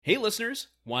Hey listeners,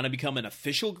 want to become an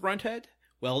official Grunthead?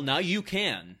 Well, now you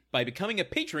can, by becoming a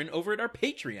patron over at our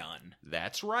Patreon.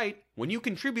 That's right. When you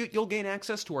contribute, you'll gain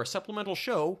access to our supplemental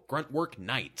show, Gruntwork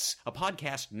Nights, a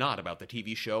podcast not about the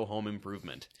TV show Home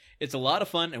Improvement. It's a lot of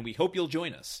fun, and we hope you'll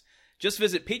join us. Just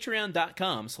visit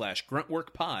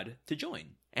patreon.com/gruntworkpod to join.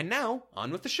 And now,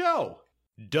 on with the show.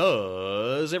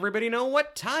 Does everybody know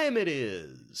what time it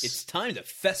is? It's time to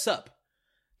fess up.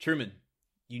 Truman,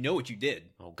 you know what you did.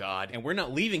 Oh, God. And we're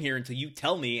not leaving here until you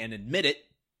tell me and admit it.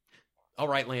 All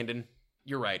right, Landon.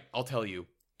 You're right. I'll tell you.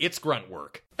 It's grunt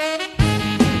work.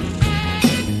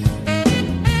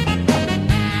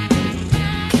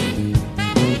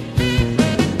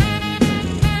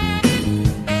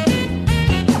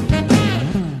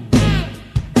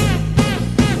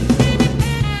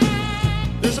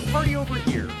 There's a party over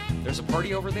here. There's a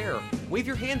party over there. Wave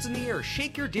your hands in the air.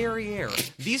 Shake your derriere.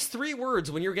 These three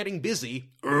words when you're getting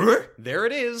busy. There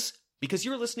it is. Because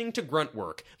you're listening to Grunt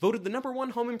Work, voted the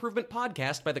 #1 home improvement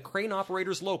podcast by the Crane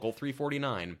Operators Local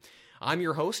 349. I'm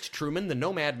your host, Truman, the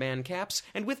Nomad Man Caps,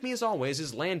 and with me as always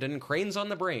is Landon, Cranes on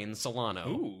the Brain, Solano.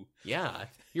 Ooh. Yeah,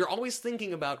 you're always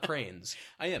thinking about cranes.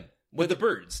 I am. With the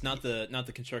birds, not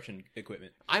the construction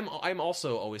equipment. I'm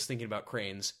also always thinking about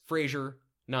cranes. Frasier,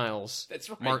 Niles, That's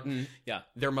right. Martin, Yeah.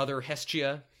 their mother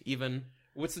Hestia, even.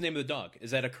 What's the name of the dog?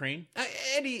 Is that a crane?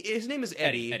 Eddie, his name is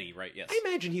Eddie. Eddie, right, yes. I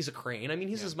imagine he's a crane. I mean,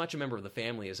 he's as much a member of the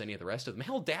family as any of the rest of them.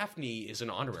 Hell, Daphne is an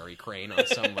honorary crane on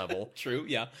some level. True,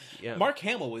 yeah. Yeah. Mark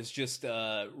Hamill was just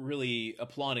really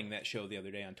applauding that show the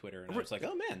other day on Twitter, and I was like,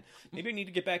 oh man, maybe I need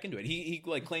to get back into it. He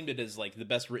like claimed it as like the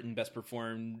best written, best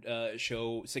performed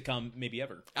show, sitcom maybe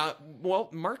ever. Well,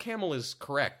 Mark Hamill is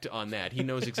correct on that. He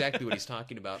knows exactly what he's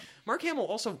talking about. Mark Hamill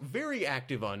also very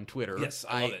active on Twitter. Yes,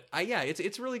 I love it. Yeah,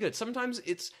 it's really good. Sometimes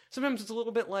it's a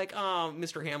little bit like, oh,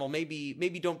 Mr. Hamill,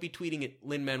 maybe don't be tweeting at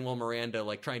Lin-Manuel Miranda,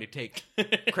 like trying to take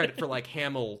credit for like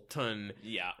Hamilton.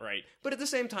 Yeah, right. But at the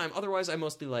same time, otherwise I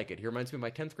mostly like it. He reminds me of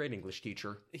my 10th grade English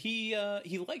teacher. He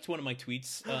liked one of my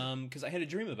tweets because I had a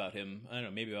dream about him. I don't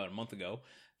know, maybe about a month ago.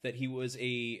 That he was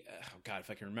if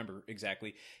I can remember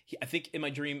exactly. I think in my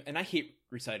dream, and I hate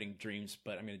reciting dreams,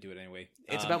 but I'm going to do it anyway.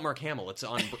 It's about Mark Hamill. It's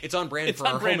on brand It's for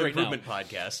on our brand home right improvement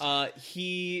podcast.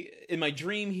 In my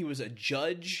dream, he was a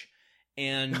judge,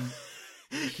 and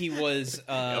he was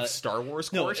of Star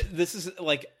Wars no. court. This is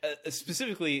like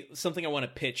specifically something I want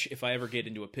to pitch if I ever get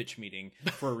into a pitch meeting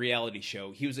for a reality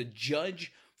show. He was a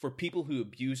judge for people who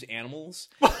abuse animals,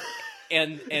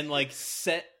 and like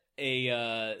set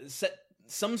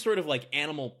some sort of like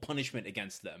animal punishment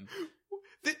against them.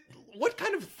 What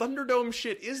kind of Thunderdome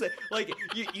shit is that? Like,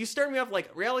 you start me off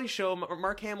like reality show.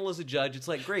 Mark Hamill is a judge. It's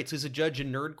like great. So he's a judge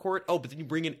in Nerd Court. Oh, but then you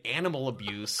bring in animal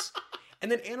abuse, and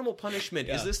then animal punishment.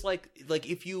 Yeah. Is this like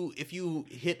if you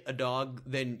hit a dog,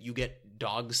 then you get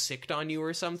dog sicked on you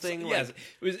or something? Yes,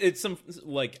 it's some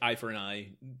like eye for an eye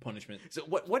punishment. So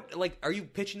what like are you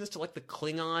pitching this to like the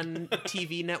Klingon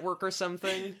TV network or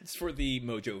something? It's for the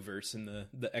Mojo verse in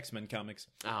the X-Men comics.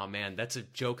 Oh man, that's a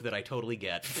joke that I totally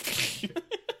get.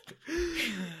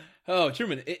 Oh,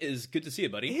 Truman, it is good to see you,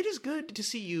 buddy. It is good to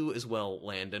see you as well,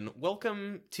 Landon.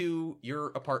 Welcome to your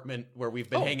apartment where we've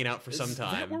been hanging out for some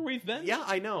time. Is that where we've been? Yeah,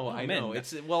 I know. I know.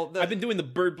 I've been doing the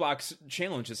Bird Box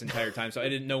challenge this entire time, so I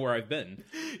didn't know where I've been.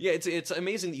 Yeah, it's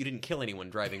amazing that you didn't kill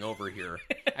anyone driving over here.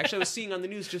 Actually, I was seeing on the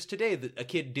news just today that a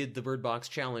kid did the Bird Box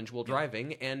challenge while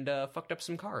driving and fucked up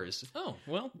some cars. Oh,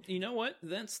 well, you know what?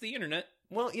 That's the internet.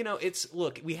 Well,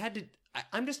 look, we had to...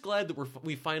 I'm just glad that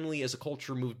we finally, as a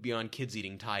culture, moved beyond kids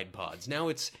eating Tide Pods. Now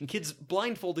it's kids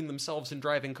blindfolding themselves and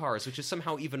driving cars, which is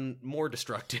somehow even more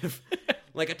destructive.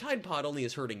 Like a Tide Pod only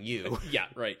is hurting you. Yeah,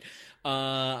 right.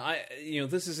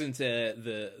 This isn't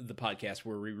the podcast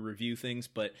where we review things,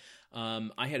 but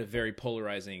I had a very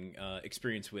polarizing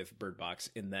experience with Bird Box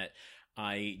in that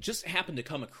I just happened to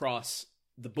come across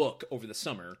the book over the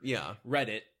summer. Yeah, read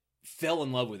it. Fell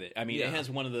in love with it. I mean, Yeah. It has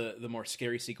one of the more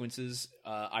scary sequences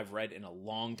I've read in a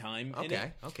long time.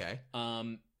 Okay.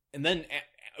 And then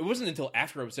it wasn't until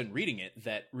after I was done reading it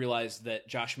that realized that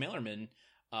Josh Malerman,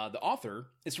 the author,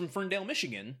 is from Ferndale,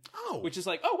 Michigan. Oh, which is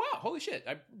like, oh wow, holy shit!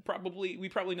 We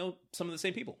probably know some of the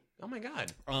same people. Oh my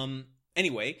god.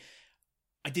 Anyway,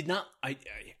 I did not. I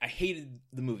hated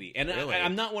the movie, and Really?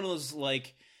 I'm not one of those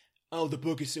like, oh, the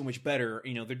book is so much better.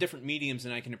 They're different mediums,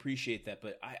 and I can appreciate that.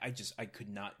 But I could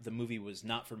not. The movie was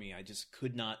not for me. I just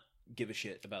could not give a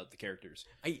shit about the characters.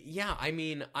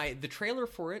 The trailer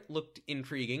for it looked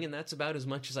intriguing, and that's about as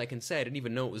much as I can say. I didn't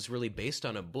even know it was really based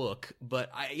on a book, but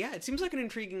it seems like an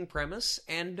intriguing premise,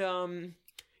 and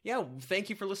thank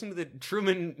you for listening to the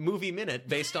Truman Movie Minute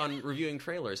based on reviewing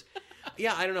trailers.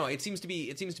 Yeah, I don't know. It seems to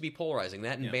be polarizing.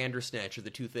 That and Bandersnatch are the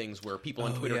two things where people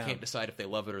on Twitter can't decide if they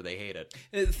love it or they hate it.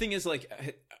 The thing is, like,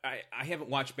 I haven't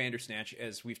watched Bandersnatch,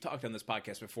 as we've talked on this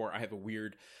podcast before. I have a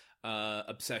weird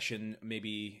obsession,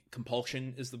 maybe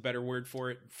compulsion is the better word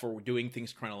for it, for doing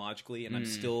things chronologically, and I'm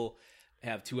still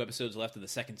have 2 episodes left of the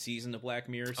 2nd season of Black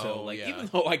Mirror, so even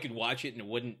though I could watch it and it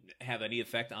wouldn't have any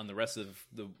effect on the rest of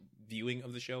the viewing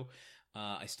of the show,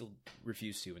 I still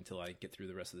refuse to until I get through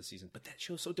the rest of the season. But that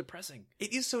show's so depressing.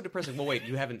 It is so depressing. Well, wait,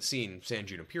 you haven't seen San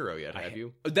Junipero yet, have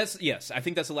you? Yes, I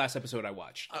think that's the last episode I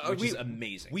watched, which is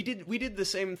amazing. We did the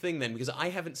same thing then, because I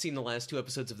haven't seen the last 2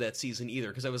 episodes of that season either,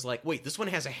 because I was like, wait, this one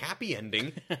has a happy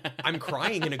ending. I'm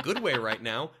crying in a good way right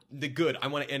now. I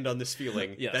want to end on this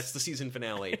feeling. Yes. That's the season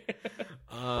finale.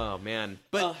 Oh, man.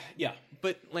 But,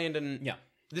 But, Landon,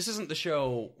 this isn't the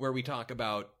show where we talk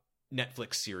about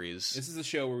Netflix series. This is the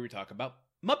show where we talk about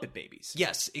Muppet Babies.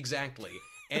 Yes, exactly.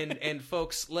 And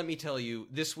folks, let me tell you,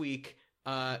 this week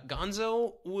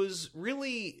Gonzo was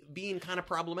really being kind of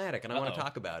problematic, and I want to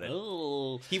talk about it.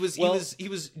 Oh, he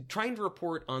was trying to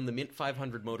report on the Mint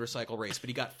 500 motorcycle race, but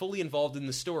he got fully involved in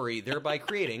the story, thereby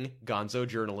creating Gonzo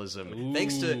journalism. Ooh.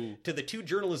 Thanks to the 2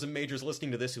 journalism majors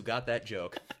listening to this who got that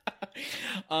joke.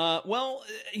 Well,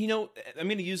 I'm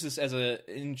going to use this as an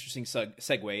interesting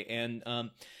segue,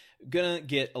 and gonna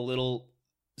get a little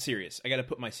serious. I got to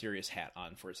put my serious hat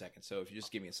on for a second. So if you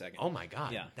just give me a second. Oh my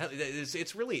god! Yeah,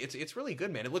 it's really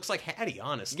good, man. It looks like Hattie,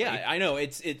 honestly. Yeah, I know.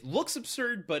 It looks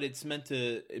absurd, but it's meant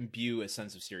to imbue a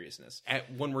sense of seriousness.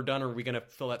 When we're done, are we gonna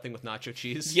fill that thing with nacho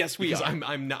cheese? Yes, we because are.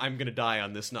 I'm gonna die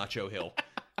on this nacho hill.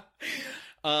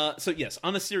 So yes,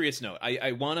 on a serious note,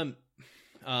 I want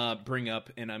to bring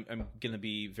up, and I'm gonna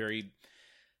be very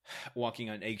walking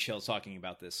on eggshells talking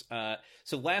about this.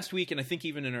 So last week, and I think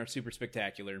even in our Super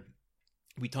Spectacular,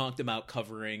 we talked about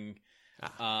covering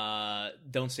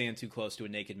Don't Stand Too Close to a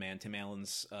Naked Man, Tim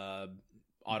Allen's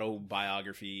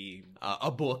autobiography.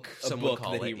 A book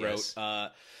that he wrote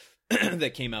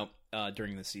that came out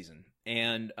during the season.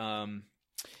 And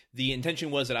the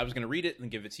intention was that I was going to read it and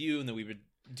give it to you, and then we would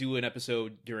do an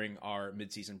episode during our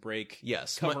mid-season break.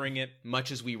 Yes. Covering it.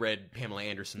 Much as we read Pamela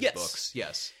Anderson's books.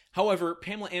 Yes. However,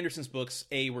 Pamela Anderson's books,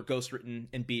 A, were ghostwritten,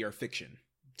 and B, are fiction,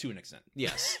 to an extent.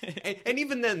 Yes. and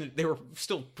even then, they were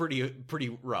still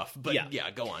pretty rough. But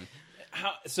yeah go on.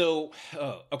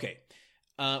 Okay.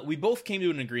 We both came to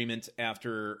an agreement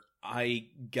after I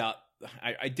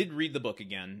did read the book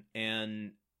again,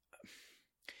 and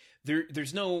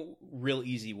there's no real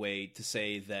easy way to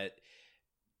say that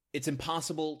it's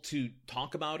impossible to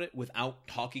talk about it without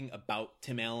talking about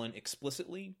Tim Allen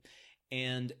explicitly.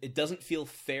 And it doesn't feel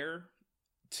fair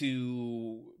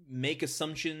to make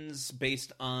assumptions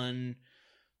based on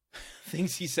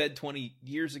things he said 20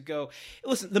 years ago.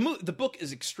 Listen, the book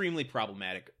is extremely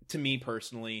problematic to me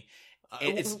personally.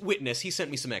 Witness, he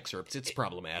sent me some excerpts. It's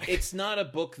problematic. It's not a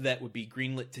book that would be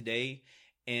greenlit today,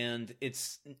 and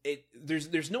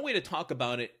there's no way to talk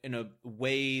about it in a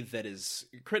way that is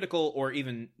critical or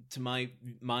even, to my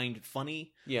mind,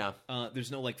 funny. Yeah.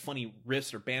 There's no funny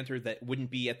riffs or banter that wouldn't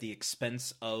be at the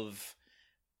expense of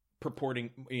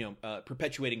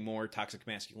perpetuating more toxic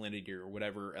masculinity or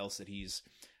whatever else that he's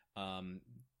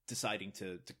deciding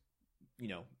to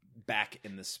back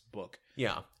in this book.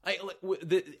 Yeah.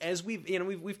 As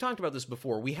we've talked about this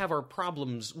before, we have our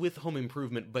problems with Home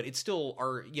Improvement, but it's still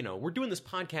we're doing this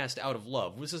podcast out of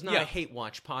love. This is not a hate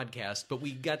watch podcast, but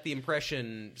we got the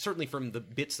impression, certainly from the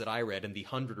bits that I read and the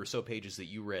 100 or so pages that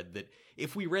you read, that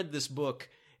if we read this book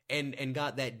and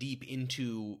got that deep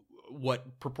into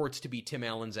what purports to be Tim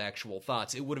Allen's actual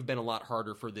thoughts, it would have been a lot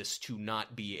harder for this to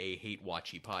not be a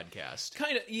hate-watchy podcast.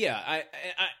 Kind of, yeah.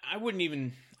 I wouldn't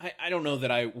even... I don't know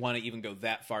that I want to even go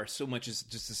that far, so much as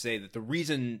just to say that the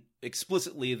reason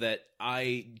explicitly that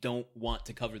I don't want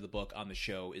to cover the book on the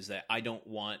show is that I don't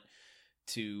want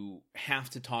to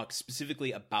have to talk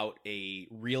specifically about a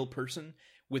real person.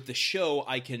 With the show,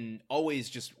 I can always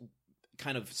just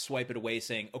kind of swipe it away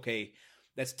saying, okay,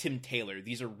 that's Tim Taylor.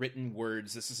 These are written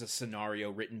words. This is a scenario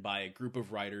written by a group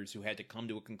of writers who had to come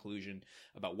to a conclusion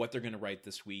about what they're going to write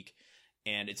this week.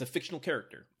 And it's a fictional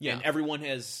character. Yeah. And everyone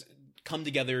has come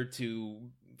together to,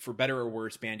 for better or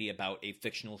worse, bandy about a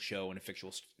fictional show and a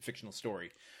fictional story.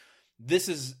 This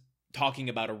is talking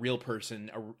about a real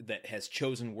person that has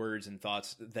chosen words and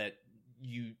thoughts that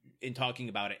you, in talking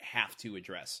about it, have to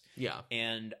address. Yeah.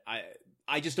 And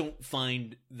I just don't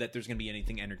find that there's going to be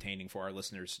anything entertaining for our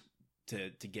listeners to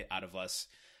get out of us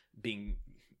being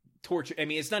torture. I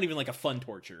mean, it's not even like a fun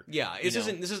torture. Yeah, this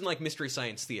isn't like Mystery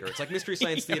Science Theater. It's like Mystery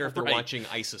Science Theater if they're watching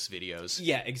ISIS videos.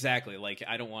 Yeah, exactly. Like,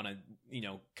 I don't want to,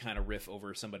 kind of riff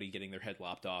over somebody getting their head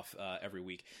lopped off every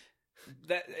week.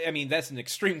 That's an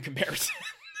extreme comparison.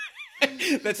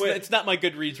 That's not my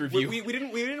Goodreads review. We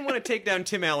didn't want to take down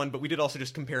Tim Allen, but we did also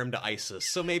just compare him to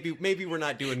ISIS. So maybe we're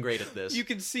not doing great at this. You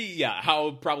can see,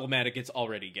 how problematic it's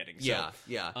already getting. So,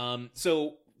 yeah.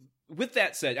 So with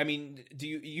that said, I mean,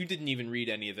 you didn't even read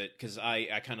any of it because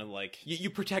I kind of like you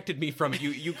protected me from it.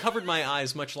 You covered my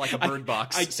eyes much like a Bird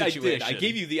Box situation. I did. I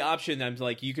gave you the option. I'm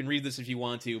like, you can read this if you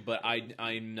want to, but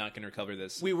I'm not going to cover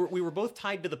this. We were both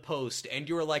tied to the post, and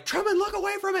you were like, Truman, look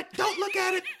away from it. Don't look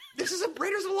at it. This is a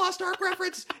Raiders of the Lost Ark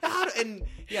reference.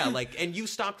 And you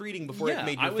stopped reading before it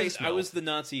made your face melt. I was the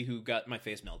Nazi who got my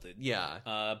face melted. Yeah.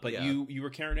 But you were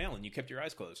Karen Allen. You kept your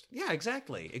eyes closed. Yeah,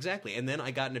 exactly. And then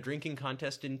I got in a drinking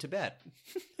contest in Tibet.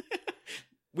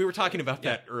 We were talking about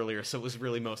that earlier, so it was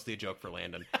really mostly a joke for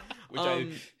Landon. Which I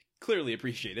clearly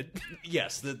appreciated.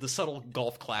 Yes, the subtle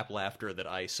golf clap laughter that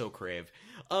I so crave.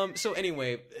 So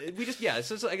anyway, we just,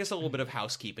 so I guess a little bit of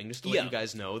housekeeping, just to let you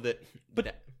guys know that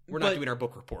we're not doing our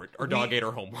book report. Our dog ate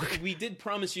our homework. We did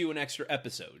promise you an extra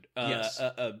episode. Yes.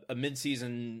 A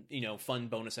mid-season, fun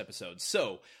bonus episode.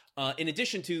 So, in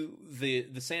addition to the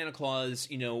Santa Claus,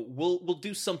 we'll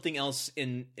do something else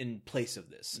in place of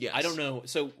this. Yes. I don't know.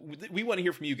 So we want to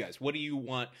hear from you guys. What do you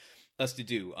want us to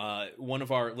do? One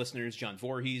of our listeners, John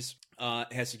Voorhees,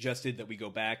 has suggested that we go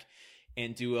back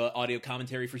and do audio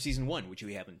commentary for season 1, which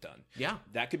we haven't done. Yeah.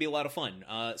 That could be a lot of fun.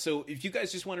 So if you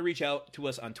guys just want to reach out to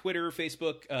us on Twitter,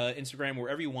 Facebook, Instagram,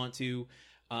 wherever you want to,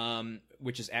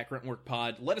 which is at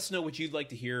GruntWorkPod, let us know what you'd like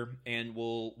to hear, and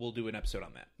we'll do an episode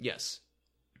on that. Yes.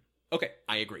 Okay.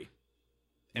 I agree.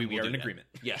 And we are in agreement.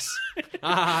 Yes.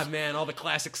 Man, all the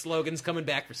classic slogans coming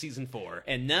back for season 4.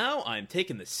 And now I'm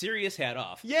taking the serious hat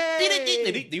off. Yay!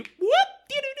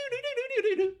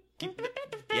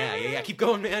 Yeah. Keep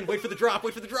going, man. Wait for the drop.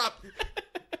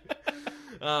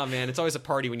 Oh, man, it's always a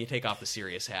party when you take off the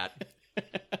serious hat.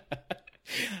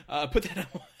 Put that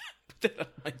on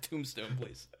my tombstone,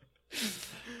 please.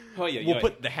 Oh yeah, we'll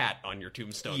put the hat on your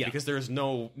tombstone because there is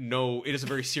no. It is a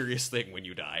very serious thing when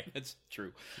you die. That's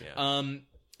true. Yeah.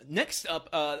 Next up,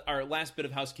 our last bit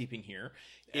of housekeeping here.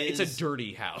 It's a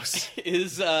dirty house.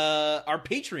 Is our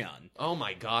Patreon. Oh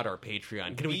my God, our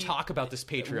Patreon. Can we talk about this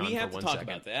Patreon for 1 second? We have to talk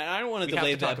about that. I don't want to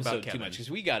delay the episode too much because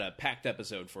we got a packed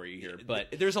episode for you here.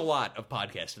 But there's a lot of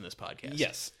podcast in this podcast.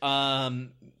 Yes.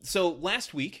 So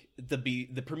last week,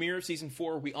 the premiere of season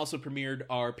 4, we also premiered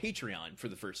our Patreon for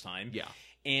the first time. Yeah.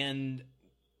 And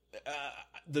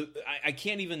I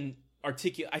can't even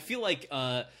articulate. I feel like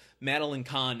Madeline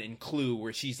Kahn in Clue,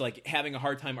 where she's like having a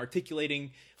hard time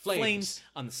articulating flames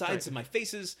on the sides of my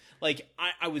faces. Like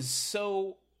I was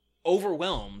so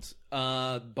overwhelmed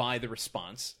by the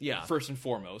response. Yeah. First and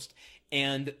foremost,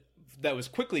 and that was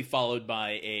quickly followed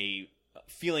by a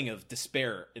feeling of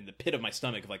despair in the pit of my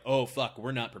stomach of like, oh fuck,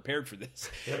 we're not prepared for this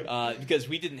because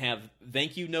we didn't have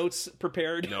thank you notes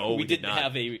prepared. No, we didn't did not.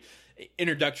 have a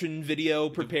introduction video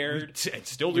prepared.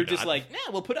 We're just like,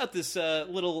 we'll put out this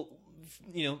little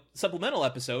supplemental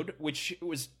episode, which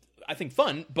was I think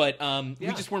fun, but we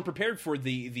just weren't prepared for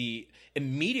the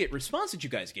immediate response that you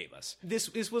guys gave us.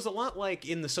 This was a lot like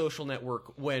in The Social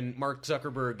Network when Mark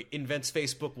Zuckerberg invents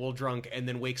Facebook while drunk and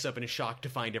then wakes up and is shocked to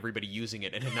find everybody using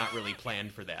it and had not really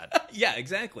planned for that. Yeah,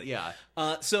 exactly. Yeah.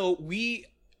 So we,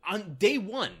 on day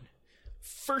 1,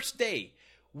 first day,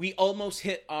 we almost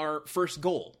hit our first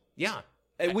goal. Yeah.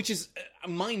 Which is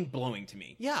mind-blowing to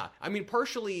me. Yeah. I mean,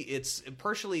 partially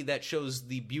that shows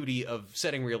the beauty of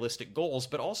setting realistic goals,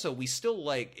 but also we still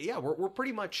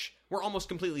we're almost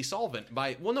completely solvent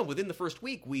within the first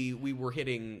week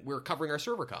we're covering our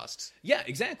server costs. Yeah,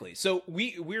 exactly. So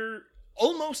we're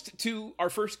almost to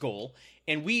our first goal,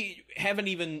 and we haven't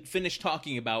even finished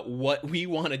talking about what we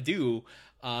want to do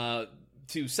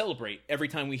to celebrate every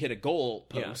time we hit a goal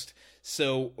post. Yeah.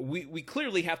 So we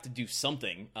clearly have to do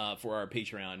something for our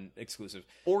Patreon exclusive.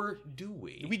 Or do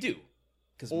we? We do.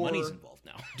 Because money's involved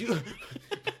now.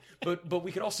 But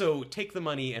we could also take the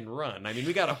money and run. I mean,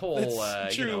 we got a whole...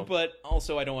 That's true, but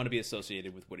also I don't want to be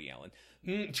associated with Woody Allen.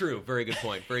 True. Very good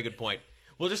point. Very good point.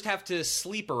 We'll just have to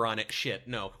sleeper on it. Shit,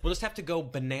 no. We'll just have to go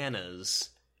bananas.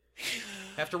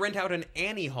 Have to rent out an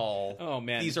Annie Hall. Oh,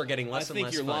 man. These are getting less and less funny.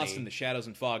 I think you're lost in the shadows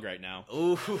and fog right now.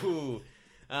 Ooh.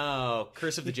 Oh,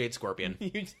 Curse of the Jade Scorpion.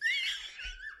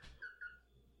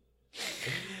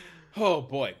 Oh,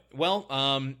 boy.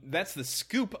 Well, that's the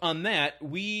scoop on that.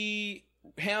 We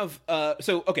have...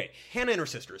 okay. Hannah and her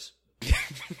sisters.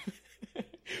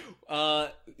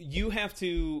 You have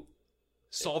to...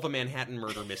 solve a Manhattan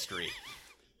murder mystery.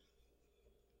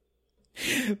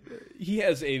 He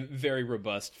has a very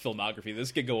robust filmography.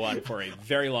 This could go on for a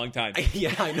very long time.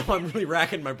 I know. I'm really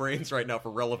racking my brains right now for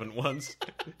relevant ones.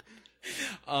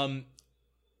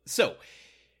 So,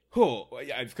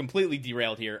 I've completely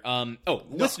derailed here.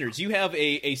 Listeners, you have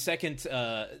a second,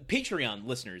 Patreon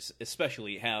listeners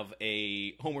especially have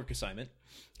a homework assignment.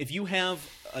 If you have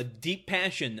a deep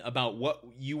passion about what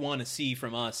you want to see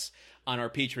from us on our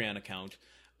Patreon account,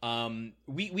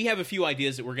 we have a few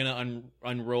ideas that we're going to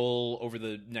unroll over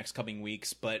the next coming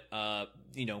weeks, but,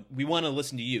 we want to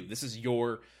listen to you. This is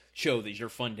your show that you're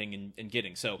funding and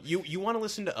getting. So you want to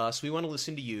listen to us, we want to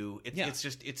listen to you. It's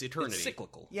eternity. It's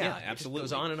cyclical. Yeah, absolutely. It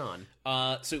goes on and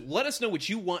on. So let us know what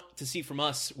you want to see from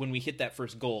us when we hit that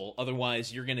first goal.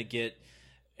 Otherwise, you're going to get,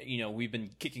 we've been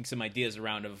kicking some ideas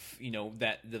around of,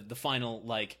 that the final,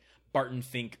 like, Barton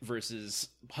Fink versus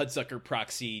Hudsucker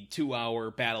Proxy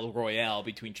 2-hour battle royale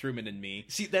between Truman and me.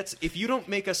 See, if you don't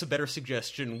make us a better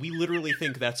suggestion, we literally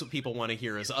think that's what people want to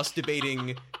hear, is us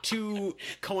debating two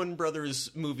Coen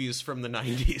Brothers movies from the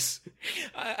 90s.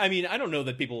 I mean, I don't know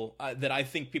that I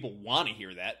think people want to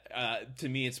hear that. To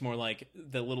me, it's more like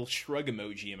the little shrug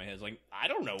emoji in my head. It's like, I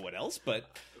don't know what else, but...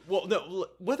 Well, no,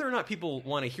 whether or not people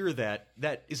want to hear that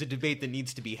is a debate that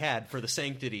needs to be had for the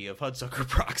sanctity of Hudsucker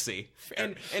Proxy.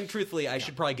 And truthfully, I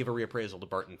should probably give a reappraisal to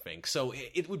Barton Fink, so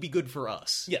it would be good for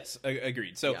us. Yes,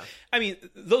 agreed. So, I mean,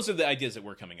 those are the ideas that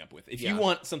we're coming up with. If you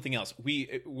want something else,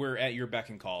 we're at your beck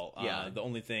and call. The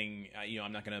only thing,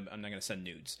 I'm not gonna send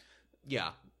nudes.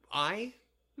 Yeah, I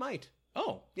might.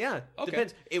 Oh, yeah. Okay.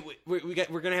 Depends.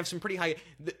 We're gonna have some pretty high.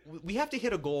 We have to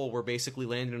hit a goal where basically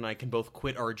Landon and I can both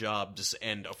quit our jobs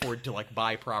and afford to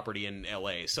buy property in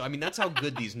L.A. So I mean, that's how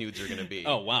good these nudes are gonna be.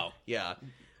 Oh wow. Yeah.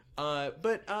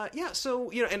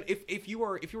 So and if you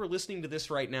are listening to this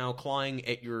right now, clawing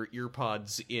at your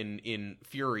earpods in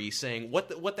fury, saying what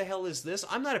the hell is this?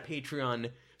 I'm not a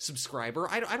Patreon subscriber.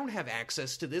 I don't have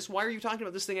access to this. Why are you talking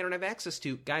about this thing I don't have access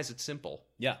to? Guys, it's simple.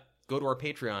 Yeah. Go to our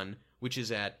Patreon, which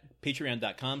is at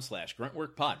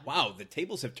patreon.com/gruntworkpod. Wow, the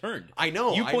tables have turned. I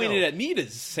know. You pointed at me to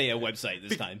say a website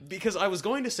this time. Because I was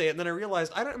going to say it, and then I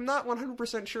realized I'm not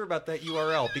 100% sure about that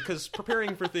URL, because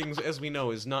preparing for things, as we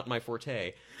know, is not my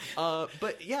forte.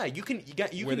 But yeah, you can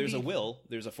Where there's a will,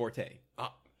 there's a forte.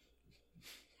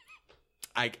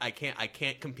 I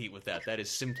can't compete with that. That is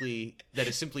simply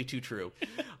too true.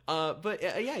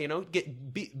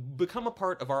 Become a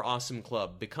part of our awesome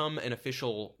club. Become an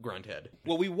official grunthead.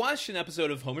 Well, we watched an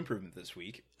episode of Home Improvement this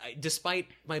week. Despite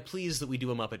my pleas that we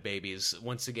do a Muppet Babies,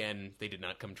 once again they did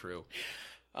not come true.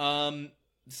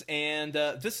 This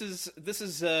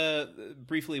is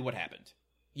briefly what happened.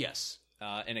 Yes.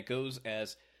 And it goes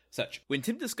as such. When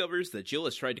Tim discovers that Jill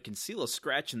has tried to conceal a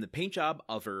scratch in the paint job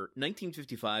of her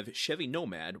 1955 Chevy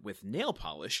Nomad with nail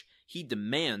polish, he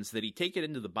demands that he take it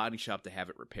into the body shop to have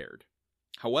it repaired.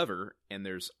 However, and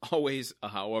there's always a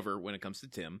however when it comes to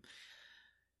Tim,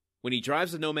 when he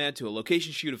drives the Nomad to a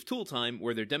location shoot of Tool Time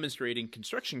where they're demonstrating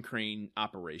construction crane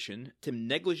operation, Tim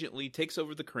negligently takes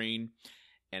over the crane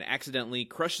and accidentally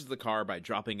crushes the car by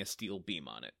dropping a steel beam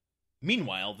on it.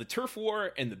 Meanwhile, the turf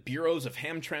war and the bureaus of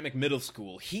Hamtramck Middle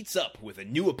School heats up with a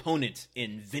new opponent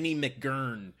in Vinnie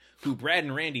McGurn, who Brad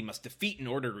and Randy must defeat in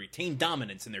order to retain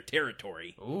dominance in their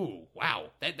territory. Ooh, wow.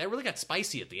 That really got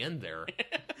spicy at the end there.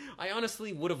 I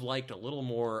honestly would have liked a little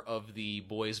more of the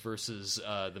boys versus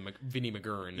Vinnie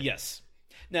McGurn. Yes.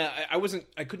 Now,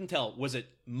 I couldn't tell. Was it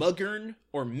Muggurn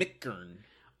or McGurn?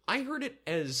 I heard it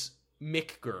as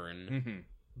McGurn. Mm-hmm.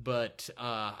 But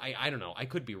I don't know. I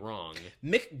could be wrong.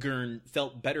 McGurn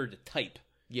felt better to type.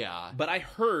 Yeah. But I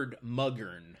heard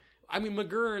Muggurn. I mean,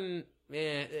 McGurn,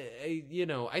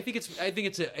 I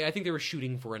think they were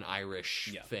shooting for an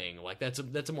Irish thing. Like that's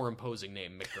a more imposing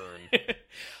name,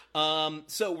 McGurn.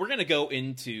 So we're going to go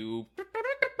into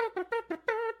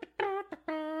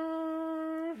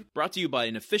brought to you by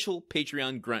an official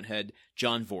Patreon grunthead,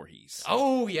 John Voorhees.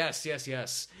 Oh, yes.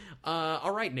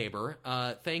 All right, neighbor.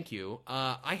 Thank you.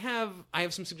 I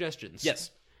have some suggestions.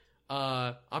 Yes.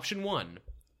 Option 1,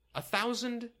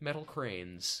 1,000 metal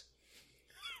cranes.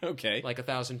 Okay. Like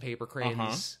 1,000 paper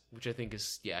cranes, which I think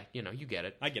is, you get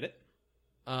it. I get it.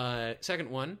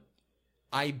 Second one,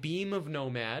 I-beam of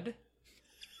Nomad.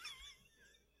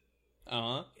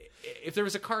 Uh-huh. If there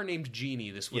was a car named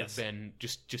Genie, this would have been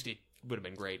just it would have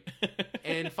been great.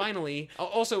 And finally,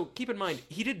 also keep in mind,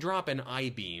 he did drop an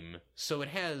I-beam, so it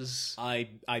has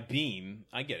I-beam.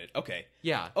 I get it. Okay.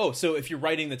 Yeah. Oh, so if you're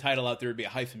writing the title out, there would be a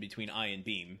hyphen between I and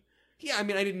beam. Yeah, I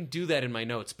mean, I didn't do that in my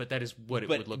notes, but that is what it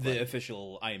would look like. The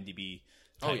official IMDb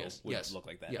title would look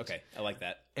like that. Yes. Okay, I like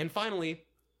that. And finally,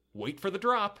 wait for the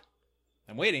drop.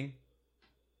 I'm waiting.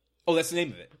 Oh, that's the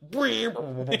name of it.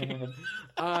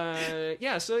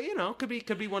 Yeah, so,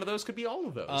 could be one of those, could be all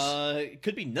of those.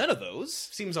 Could be none of those.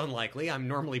 Seems unlikely. I'm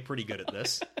normally pretty good at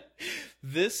this.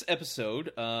 This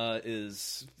episode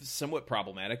is somewhat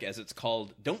problematic, as it's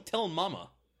called Don't Tell Momma.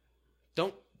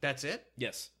 That's it?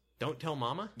 Yes. Don't Tell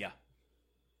Momma? Yeah.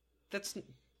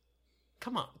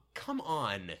 Come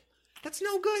on. That's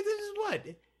no good. This is what?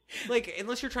 Like,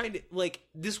 unless you're trying to, like,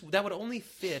 that would only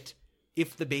fit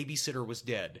if the babysitter was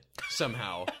dead,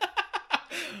 somehow.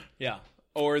 Yeah.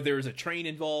 Or there's a train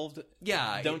involved.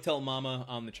 Yeah. Don't tell Mama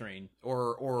on the train.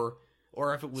 Or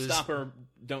if it was... Stop her,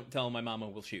 don't tell my mama,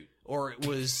 we'll shoot. Or it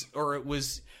was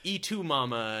E2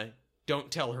 Mama,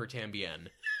 don't tell her Tambien.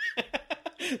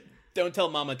 Don't tell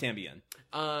Mama Tambien.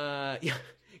 Yeah.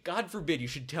 God forbid you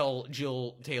should tell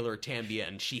Jill Taylor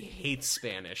Tambien. She hates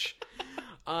Spanish.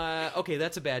 Okay,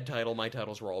 that's a bad title. My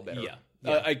titles were all better. Yeah.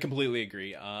 I completely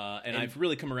agree. And I've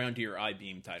really come around to your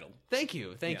I-Beam title. Thank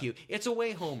you. It's a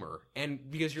way Homer.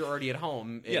 And because you're already at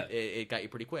home, it got you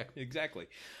pretty quick. Exactly.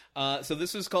 So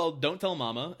this is called Don't Tell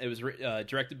Mama. It was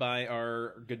directed by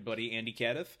our good buddy Andy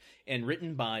Cadiff and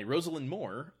written by Rosalind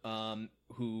Moore,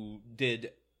 who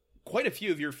did quite a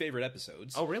few of your favorite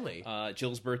episodes. Oh, really?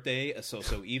 Jill's Birthday, A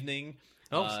So-So Evening.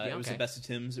 It was the best of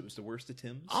Tim's. It was the worst of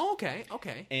Tim's. Oh,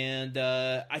 okay. And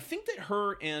I think that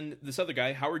her and this other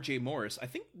guy, Howard J. Morris, I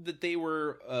think that they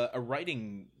were a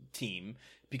writing team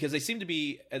because they seem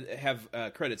to have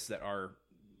credits that are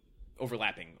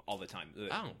overlapping all the time.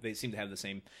 They seem to have the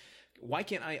same... Why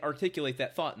can't I articulate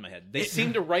that thought in my head? They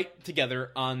seem to write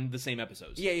together on the same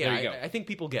episodes. Yeah. There you go. I think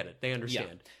people get it. They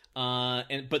understand.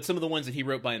 Yeah. But some of the ones that he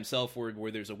wrote by himself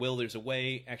where there's a will, there's a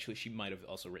way. Actually, she might have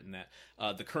also written that.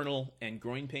 The Colonel and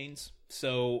Groin Pains.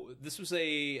 So this was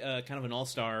a kind of an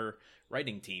all-star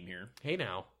writing team here. Hey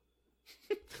now.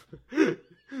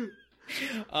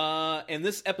 And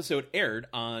this episode aired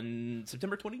on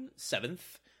September 27th,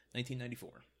 1994.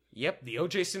 Yep, the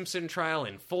O.J. Simpson trial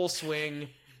in full swing.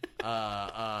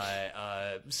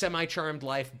 Semi-charmed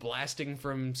life blasting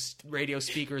from radio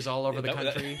speakers all over the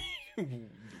country.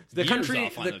 The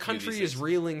country is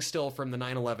reeling still from the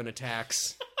 9/11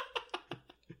 attacks.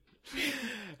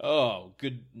 Oh,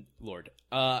 good Lord.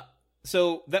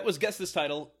 So that was Guess This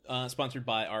Title, sponsored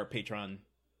by our patron,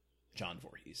 John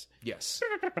Voorhees. Yes.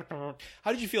 How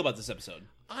did you feel about this episode?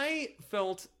 I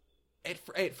felt...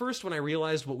 At first, when I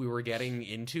realized what we were getting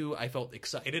into, I felt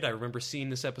excited. I remember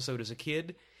seeing this episode as a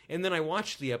kid, and then I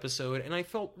watched the episode, and I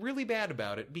felt really bad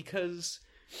about it because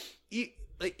there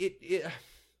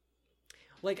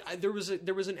was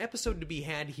an episode to be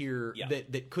had here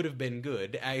that could have been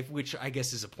good, which I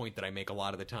guess is a point that I make a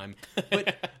lot of the time.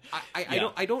 But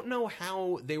I don't know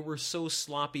how they were so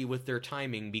sloppy with their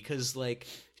timing because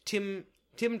Tim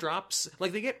drops,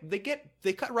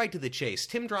 they cut right to the chase.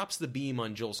 Tim drops the beam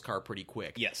on Jill's car pretty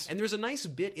quick. Yes. And there's a nice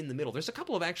bit in the middle. There's a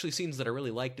couple of actually scenes that I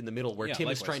really liked in the middle where Tim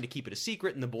is trying to keep it a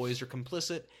secret and the boys are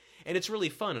complicit. And it's really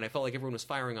fun, and I felt like everyone was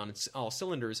firing on all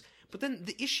cylinders. But then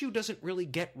the issue doesn't really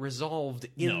get resolved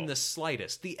in the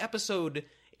slightest. The episode,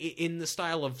 in the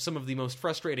style of some of the most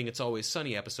frustrating It's Always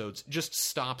Sunny episodes, just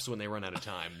stops when they run out of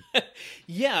time.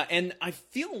 Yeah, and I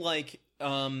feel like...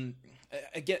 I'm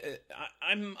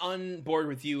on board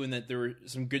with you in that there were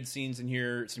some good scenes in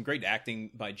here, some great acting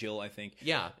by Jill, I think.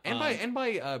 Yeah, and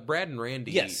by Brad and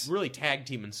Randy, really tag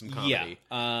teaming some comedy.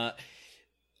 Yeah.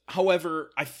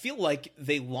 However, I feel like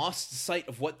they lost sight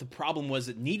of what the problem was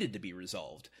that needed to be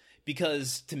resolved.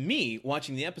 Because to me,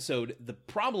 watching the episode, the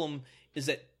problem is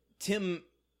that Tim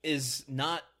is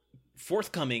not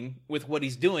forthcoming with what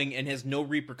he's doing and has no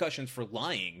repercussions for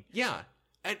lying. Yeah,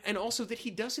 and also that he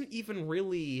doesn't even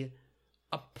really...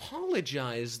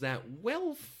 apologize that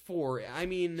well for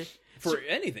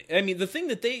anything. I mean, the thing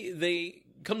that they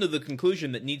come to the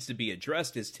conclusion that needs to be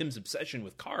addressed is Tim's obsession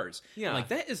with cars. Yeah, like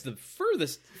that is the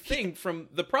furthest thing from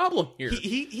the problem here.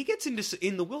 He gets into,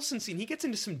 in the Wilson scene, he gets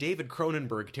into some David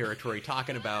Cronenberg territory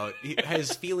talking about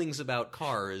his feelings about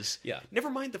cars. Yeah,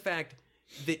 never never mind the fact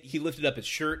that he lifted up his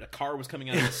shirt, a car was coming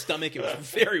out of his stomach. It was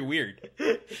very weird.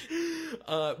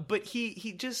 But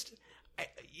he just.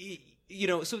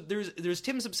 So there's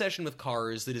Tim's obsession with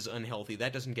cars that is unhealthy.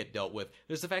 That doesn't get dealt with.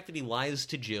 There's the fact that he lies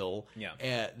to Jill.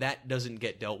 Yeah. That doesn't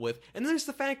get dealt with. And then there's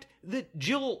the fact that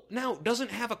Jill now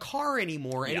doesn't have a car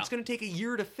anymore, and it's going to take a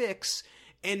year to fix.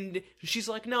 And she's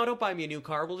like, no, don't buy me a new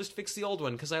car. We'll just fix the old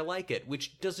one because I like it,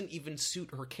 which doesn't even suit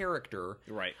her character.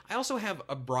 Right. I also have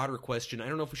a broader question. I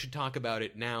don't know if we should talk about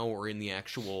it now or in the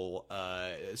actual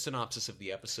synopsis of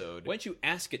the episode. Why don't you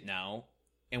ask it now,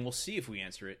 and we'll see if we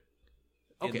answer it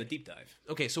in the deep dive.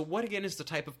 Okay, so what again is the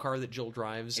type of car that Jill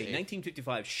drives? A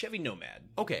 1955 Chevy Nomad.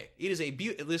 Okay, it is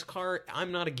this car.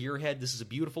 I'm not a gearhead. This is a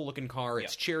beautiful looking car.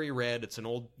 It's cherry red. It's an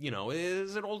old, it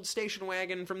is an old station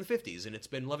wagon from the 50s, and it's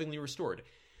been lovingly restored.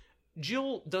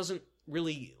 Jill doesn't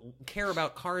really care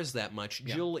about cars that much.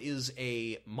 Yeah. Jill is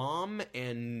a mom,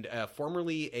 and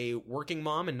formerly a working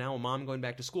mom, and now a mom going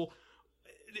back to school.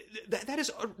 That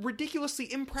is a ridiculously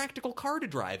impractical car to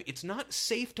drive. It's not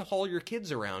safe to haul your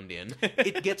kids around in.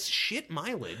 It gets shit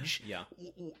mileage. Yeah.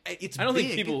 I don't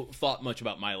think people thought much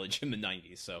about mileage in the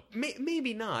 90s, so.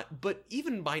 Maybe not, but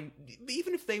even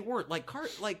if they weren't,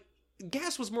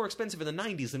 gas was more expensive in the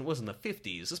 90s than it was in the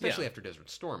 50s, especially after Desert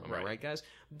Storm. Am I right, guys?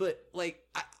 But,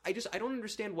 I don't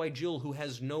understand why Jill, who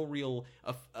has no real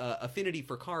affinity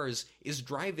for cars, is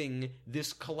driving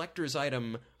this collector's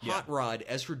item hot rod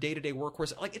as her day-to-day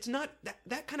workhorse. It's not...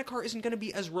 That kind of car isn't going to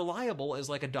be as reliable as,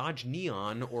 a Dodge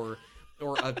Neon or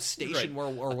a station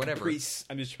or whatever. Caprice.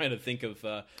 I'm just trying to think of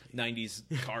 90s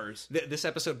cars. This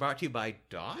episode brought to you by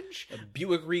Dodge? A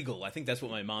Buick Regal. I think that's what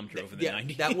my mom drove in the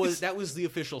 90s. That was the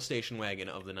official station wagon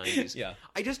of the 90s. Yeah.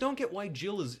 I just don't get why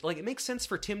Jill is... it makes sense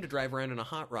for Tim to drive around in a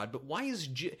hot rod, but why is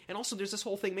Jill... And also, there's this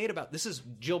whole thing made about... This is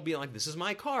Jill being like, this is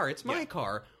my car. It's my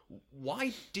car.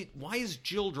 Why is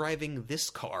Jill driving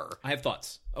this car? I have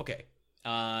thoughts. Okay.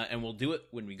 And we'll do it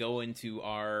when we go into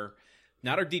our...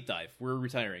 Not our deep dive. We're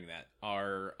retiring that.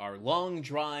 Our long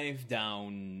drive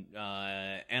down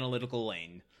Analytical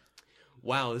Lane.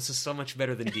 Wow, this is so much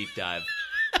better than deep dive.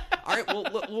 All right,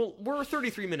 well, we're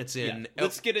 33 minutes in. Yeah,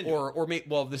 let's get into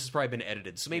it. This has probably been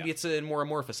edited, so maybe it's a more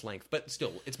amorphous length. But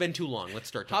still, it's been too long. Let's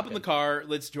start talking. Hop in the car.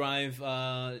 Let's drive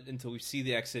until we see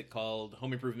the exit called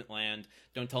Home Improvement Land.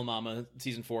 Don't Tell Mama,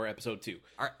 Season 4, Episode 2.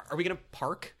 Are we going to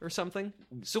park or something?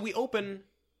 So we open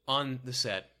on the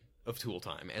set of Tool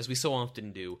Time, as we so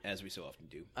often do.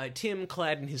 Tim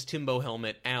clad in his Timbo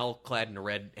helmet, Al clad in a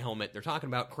red helmet. They're talking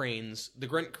about cranes. The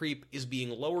grunt creep is being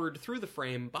lowered through the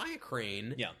frame by a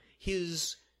crane. Yeah.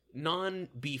 His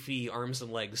non-beefy arms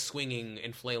and legs swinging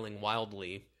and flailing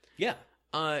wildly. Yeah.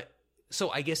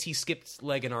 So I guess he skipped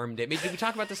leg and arm day. Did we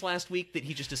talk about this last week, that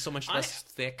he just is so much less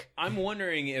thick? I'm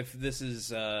wondering if this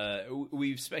is...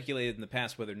 we've speculated in the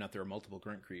past whether or not there are multiple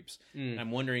grunt creeps.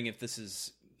 I'm wondering if this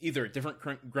is... either a different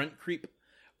grunt creep,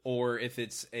 or if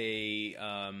it's a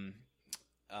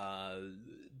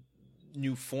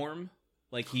new form.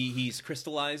 He's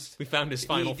crystallized. We found his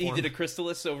final form. He did a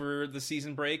chrysalis over the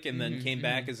season break, and then came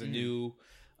back as a new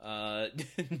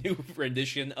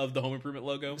rendition of the Home Improvement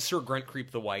logo. Sir Grunt Creep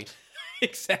the White.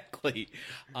 Exactly.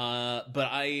 But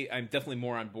I'm definitely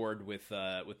more on board with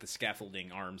the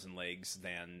scaffolding arms and legs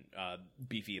than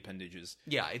beefy appendages.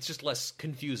 Yeah, it's just less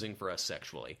confusing for us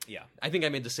sexually. Yeah. I think I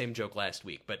made the same joke last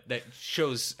week, but that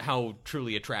shows how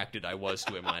truly attracted I was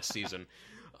to him last season.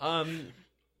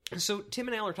 So Tim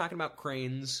and Al are talking about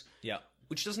cranes. Yeah.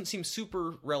 Which doesn't seem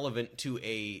super relevant to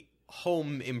a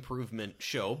home improvement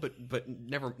show, but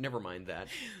never mind that.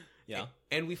 Yeah.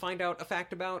 And we find out a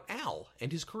fact about Al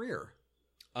and his career.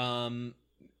 Al's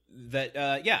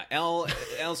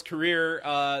career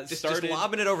started... Just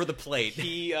lobbing it over the plate.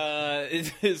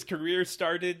 His career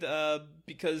started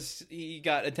because he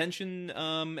got attention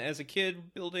as a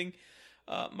kid building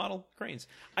model cranes.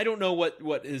 I don't know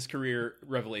what his career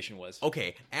revelation was.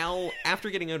 Okay, Al, after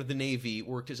getting out of the Navy,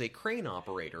 worked as a crane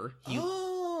operator.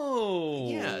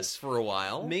 Yes, for a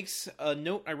while. Makes a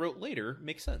note I wrote later.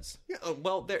 Makes sense. Yeah,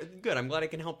 good. I'm glad I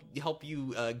can help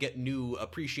you get new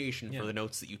appreciation for the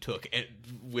notes that you took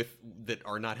that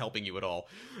are not helping you at all.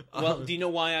 Well, do you know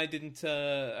why I didn't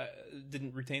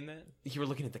retain that? You were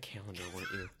looking at the calendar, weren't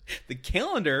you? The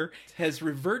calendar has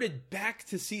reverted back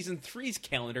to season 3's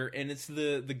calendar, and it's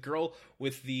the girl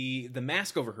with the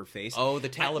mask over her face. Oh, the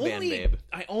Taliban babe.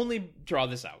 I only draw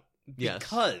this out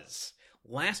because... Yes.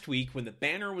 Last week, when the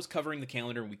banner was covering the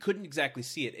calendar and we couldn't exactly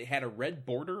see it, it had a red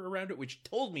border around it, which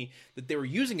told me that they were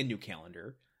using a new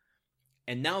calendar.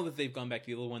 And now that they've gone back to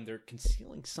the other one, they're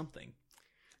concealing something.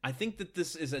 I think that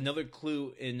this is another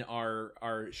clue in our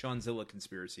Seanzilla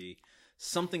conspiracy.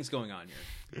 Something's going on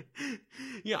here.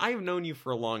 Yeah, I have known you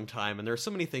for a long time, and there are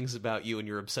so many things about you and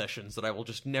your obsessions that I will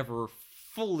just never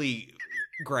fully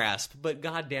grasp. But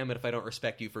God damn it if I don't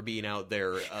respect you for being out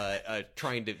there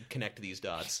trying to connect these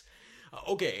dots.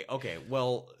 Okay.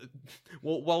 Well,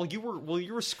 while you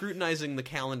were scrutinizing the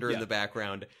calendar in the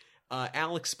background,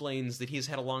 Al explains that he's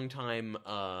had a long time.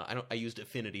 I used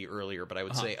affinity earlier, but I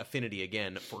would say affinity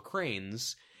again for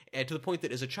cranes. And to the point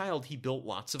that as a child he built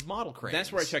lots of model cranes.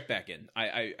 That's where I checked back in.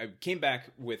 I came back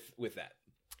with that.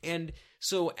 And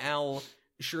so Al,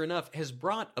 sure enough, has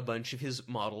brought a bunch of his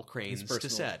model cranes to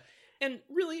set. And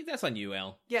really, that's on you,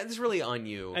 Al. Yeah, this is really on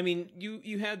you. I mean,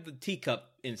 you had the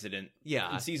teacup incident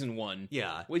in season 1.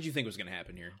 Yeah. What did you think was going to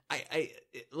happen here?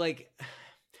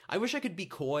 I wish I could be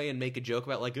coy and make a joke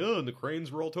about, like, oh, the cranes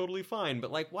were all totally fine,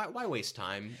 but, like, why waste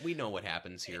time? We know what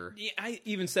happens here. Yeah, I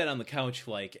even said on the couch,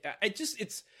 like,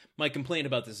 it's my complaint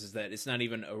about this is that it's not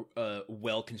even a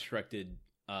well-constructed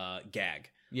gag.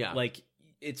 Yeah. Like,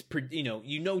 it's,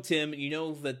 Tim, you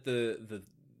know that the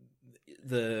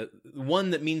one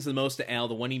that means the most to Al,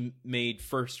 the one he made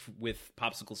first with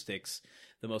popsicle sticks,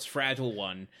 the most fragile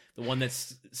one, the one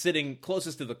that's sitting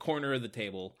closest to the corner of the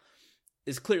table,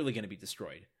 is clearly going to be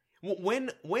destroyed.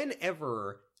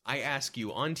 Whenever I ask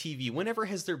you on TV, whenever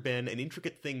has there been an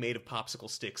intricate thing made of popsicle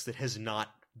sticks that has not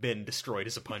been destroyed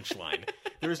as a punchline?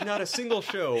 There is not a single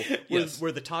show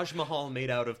where the Taj Mahal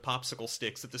made out of popsicle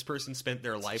sticks that this person spent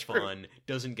their life on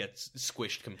doesn't get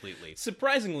squished completely.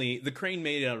 Surprisingly, the crane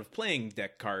made out of playing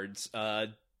deck cards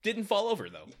didn't fall over,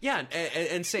 though. Yeah,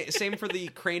 and same for the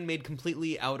crane made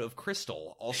completely out of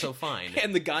crystal, also fine.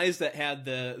 And the guys that had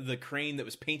the crane that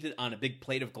was painted on a big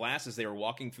plate of glass as they were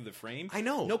walking through the frame. I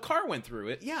know. No car went through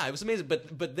it. Yeah, it was amazing.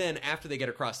 But then after they get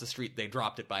across the street, they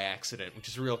dropped it by accident, which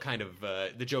is a real kind of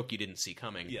the joke you didn't see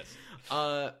coming. Yes.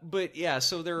 But yeah,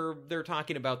 so they're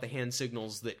talking about the hand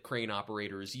signals that crane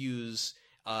operators use.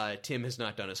 Tim has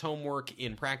not done his homework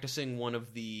in practicing one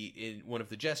of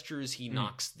the gestures. He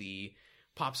knocks the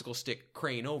popsicle stick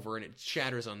crane over and it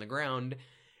shatters on the ground.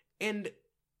 And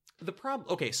the problem,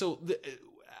 okay, so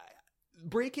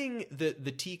breaking the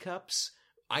teacups,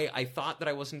 I thought that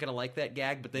I wasn't gonna like that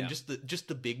gag, but then just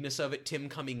the bigness of it, Tim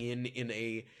coming in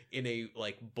a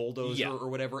like bulldozer or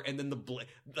whatever, and then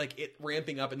it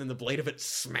ramping up, and then the blade of it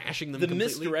smashing them. The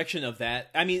completely. Misdirection of that,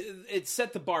 I mean, it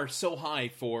set the bar so high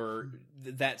for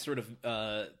that sort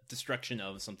of destruction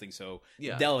of something so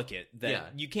delicate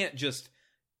that you can't just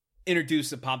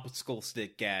introduce a popsicle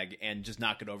stick gag and just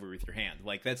knock it over with your hand.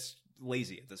 Like, that's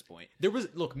lazy at this point. There was,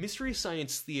 look, Mystery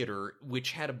Science Theater,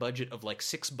 which had a budget of like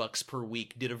 $6 per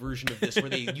week, did a version of this where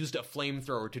they used a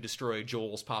flamethrower to destroy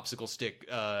Joel's popsicle stick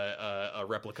a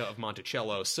replica of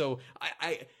Monticello. So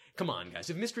I come on,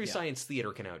 guys. If Mystery Science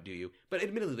Theater can outdo you, but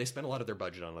admittedly they spent a lot of their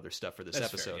budget on other stuff for this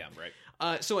episode. Fair, yeah,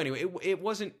 right. So anyway, it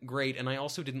wasn't great, and I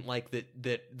also didn't like that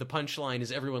the punchline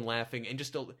is everyone laughing and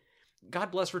just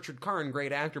God bless Richard Karn,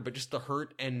 great actor, but just the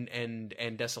hurt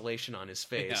and desolation on his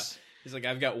face. Yeah. He's like,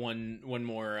 I've got one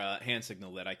more hand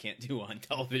signal that I can't do on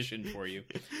television for you,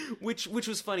 which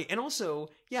was funny, and also,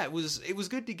 yeah, it was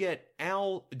good to get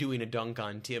Al doing a dunk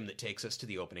on Tim that takes us to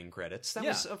the opening credits. That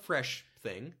was a fresh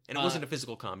thing, and it wasn't a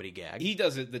physical comedy gag. He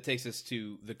does it that takes us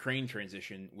to the crane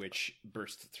transition, which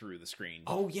bursts through the screen.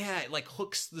 Oh yeah, it like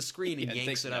hooks the screen and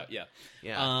yanks it up.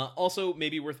 Yeah. Also,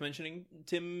 maybe worth mentioning,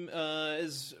 Tim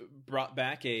has brought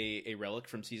back a relic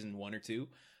from season 1 or 2.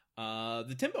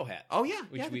 The Timbo hat. Oh yeah,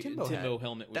 the Timbo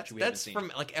helmet, which we haven't seen. That's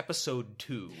from like episode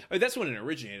 2. Oh, that's when it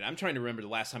originated. I'm trying to remember the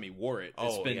last time he wore it.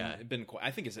 It's been quite, I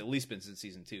think it's at least been since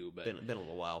season 2. But been a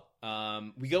little while.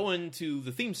 We go into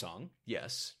the theme song.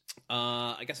 Yes.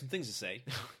 I got some things to say.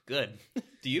 Good.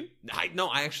 Do you? No,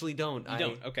 I actually don't. You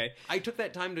don't? Okay. I took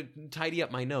that time to tidy up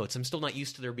my notes. I'm still not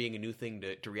used to there being a new thing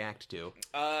to react to.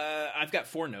 I've got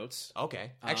 4 notes.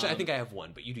 Okay. Actually, I think I have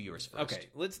 1, but you do yours first. Okay.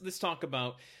 Let's talk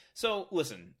about. So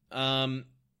listen,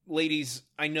 ladies,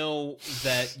 I know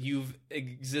that you've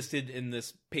existed in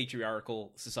this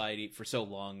patriarchal society for so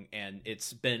long, and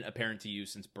it's been apparent to you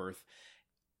since birth.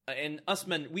 And us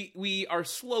men, we are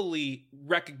slowly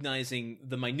recognizing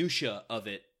the minutia of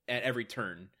it at every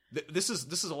turn. This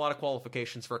is a lot of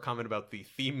qualifications for a comment about the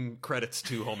theme credits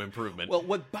to Home Improvement. Well,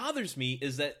 what bothers me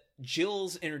is that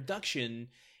Jill's introduction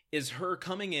is her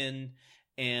coming in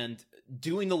and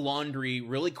doing the laundry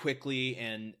really quickly,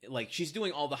 and like she's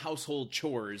doing all the household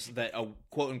chores that a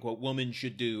quote-unquote woman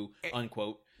should do,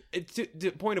 unquote.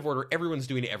 To point of order, everyone's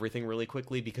doing everything really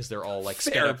quickly because they're all like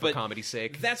sped up for comedy's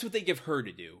sake. That's what they give her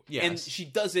to do. Yes. And she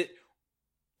does it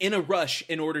in a rush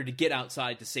in order to get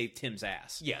outside to save Tim's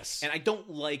ass. Yes. And I don't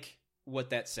like what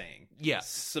that's saying. Yeah.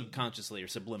 Subconsciously or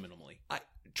subliminally.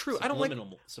 True. I don't like...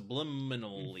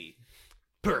 Subliminally.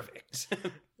 Perfect.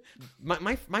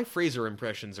 My Fraser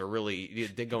impressions are really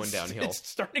going downhill. It's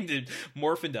starting to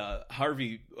morph into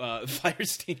Harvey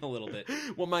Fierstein a little bit.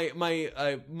 Well,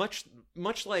 my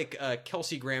much like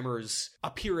Kelsey Grammer's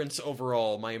appearance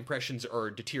overall, my impressions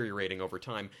are deteriorating over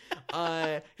time.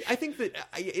 I think that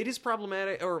it is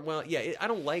problematic, I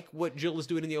don't like what Jill is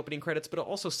doing in the opening credits, but it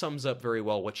also sums up very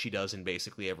well what she does in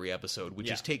basically every episode,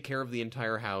 which is take care of the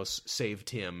entire house, save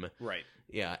Tim. Right.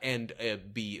 Yeah, and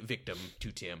be victim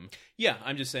to Tim. Yeah,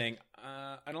 I'm just saying,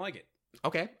 I don't like it.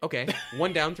 Okay.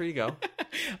 1 down, 3 to go.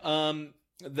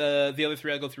 The other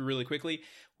three I'll go through really quickly.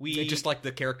 We just like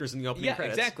the characters in the opening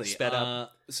credits. Exactly. Sped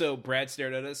up. So Brad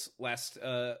stared at us last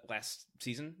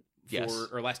season. Yes.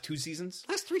 Or last 2 seasons.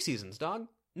 Last 3 seasons, dog.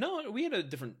 No, we had a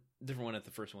different one at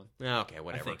the first one. Okay,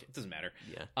 whatever. I think. It doesn't matter.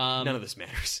 Yeah. None of this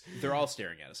matters. They're all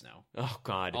staring at us now. Oh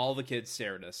God. All the kids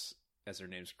stare at us as their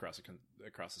names across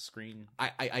the screen.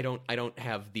 I don't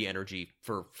have the energy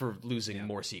for losing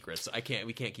more secrets.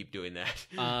 We can't keep doing that.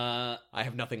 I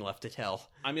have nothing left to tell.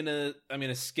 I'm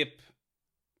gonna skip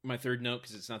my third note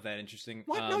because it's not that interesting.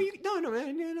 What? No,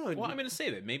 man. No. Well, I'm gonna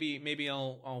save it. Maybe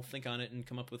I'll think on it and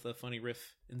come up with a funny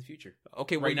riff in the future.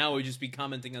 Okay. Right now, we'd just be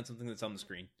commenting on something that's on the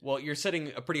screen. Well, you're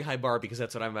setting a pretty high bar because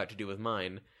that's what I'm about to do with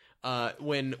mine.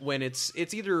 When it's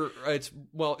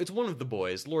one of the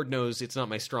boys. Lord knows it's not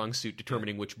my strong suit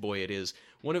determining which boy it is.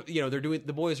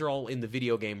 The boys are all in the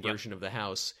video game version of the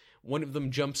house. One of them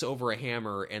jumps over a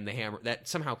hammer, and the hammer that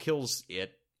somehow kills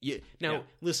it.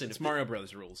 Listen, it's Mario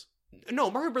Brothers rules.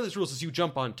 No, Mario Brothers rules is you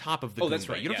jump on top of the Goomba. That's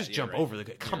right. You don't just jump over the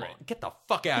Come on, right. Get the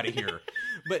fuck out of here.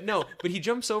 But he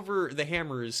jumps over the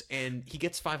hammers, and he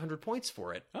gets 500 points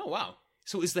for it. Oh, wow.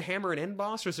 So is the hammer an end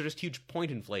boss, or is there just huge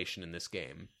point inflation in this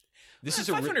game? This is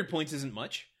 500 points isn't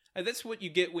much. That's what you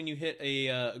get when you hit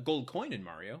a gold coin in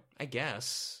Mario. I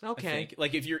guess. Okay.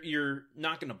 Like if you're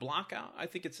knocking a block out, I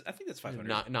think that's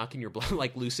 500. Knocking your block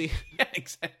like Lucy. Yeah,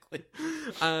 exactly.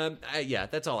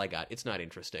 That's all I got. It's not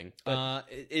interesting. But...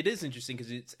 it is interesting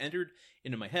because it's entered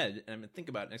into my head, and I'm gonna think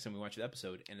about it next time we watch the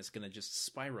episode, and it's gonna just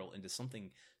spiral into something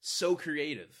so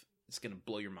creative. It's gonna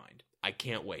blow your mind. I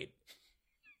can't wait.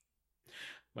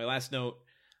 My last note.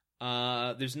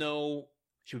 There's no.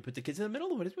 Should we put the kids in the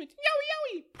middle? What is it?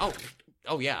 Yowie, yowie!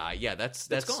 Oh yeah. That's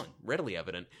gone. Readily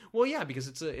evident. Well, yeah, because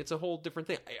it's a whole different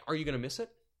thing. Are you going to miss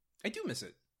it? I do miss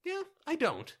it. Yeah, I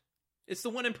don't. It's the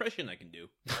one impression I can do.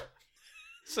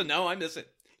 So now I miss it.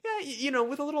 Yeah,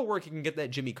 with a little work, you can get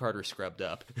that Jimmy Carter scrubbed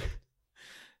up.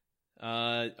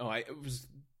 I was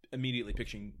immediately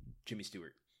picturing Jimmy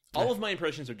Stewart. All of my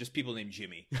impressions are just people named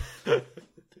Jimmy.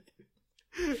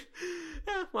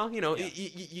 Yeah, well,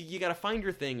 you got to find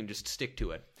your thing and just stick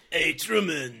to it. Hey,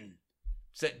 Truman.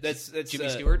 That's Jimmy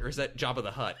Stewart, or is that Jabba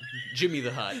the Hutt? Jimmy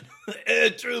the Hutt.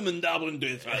 Hey, Truman, Doblin,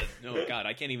 oh God,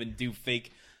 I can't even do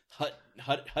fake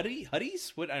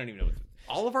Hutties. What? I don't even know.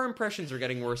 All of our impressions are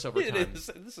getting worse over time.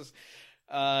 This is,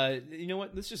 you know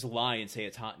what? Let's just lie and say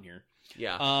it's hot in here.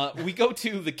 Yeah. We go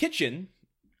to the kitchen,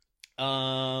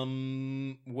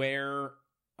 where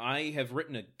I have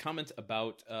written a comment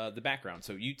about the background.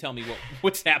 So you tell me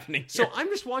what's happening here. So I'm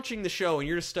just watching the show, and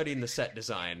you're just studying the set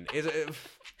design.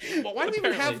 Why do we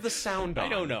even have the sound on? I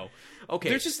don't know. Okay.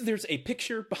 There's a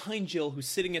picture behind Jill who's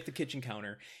sitting at the kitchen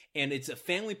counter, and it's a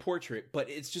family portrait, but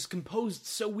it's just composed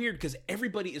so weird because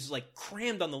everybody is like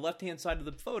crammed on the left-hand side of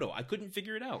the photo. I couldn't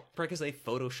figure it out. Probably because they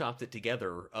photoshopped it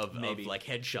together of like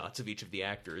headshots of each of the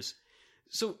actors.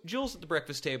 So Jill's at the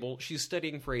breakfast table. She's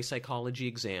studying for a psychology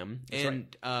exam,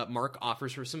 and Mark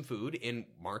offers her some food in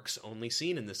Mark's only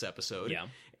scene in this episode. Yeah.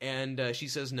 And she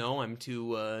says, no, I'm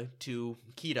too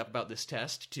keyed up about this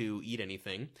test to eat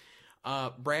anything.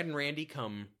 Brad and Randy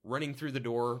come running through the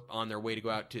door on their way to go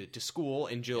out to school,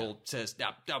 and Jill says,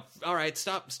 all right,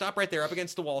 stop right there, up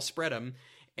against the wall, spread them.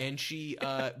 And she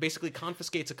basically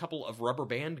confiscates a couple of rubber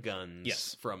band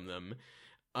guns from them.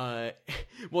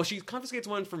 Well, she confiscates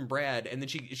one from Brad, and then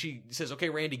she says, okay,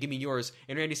 Randy, give me yours.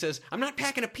 And Randy says, I'm not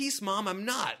packing a piece, Mom, I'm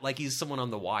not. Like he's someone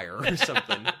on The Wire or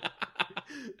something.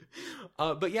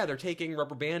 But yeah, they're taking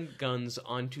rubber band guns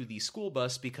onto the school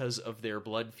bus because of their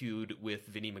blood feud with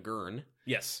Vinnie McGurn.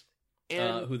 Yes.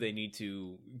 And, who they need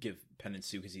to give penance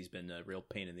to because he's been a real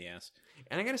pain in the ass.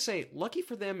 And I gotta say, lucky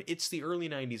for them, it's the early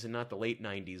 90s and not the late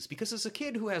 90s. Because as a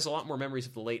kid who has a lot more memories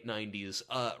of the late 90s,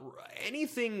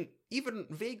 anything even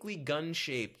vaguely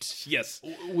gun-shaped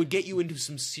would get you into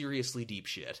some seriously deep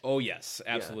shit. Oh, yes,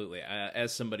 absolutely. Yeah.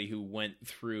 As somebody who went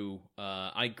through...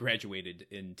 I graduated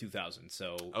in 2000,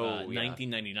 so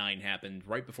 1999 happened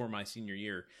right before my senior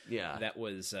year. Yeah. That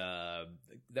was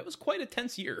quite a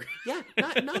tense year. Yeah,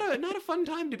 not a fun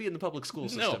time to be in the public school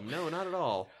system. No, not at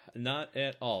all. Not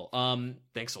at all.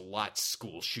 Thanks a lot,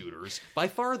 school shooters. By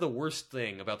far the worst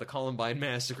thing about the Columbine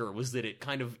massacre was that it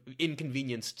kind of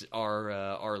inconvenienced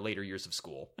our later years of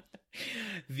school.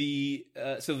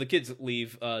 So the kids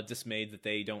leave dismayed that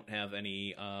they don't have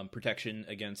any protection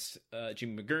against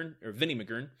Jimmy McGurn or Vinnie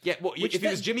McGurn. Yeah, well, if it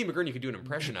was Jimmy McGurn, you could do an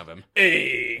impression of him.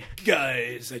 Hey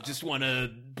guys, I just want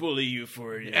to bully you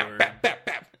for your.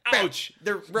 Ouch!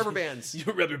 They're rubber bands.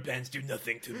 Your rubber bands do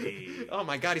nothing to me. Oh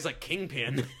my God, he's like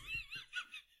Kingpin.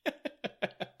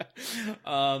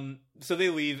 So they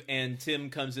leave, and Tim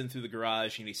comes in through the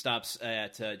garage, and he stops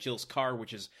at Jill's car,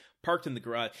 which is parked in the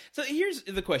garage. So here's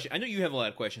the question. I know you have a lot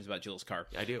of questions about Jill's car.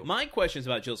 I do. My questions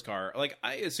about Jill's car, like,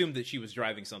 I assumed that she was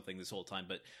driving something this whole time,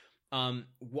 but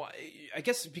why? I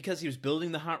guess because he was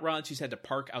building the hot rod, she's had to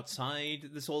park outside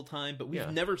this whole time, but we've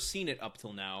never seen it up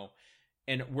till now.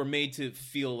 And we're made to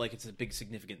feel like it's a big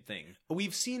significant thing.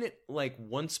 We've seen it like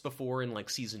once before in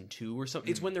like season 2 or something.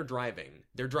 It's when they're driving.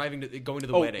 They're going to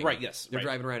the wedding. Right, yes. They're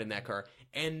driving around in that car.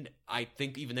 And I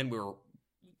think even then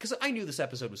because I knew this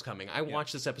episode was coming. I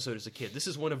watched this episode as a kid. This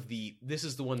is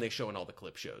the one they show in all the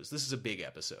clip shows. This is a big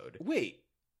episode. Wait,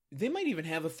 they might even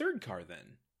have a third car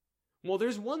then. Well,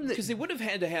 there's one that... Because they would have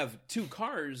had to have 2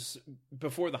 cars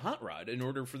before the hot rod in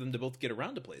order for them to both get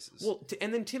around to places. Well,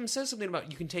 and then Tim says something about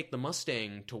you can take the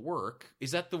Mustang to work.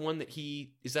 Is that the one that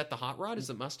is that the hot rod? Is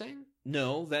the Mustang?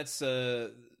 No, that's a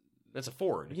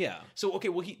Ford. Yeah. So, okay,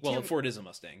 well, a Ford is a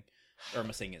Mustang. Or a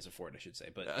Mustang is a Ford, I should say.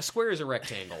 But a square is a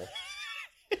rectangle.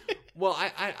 Well,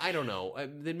 I don't know.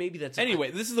 Then maybe that's... Anyway,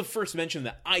 this is the first mention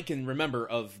that I can remember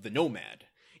of the Nomad.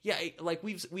 Yeah, like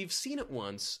we've seen it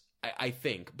once... I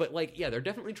think. But, like, yeah, they're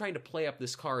definitely trying to play up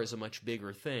this car as a much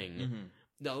bigger thing.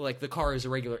 Mm-hmm. Like, the car is a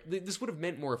regular... This would have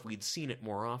meant more if we'd seen it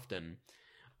more often.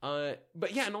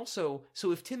 But, yeah, and also,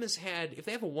 so if if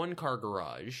they have a one-car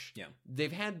garage,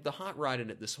 they've had the hot rod in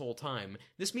it this whole time,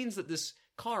 this means that this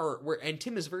car, and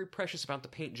Tim is very precious about the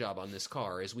paint job on this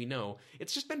car, as we know,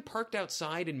 it's just been parked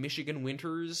outside in Michigan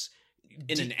winters.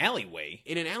 In an alleyway.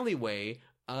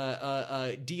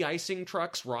 De-icing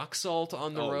trucks, rock salt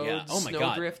on the roads, yeah. Oh my snow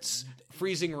God. drifts,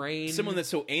 freezing rain. Someone that's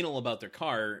so anal about their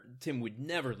car, Tim would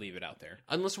never leave it out there.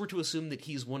 Unless we're to assume that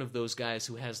he's one of those guys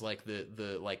who has like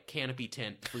the like canopy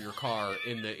tent for your car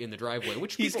in the driveway.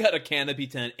 Which he's got a canopy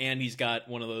tent and he's got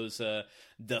one of those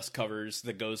dust covers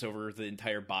that goes over the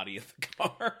entire body of the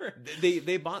car.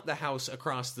 They bought the house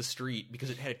across the street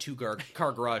because it had a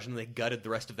 2-car garage, and they gutted the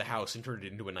rest of the house and turned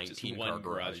it into a 19-car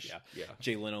garage. Yeah.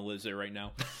 Jay Leno lives there right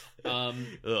now.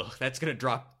 Ugh, that's gonna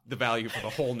drop the value for the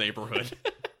whole neighborhood.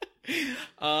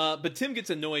 But Tim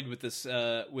gets annoyed with this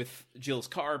with Jill's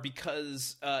car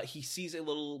because he sees a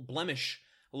little blemish,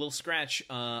 a little scratch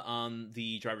on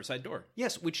the driver's side door.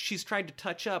 Yes, which she's tried to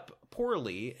touch up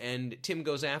poorly, and Tim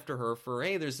goes after her for,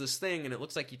 hey, there's this thing, and it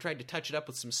looks like you tried to touch it up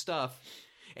with some stuff.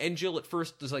 And Jill at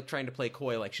first is like trying to play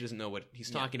coy, like she doesn't know what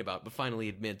he's talking about, but finally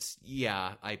admits,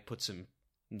 yeah, I put some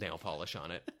nail polish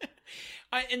on it.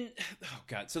 Oh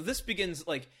God, so this begins,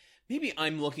 like, maybe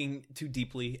I'm looking too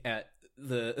deeply at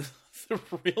the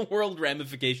real world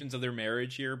ramifications of their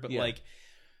marriage here, but like,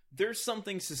 there's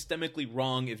something systemically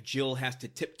wrong if Jill has to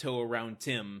tiptoe around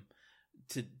Tim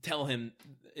to tell him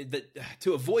that,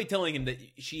 to avoid telling him that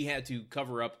she had to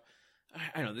cover up.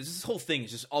 I don't know, this whole thing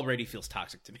just already feels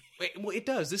toxic to me. Well, it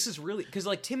does. This is really, because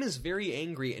like Tim is very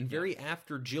angry and very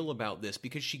after Jill about this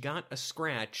because she got a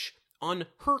scratch on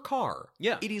her car.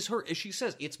 Yeah. It is her, as she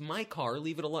says, it's my car,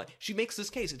 leave it alone. She makes this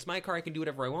case, it's my car, I can do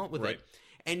whatever I want with it.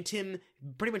 And Tim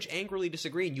pretty much angrily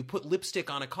disagreeing. You put lipstick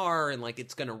on a car and like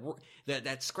it's gonna,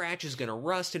 that scratch is gonna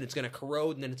rust and it's gonna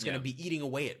corrode and then it's gonna be eating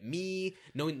away at me,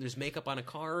 knowing that there's makeup on a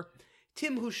car.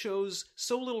 Tim, who shows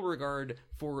so little regard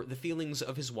for the feelings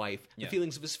of his wife, the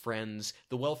feelings of his friends,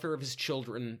 the welfare of his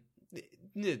children,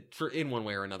 in one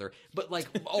way or another. But like,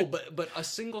 but a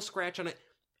single scratch on it.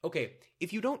 Okay,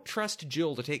 if you don't trust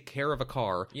Jill to take care of a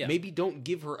car, maybe don't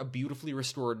give her a beautifully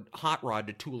restored hot rod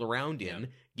to tool around in.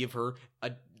 Give her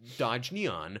a Dodge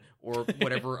Neon or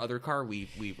whatever other car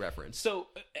we reference. So,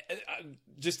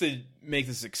 just to make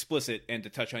this explicit and to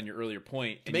touch on your earlier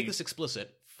point. To make this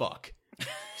explicit, fuck.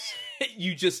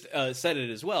 You just said it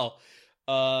as well.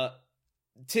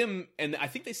 Tim, and I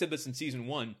think they said this in season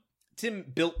 1, Tim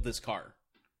built this car.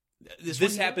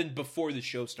 This happened before the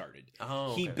show started.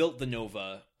 Oh, okay. He built the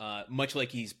Nova, much like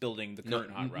he's building the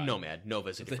current hot rod. Nomad. Nova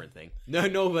is a different thing. No,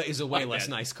 Nova is a way less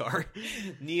nice car.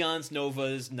 Neons,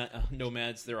 Novas,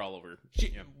 Nomads, they're all over.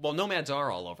 Well, Nomads are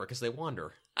all over because they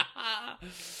wander.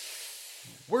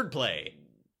 Wordplay.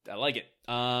 I like it.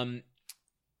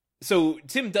 So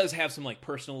Tim does have some like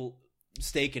personal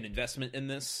stake and investment in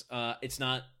this. It's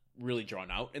not really drawn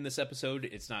out in this episode.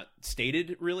 It's not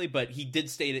stated really, but he did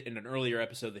state it in an earlier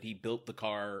episode that he built the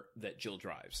car that Jill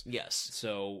drives. Yes.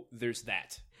 So there's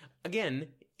that. Again,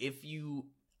 if you,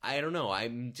 I don't know,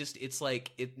 I'm just, it's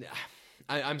like,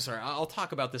 I'm sorry, I'll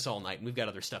talk about this all night, and we've got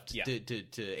other stuff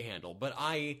to handle, but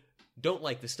I don't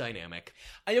like this dynamic.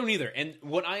 I don't either, and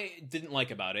what I didn't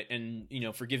like about it, and, you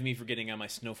know, forgive me for getting on my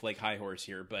snowflake high horse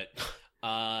here, but...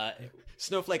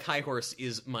 Snowflake High Horse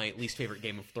is my least favorite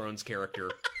Game of Thrones character.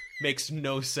 Makes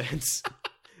no sense.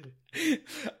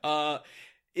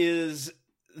 Is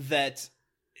that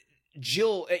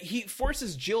Jill, he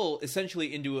forces Jill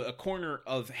essentially into a corner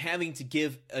of having to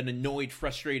give an annoyed,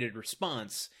 frustrated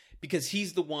response because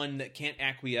he's the one that can't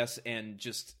acquiesce and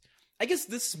just... I guess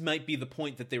this might be the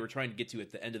point that they were trying to get to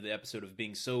at the end of the episode of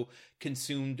being so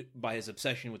consumed by his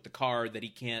obsession with the car that he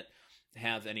can't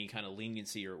have any kind of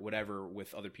leniency or whatever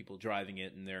with other people driving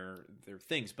it and their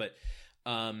things. But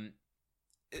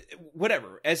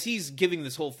whatever, as he's giving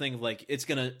this whole thing of like, it's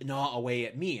gonna gnaw away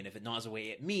at me, and if it gnaws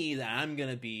away at me, then I'm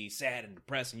gonna be sad and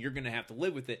depressed, and you're gonna have to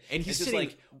live with it. And he's just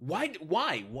sitting... like,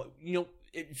 why what,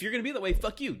 if you're gonna be that way,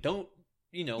 fuck you, don't,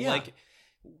 like.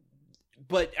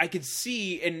 But I could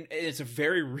see, and it's a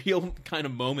very real kind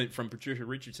of moment from Patricia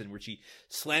Richardson where she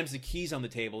slams the keys on the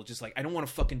table, just like, I don't want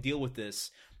to fucking deal with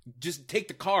this. Just take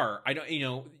the car. I don't,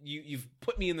 you've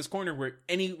put me in this corner where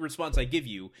any response I give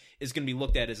you is going to be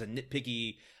looked at as a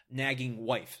nitpicky, nagging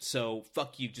wife. So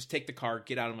fuck you. Just take the car.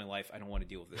 Get out of my life. I don't want to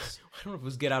deal with this. I don't know if it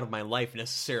was get out of my life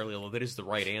necessarily, although that is the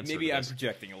right answer. Maybe I'm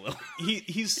projecting a little.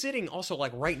 He's sitting also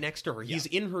like right next to her. He's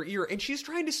in her ear, and she's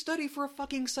trying to study for a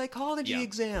fucking psychology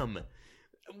exam.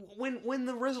 When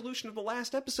the resolution of the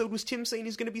last episode was Tim saying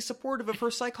he's going to be supportive of her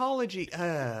psychology.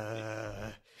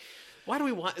 Why do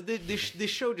we want... This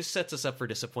show just sets us up for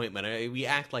disappointment. We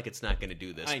act like it's not going to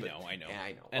do this. I know. Yeah, I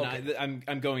know. And okay.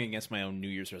 I'm going against my own New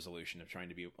Year's resolution of trying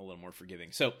to be a little more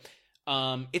forgiving. So...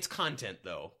 it's content,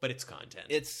 though, but it's content.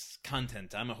 It's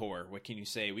content. I'm a whore. What can you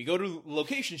say? We go to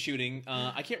location shooting.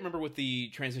 I can't remember what the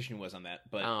transition was on that,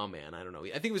 but... Oh, man, I don't know.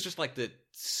 I think it was just like the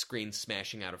screen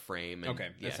smashing out of frame. And, okay,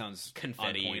 that sounds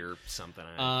confetti or something.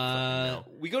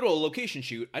 We go to a location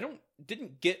shoot.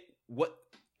 Didn't get what...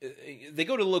 They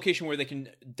go to a location where they can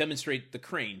demonstrate the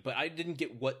crane, but I didn't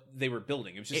get what they were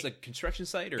building. It was just a construction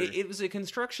site? Or it was a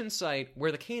construction site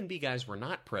where the K&B guys were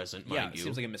not present, mind you. Yeah, it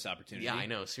seems like a missed opportunity. Yeah, I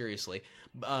know, seriously.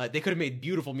 They could have made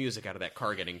beautiful music out of that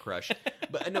car getting crushed.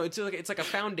 But no, it's like a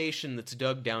foundation that's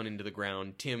dug down into the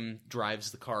ground. Tim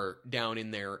drives the car down in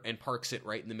there and parks it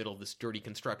right in the middle of this dirty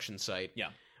construction site. Yeah.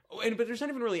 But there's not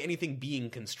even really anything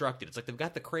being constructed. It's like they've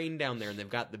got the crane down there and they've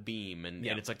got the beam, and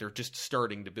it's like they're just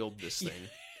starting to build this thing.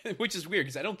 Which is weird,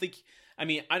 because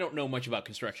I don't know much about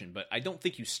construction, but I don't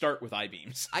think you start with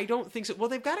I-beams. I don't think so. Well,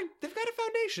 they've got a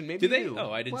foundation. Maybe do they? Oh,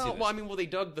 I didn't see this. Well, they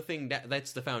dug the thing.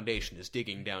 That's the foundation, is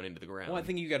digging down into the ground. Well, I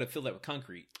think you got to fill that with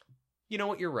concrete. You know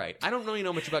what? You're right. I don't really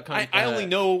know much about concrete. I only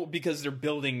know because they're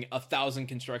building 1,000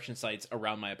 construction sites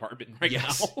around my apartment right now.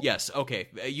 Yes. Okay.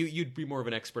 You'd be more of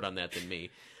an expert on that than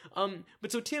me.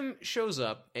 But so Tim shows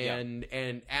up, and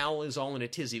Al is all in a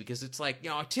tizzy because it's like,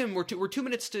 Tim, we're 2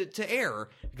 minutes to air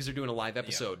because they're doing a live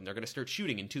episode and they're going to start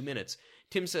shooting in 2 minutes.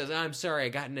 Tim says, I'm sorry, I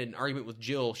got in an argument with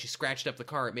Jill. She scratched up the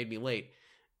car. It made me late.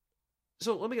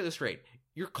 So let me get this straight.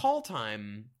 Your call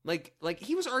time, like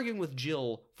he was arguing with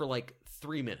Jill for like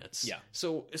 3 minutes. Yeah.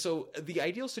 So the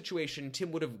ideal situation,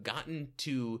 Tim would have gotten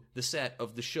to the set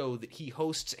of the show that he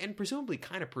hosts and presumably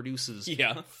kind of produces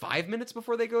 5 minutes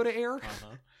before they go to air.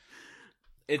 Uh-huh.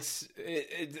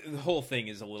 The whole thing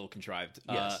is a little contrived.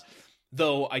 Yes.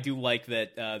 Though I do like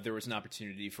that there was an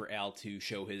opportunity for Al to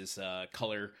show his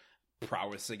color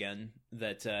prowess again.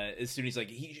 That as soon as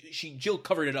Jill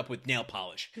covered it up with nail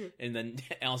polish, and then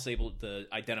Al's able to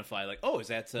identify like, oh, is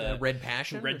that Red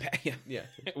Passion? Yeah.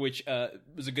 Which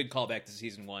was a good callback to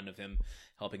season 1 of him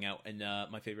helping out. And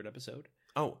my favorite episode.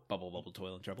 Oh, Bubble,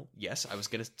 Toil and Trouble. Yes, I was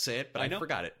going to say it, but I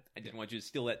forgot it. I didn't want you to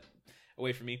steal that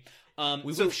away from me. We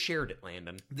would have shared it,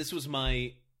 Landon. This was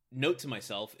my note to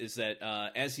myself, is that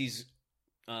as he's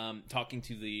talking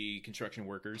to the construction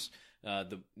workers,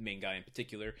 the main guy in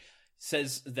particular,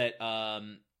 says that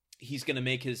he's going to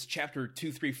make his chapter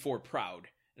 234 proud.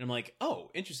 And I'm like,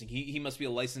 oh, interesting. He must be a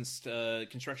licensed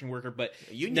construction worker. But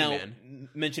union man.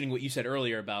 Mentioning what you said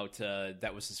earlier about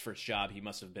that was his first job, he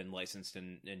must have been licensed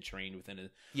and trained within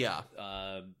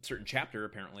a certain chapter,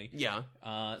 apparently. Yeah.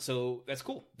 So that's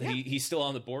cool. Yeah. He's still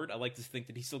on the board. I like to think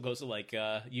that he still goes to like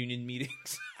union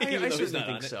meetings. I certainly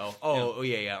think so. Oh,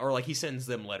 yeah. Or like he sends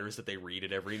them letters that they read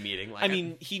at every meeting.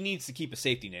 Like, he needs to keep a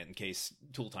safety net in case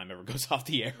Tool Time ever goes off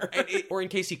the air. Or in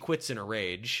case he quits in a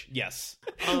rage. Yes.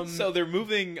 So they're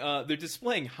moving... they're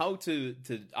displaying how to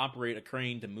operate a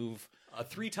crane to move a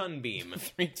 3-ton beam.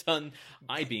 3-ton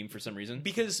I-beam for some reason.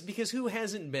 Because who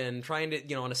hasn't been trying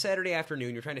to, on a Saturday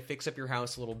afternoon, you're trying to fix up your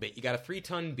house a little bit. You got a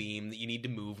 3-ton beam that you need to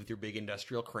move with your big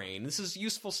industrial crane. This is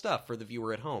useful stuff for the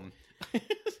viewer at home.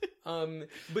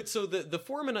 But so the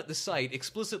foreman at the site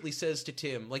explicitly says to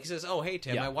Tim, like he says, oh, hey,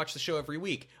 Tim, I watch the show every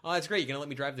week. Oh, that's great. You're going to let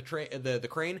me drive the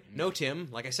crane? No, Tim.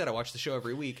 Like I said, I watch the show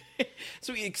every week.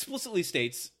 So he explicitly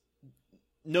states,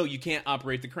 no, you can't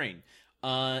operate the crane.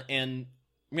 And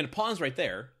I'm going to pause right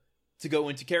there to go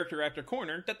into Character Actor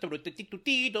Corner,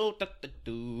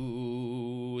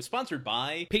 sponsored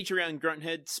by Patreon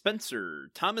grunthead Spencer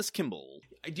Thomas Kimball.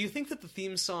 Do you think that the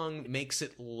theme song makes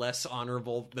it less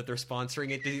honorable that they're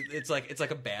sponsoring it? It's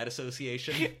like a bad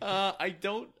association. I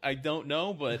don't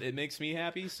know, but it makes me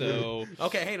happy. So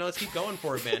okay, hey, no, let's keep going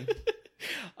for it, man.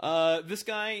 This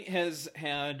guy has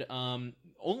had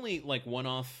only like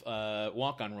one-off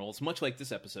walk-on roles, much like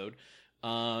this episode.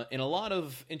 In a lot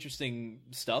of interesting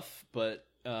stuff, but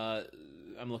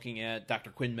I'm looking at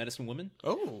Dr. Quinn, Medicine Woman.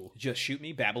 Oh. Just Shoot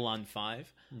Me, Babylon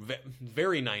 5.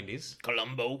 Very 90s.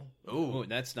 Columbo. Oh,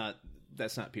 that's not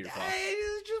Peter Falk.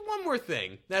 Just one more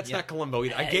thing. That's not Columbo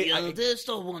either. There's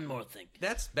still one more thing.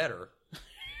 That's better.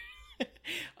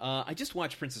 I just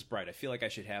watched Princess Bride. I feel like I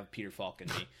should have Peter Falk in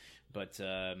me, but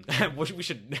we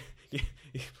should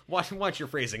watch your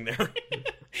phrasing there.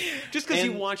 Just because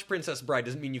you watch Princess Bride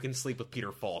doesn't mean you can sleep with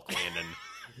Peter Falk, Landon.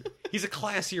 He's a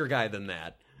classier guy than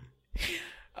that.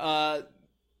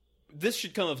 This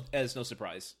should come as no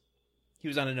surprise. He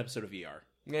was on an episode of ER.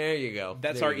 There you go.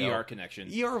 That's our ER connection.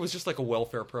 ER was just like a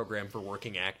welfare program for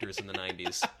working actors in the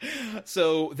 90s.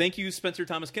 So thank you, Spencer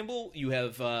Thomas Kimball. You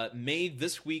have made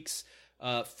this week's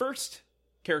first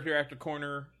Character Actor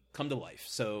Corner come to life.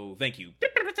 So thank you.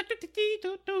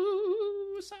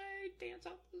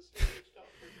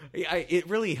 It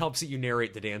really helps that you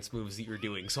narrate the dance moves that you're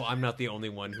doing, so I'm not the only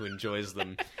one who enjoys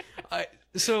them.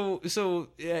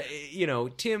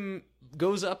 Tim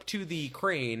goes up to the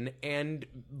crane and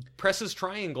presses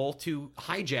triangle to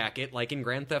hijack it, like in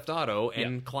Grand Theft Auto,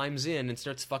 and climbs in and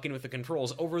starts fucking with the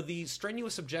controls over the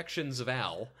strenuous objections of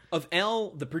Al. Of Al,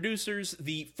 the producers,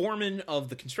 the foreman of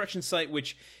the construction site,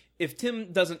 which, if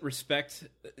Tim doesn't respect,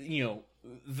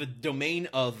 the domain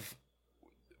of,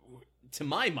 to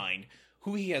my mind,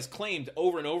 who he has claimed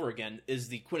over and over again is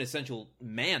the quintessential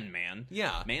man.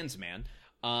 Yeah. Man's man.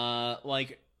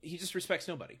 He just respects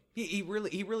nobody. He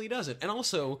really doesn't. And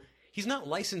also, he's not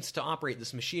licensed to operate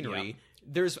this machinery. Yeah.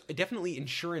 There's definitely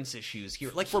insurance issues here.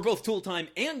 Like for both tool time,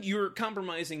 and you're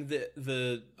compromising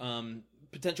the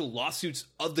potential lawsuits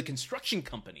of the construction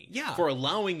company for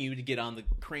allowing you to get on the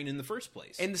crane in the first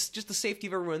place. And just the safety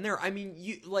of everyone there. I mean,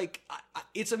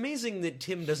 it's amazing that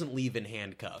Tim doesn't leave in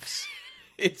handcuffs.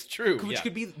 It's true. Which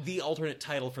could be the alternate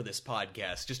title for this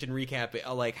podcast. Just in recap,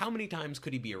 how many times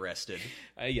could he be arrested?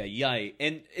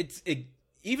 And it's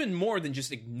even more than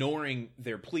just ignoring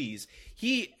their pleas.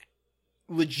 He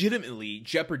legitimately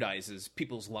jeopardizes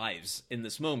people's lives in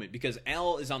this moment because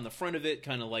Al is on the front of it,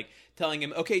 kind of like telling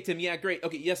him, okay, Tim, yeah, great.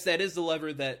 Okay, yes, that is the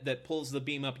lever that pulls the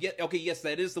beam up. Yeah, okay, yes,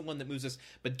 that is the one that moves us,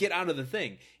 but get out of the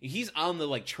thing. He's on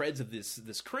the treads of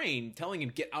this crane telling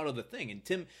him get out of the thing, and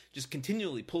Tim just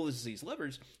continually pulls these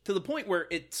levers to the point where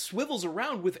it swivels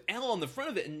around with Al on the front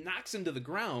of it and knocks him to the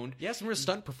ground. Yeah, some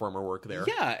stunt performer work there.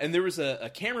 Yeah, and there was a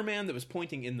cameraman that was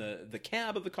pointing in the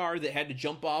cab of the car that had to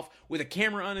jump off with a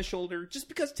camera on his shoulder just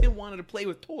because Tim wanted to play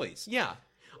with toys. Yeah.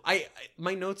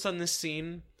 My notes on this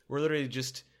scene were literally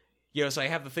just, so I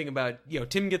have the thing about,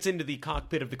 Tim gets into the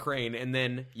cockpit of the crane and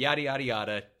then yada, yada,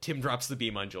 yada, Tim drops the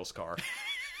beam on Jill's car.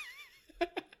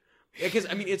 Because,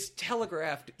 it's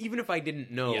telegraphed, even if I didn't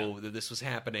know that this was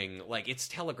happening, it's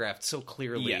telegraphed so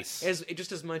clearly. Yes.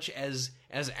 Just as much as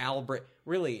Albert.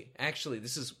 Really, actually,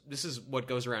 this is what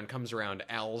goes around, comes around.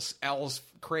 Al's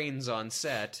crane's on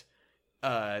set.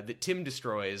 That Tim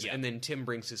destroys, and then Tim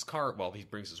brings his car, he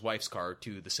brings his wife's car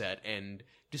to the set and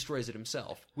destroys it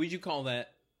himself. Would you call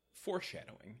that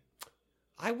foreshadowing?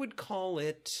 I would call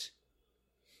it,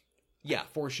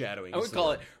 foreshadowing. I would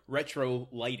call it retro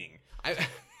lighting.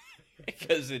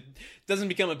 Because it doesn't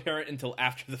become apparent until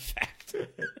after the fact.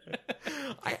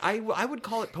 I would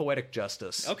call it poetic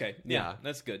justice. Okay, yeah.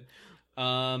 That's good.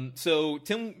 So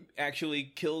Tim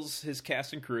actually kills his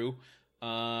cast and crew.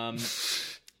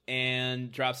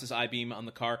 And drops his I-beam on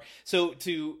the car. So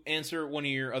to answer one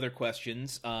of your other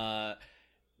questions,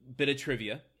 bit of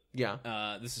trivia.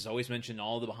 Yeah. This is always mentioned in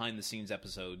all the behind-the-scenes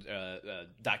episodes,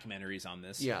 documentaries on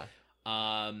this. Yeah.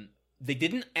 They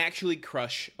didn't actually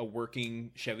crush a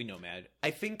working Chevy Nomad. I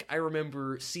think I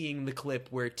remember seeing the clip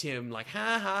where Tim, ha,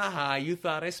 ha, ha, you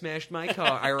thought I smashed my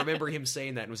car. I remember him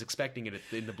saying that and was expecting it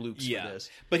in the bloops for this.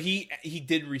 But he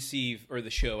did receive, or the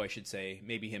show, I should say,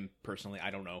 maybe him personally, I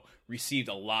don't know, received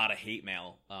a lot of hate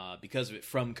mail because of it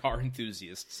from car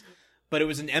enthusiasts. But it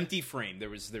was an empty frame. There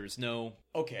was no...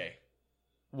 Okay.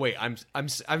 Wait, I'm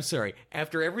sorry.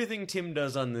 After everything Tim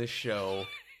does on this show...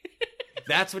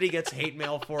 That's what he gets hate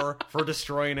mail for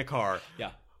destroying a car.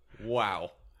 Yeah.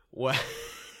 Wow. What?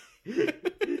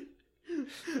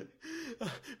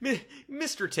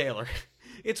 Mr. Taylor,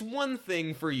 It's one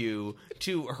thing for you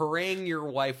to harangue your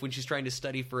wife when she's trying to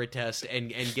study for a test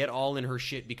and get all in her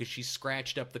shit because she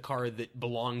scratched up the car that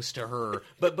belongs to her.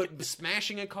 But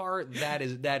smashing a car, that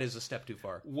is a step too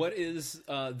far. What is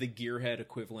the gearhead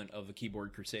equivalent of a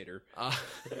keyboard crusader?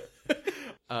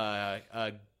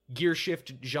 Gear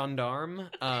shift gendarme.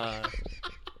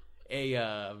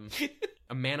 A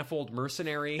manifold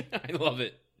mercenary. I love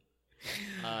it.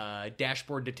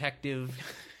 Dashboard detective.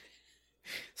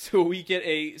 So we get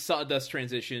a sawdust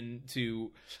transition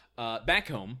to back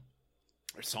home.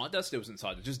 Or sawdust? It wasn't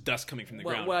sawdust, just dust coming from the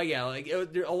ground. Well, yeah, like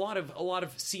there are a lot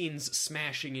of scenes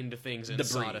smashing into things and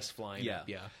Debris. sawdust flying. Yeah. Up,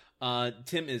 yeah.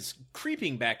 Tim is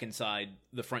creeping back inside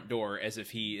the front door as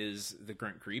if he is the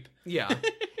grunt creep. Yeah.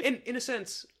 And in a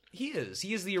sense, he is.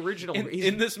 He is the original.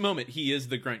 In this moment, he is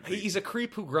the grunt creep. He's a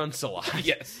creep who grunts a lot.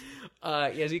 Yes.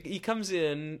 Yes, he comes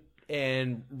in,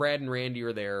 and Brad and Randy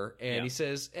are there, and he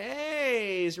says,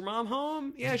 "Hey, is your mom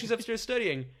home?" "Yeah, she's upstairs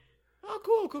studying."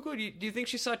 "Oh, cool. Do you think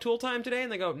she saw Tool Time today?"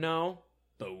 And they go, "No."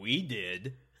 But we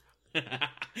did.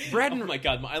 Brad and oh my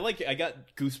god, I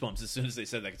got goosebumps as soon as they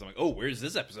said that because I'm like, oh, where's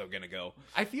this episode gonna go?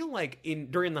 I feel like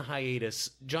during the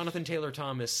hiatus, Jonathan Taylor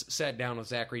Thomas sat down with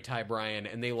Zachary Ty Bryan,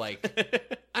 and they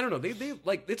I don't know, they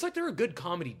like it's like they're a good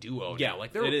comedy duo now.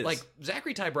 Like they're like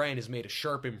Zachary Ty Bryan has made a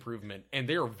sharp improvement, and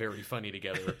they're very funny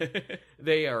together.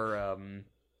 They are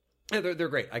they're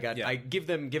great. I give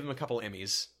them a couple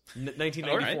Emmys.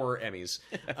 1994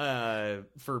 Emmys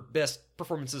for best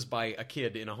performances by a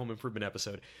kid in a home improvement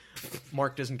episode.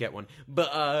 Mark doesn't get one,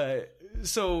 but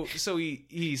so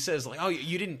he says like, "Oh,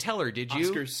 you didn't tell her, did you?"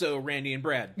 Oscar's so Randy and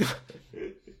Brad.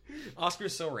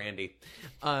 Oscar's so Randy.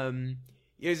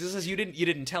 He says, you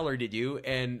didn't tell her, did you?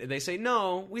 And they say,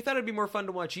 "No, we thought it'd be more fun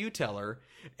to watch you tell her."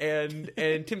 And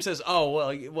Tim says, "Oh,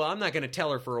 well, I'm not going to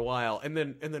tell her for a while." And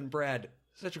then Brad,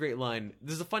 such a great line.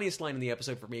 This is the funniest line in the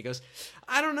episode for me. He goes,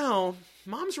 "I don't know.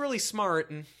 Mom's really smart,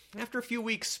 and after a few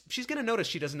weeks, she's going to notice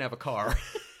she doesn't have a car."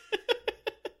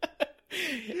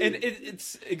 And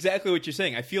it's exactly what you're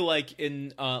saying. I feel like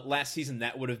in last season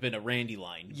that would have been a Randy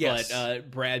line. Yes. But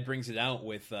Brad brings it out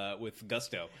with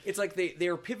gusto. It's like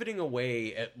they're pivoting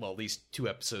away at least 2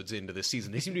 episodes into this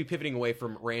season. They seem to be pivoting away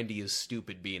from Randy is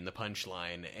stupid being the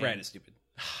punchline. Brad is stupid.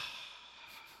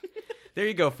 There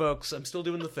you go, folks. I'm still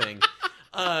doing the thing.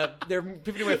 They're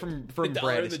pivoting away from the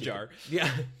dollar Brad in the jar.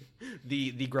 Yeah.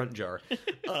 The grunt jar.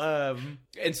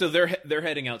 And so they're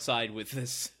heading outside with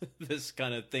this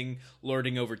kind of thing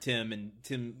lording over Tim, and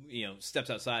Tim, steps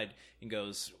outside and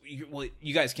goes, "Well,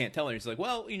 you guys can't tell her." He's like,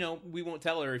 "Well, we won't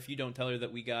tell her if you don't tell her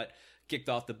that we got kicked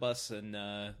off the bus and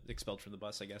expelled from the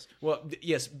bus, I guess." Well,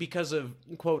 yes, because of,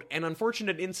 quote, "an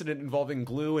unfortunate incident involving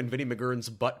glue and Vinnie McGurn's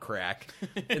butt crack."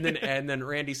 And then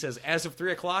Randy says, "As of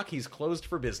 3:00, he's closed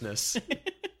for business."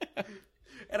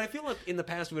 And I feel like in the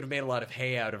past we would have made a lot of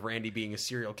hay out of Randy being a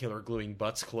serial killer gluing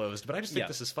butts closed, but I just think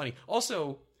this is funny.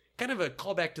 Also, kind of a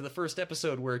callback to the first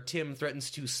episode where Tim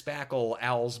threatens to spackle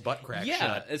Al's butt crack shut.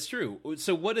 Yeah, it's true.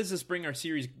 So what does this bring our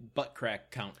series butt crack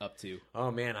count up to?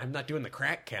 Oh man, I'm not doing the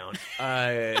crack count.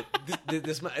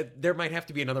 There might have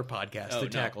to be another podcast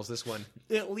that tackles this one.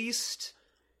 At least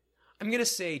I'm gonna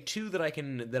say 2 that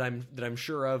I'm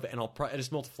sure of, and I'll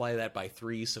just multiply that by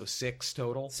 3, so 6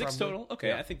 total. 6 probably. total? Okay,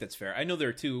 yeah. I think that's fair. I know there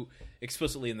are 2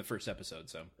 explicitly in the first episode,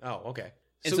 so. Oh, okay.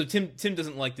 And so Tim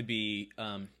doesn't like to be.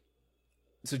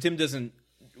 So Tim doesn't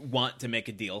want to make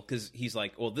a deal because he's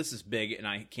like, "Well, this is big, and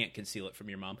I can't conceal it from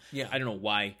your mom." Yeah. I don't know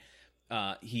why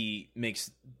he makes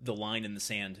the line in the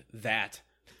sand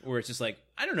where it's just like,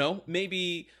 I don't know,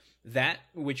 maybe that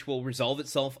which will resolve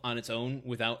itself on its own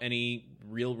without any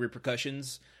real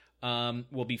repercussions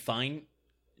will be fine.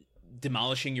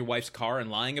 Demolishing your wife's car and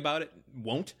lying about it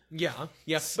won't. Yeah.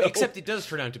 So, except it does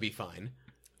turn out to be fine.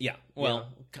 Yeah. Well,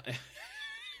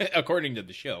 according to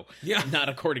the show. Yeah. Not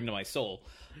according to my soul.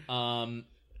 And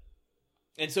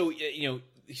so,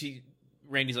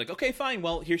 Randy's like, "Okay, fine.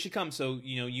 Well, here she comes. So,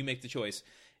 you make the choice."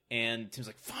 And Tim's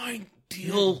like, "Fine,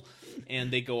 deal."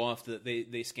 And they go off.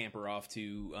 They scamper off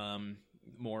to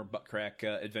more butt crack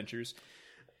adventures.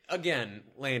 Again,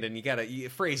 Landon, you gotta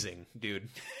phrasing, dude.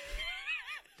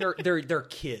 They're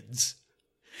kids.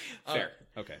 Fair.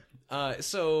 Okay.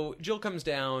 So Jill comes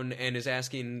down and is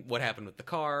asking what happened with the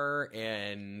car,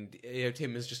 and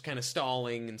Tim is just kind of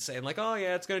stalling and saying like, "Oh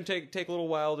yeah, it's going to take a little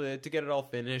while to get it all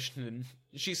finished." And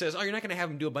she says, "Oh, you're not going to have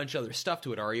him do a bunch of other stuff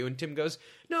to it, are you?" And Tim goes,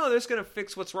 "No, they're just going to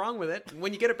fix what's wrong with it.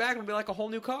 When you get it back, it'll be like a whole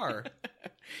new car."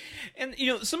 And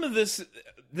some of this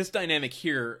dynamic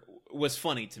here was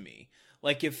funny to me.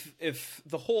 Like if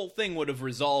the whole thing would have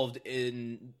resolved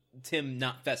in Tim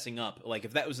not fessing up, like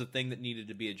if that was the thing that needed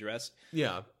to be addressed,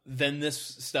 yeah, then this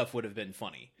stuff would have been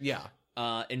funny. Yeah.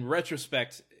 In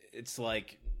retrospect, it's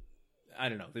like, I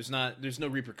don't know. There's no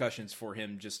repercussions for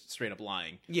him just straight up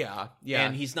lying. Yeah.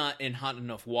 And he's not in hot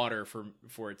enough water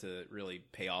for it to really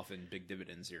pay off in big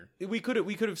dividends here. We could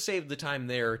have saved the time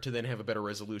there to then have a better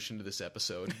resolution to this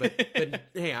episode. But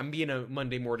hey, I'm being a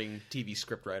Monday morning TV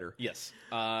scriptwriter. Yes.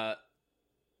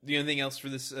 Do you have anything else for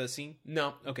this scene?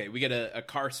 No. Okay, we get a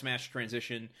car smash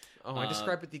transition. Oh, I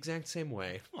described it the exact same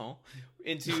way. Oh,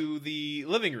 into the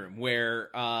living room where,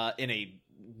 in a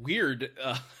weird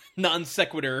non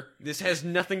sequitur, this has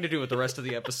nothing to do with the rest of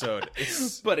the episode.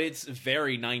 But it's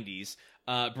very 90s.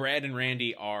 Brad and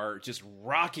Randy are just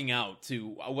rocking out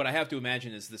to what I have to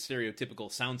imagine is the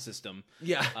stereotypical sound system.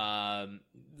 Yeah.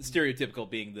 Stereotypical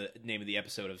being the name of the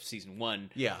episode of season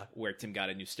 1. Yeah. Where Tim got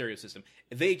a new stereo system.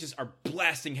 They just are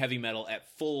blasting heavy metal at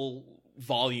full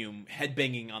volume,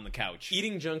 headbanging on the couch.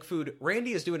 Eating junk food.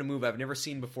 Randy is doing a move I've never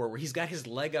seen before where he's got his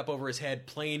leg up over his head,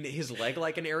 playing his leg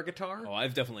like an air guitar. Oh,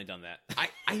 I've definitely done that.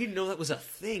 I didn't know that was a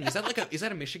thing. Is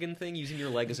that a Michigan thing, using your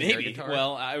leg as an Maybe. air guitar?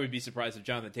 Well, I would be surprised if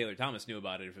Jonathan Taylor Thomas knew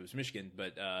about it if it was Michigan,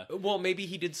 but well, maybe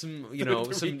he did some,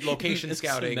 some location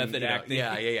scouting, some method acting.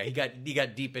 Yeah. He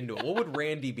got deep into it. What would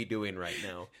Randy be doing right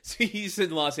now? So he's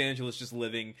in Los Angeles, just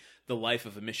living the life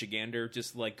of a Michigander,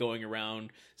 just like going around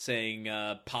saying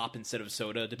pop instead of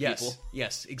soda to people.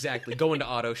 Yes, exactly. Going to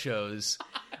auto shows.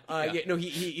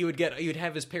 He would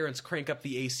have his parents crank up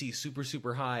the AC super,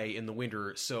 super high in the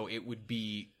winter, so it would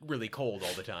be really cold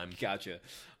all the time. Gotcha.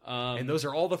 And those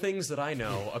are all the things that I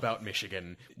know about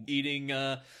Michigan. Eating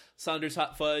Saunders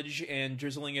hot fudge and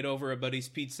drizzling it over a buddy's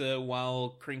pizza while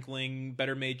crinkling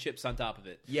Better Made chips on top of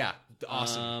it. Yeah,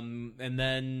 awesome. And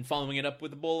then following it up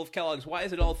with a bowl of Kellogg's. Why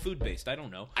is it all food based? I don't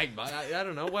know. I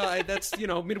don't know. Well, that's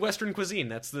Midwestern cuisine.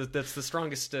 That's the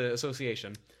strongest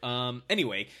association.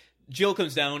 Anyway, Jill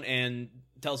comes down and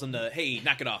tells them to, hey,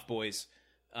 knock it off, boys.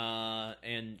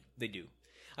 And they do.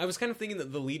 I was kind of thinking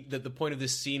that the point of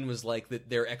this scene was like that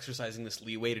they're exercising this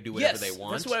leeway to do whatever they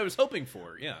want. That's what I was hoping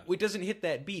for. Yeah, it doesn't hit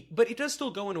that beat, but it does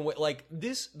still go in a way like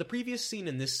this. The previous scene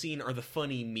and this scene are the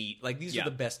funny meat. Like these are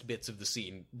the best bits of the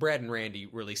scene. Brad and Randy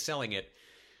really selling it.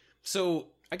 So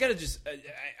I gotta just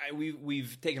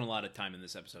we've taken a lot of time in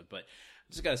this episode, but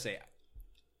I just gotta say,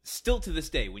 still to this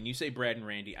day, when you say Brad and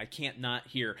Randy, I can't not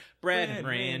hear Brad and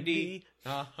Randy.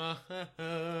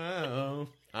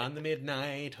 On the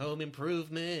Midnight Home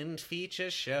Improvement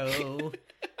feature show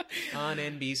on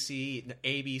NBC,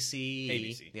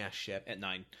 ABC. Yeah, shit. At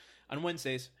 9. On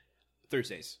Wednesdays.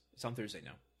 Thursdays. It's on Thursday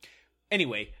now.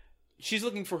 Anyway, she's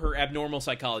looking for her abnormal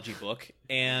psychology book,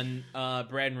 and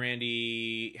Brad and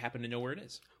Randy happen to know where it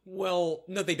is. Well,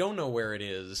 no, they don't know where it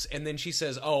is. And then she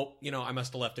says, oh, I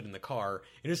must have left it in the car.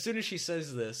 And as soon as she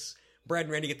says this, Brad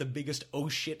and Randy get the biggest oh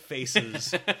shit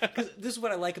faces. Because this is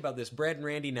what I like about this. Brad and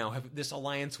Randy now have this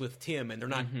alliance with Tim, and they're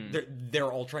not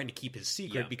they're all trying to keep his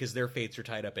secret because their fates are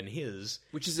tied up in his.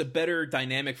 Which is a better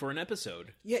dynamic for an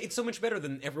episode. Yeah, it's so much better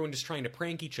than everyone just trying to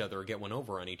prank each other or get one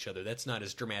over on each other. That's not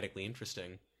as dramatically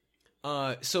interesting.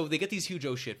 So they get these huge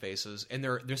oh shit faces, and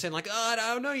they're saying like,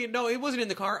 oh no, it wasn't in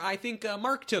the car. I think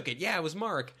Mark took it. Yeah, it was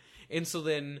Mark. And so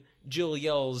then Jill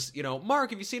yells, Mark,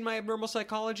 have you seen my abnormal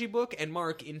psychology book? And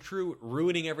Mark, in true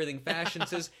ruining everything fashion,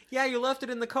 says, yeah, you left it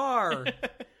in the car.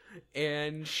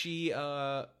 And she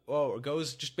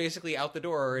goes just basically out the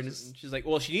door, and she's like,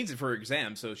 well, she needs it for her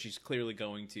exam, so she's clearly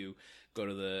going to go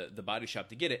to the body shop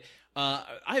to get it. I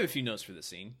have a few notes for this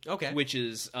scene. Okay. Which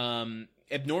is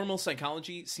abnormal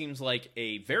psychology seems like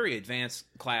a very advanced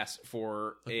class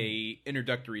for a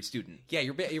introductory student. Yeah,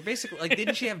 you're basically like,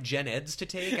 didn't she have gen eds to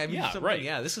take? I mean, yeah, right.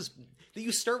 Yeah, this is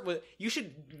you start with. You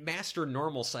should master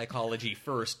normal psychology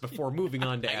first before moving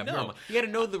on to abnormal. You got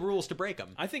to know the rules to break them.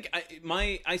 I think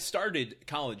I started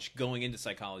college going into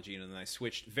psychology, and then I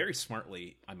switched very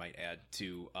smartly, I might add,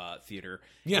 to theater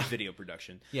and video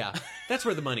production. Yeah, that's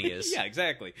where the money is. Yeah,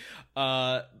 exactly.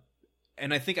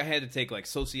 And I think I had to take like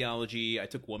sociology. I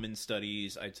took women's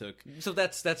studies. So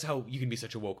that's how you can be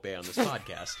such a woke bay on this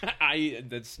podcast.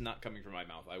 That's not coming from my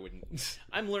mouth. I wouldn't.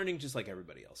 I'm learning just like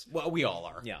everybody else. Well, we all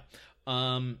are. Yeah.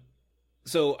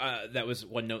 So that was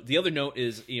one note. The other note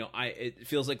is, it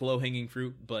feels like low hanging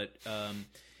fruit, but I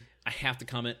have to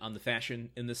comment on the fashion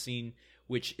in this scene,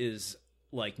 which is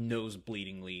like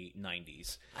nose-bleedingly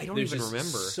 90s. I don't even remember.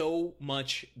 So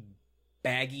much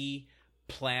baggy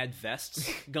plaid vests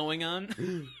going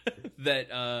on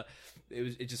that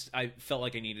I felt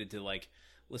like I needed to like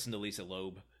listen to Lisa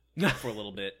Loeb for a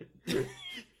little bit.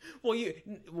 Well,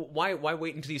 why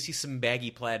wait until you see some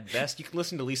baggy plaid vest? You can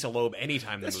listen to Lisa Loeb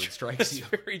anytime the mood strikes you.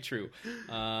 That's very true.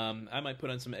 I might put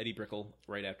on some Eddie Brickell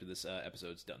right after this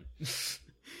episode's done.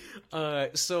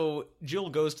 So Jill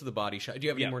goes to the body shop. Do you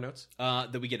have any more notes?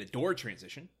 That we get a door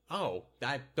transition. Oh,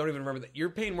 I don't even remember that. You're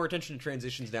paying more attention to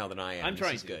transitions now than I am. I'm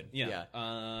trying to. Good. Yeah.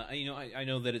 I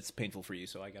know that it's painful for you,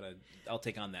 so I'll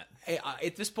take on that.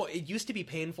 At this point, it used to be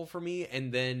painful for me,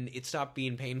 and then it stopped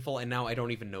being painful, and now I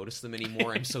don't even notice them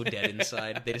anymore. I'm so dead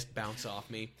inside. They just bounce off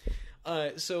me.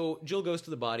 So Jill goes to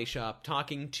the body shop,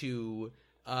 talking to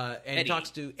Eddie.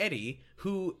 talks to Eddie,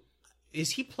 who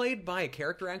is he played by a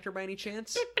character actor by any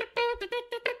chance?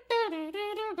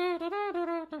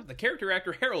 The character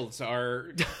actor heralds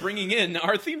are bringing in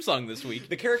our theme song this week.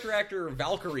 The character actor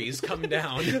Valkyries come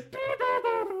down.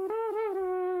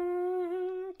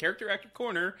 Character actor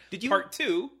corner. Part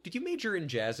 2? Did you major in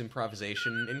jazz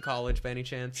improvisation in college by any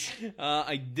chance?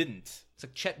 I didn't. It's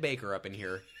like Chet Baker up in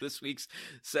here. This week's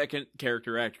second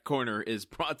character actor corner is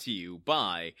brought to you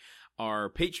by our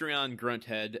Patreon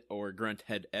grunthead or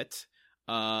gruntheadette.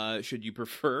 Should you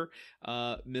prefer,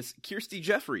 Miss Kirsty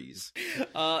Jeffries.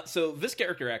 So this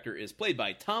character actor is played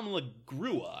by Tom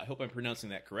LaGrua. I hope I'm pronouncing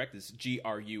that correct. It's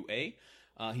Grua.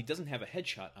 He doesn't have a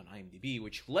headshot on IMDb,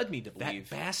 which led me to believe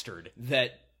that bastard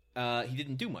that he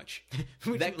didn't do much.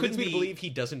 That could be believe he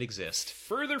doesn't exist.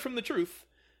 Further from the truth,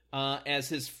 as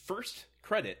his first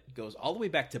credit goes all the way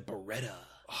back to Beretta.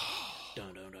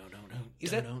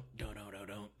 Is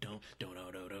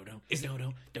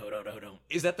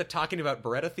that the talking about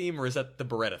Beretta theme, or is that the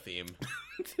Beretta theme?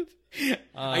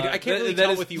 I can't really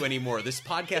tell with you anymore. This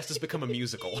podcast has become a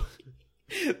musical.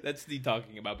 That's the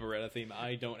talking about Beretta theme.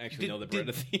 I don't actually know the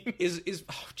Beretta theme.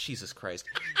 Oh, Jesus Christ.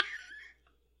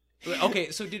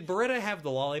 Okay, so did Beretta have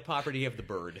the lollipop, or did he have the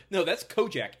bird? No, that's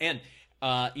Kojak. And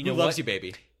you know Who loves you,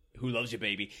 baby? Who loves you,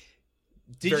 baby?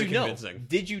 Very convincing.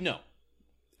 Did you know?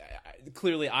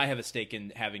 Clearly, I have a stake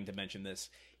in having to mention this.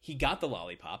 He got the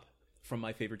lollipop from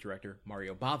my favorite director,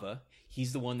 Mario Bava.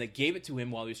 He's the one that gave it to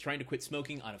him while he was trying to quit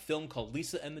smoking on a film called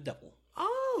Lisa and the Devil.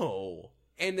 Oh.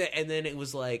 And then it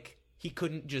was like he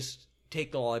couldn't just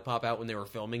take the lollipop out when they were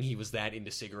filming. He was that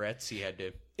into cigarettes. He had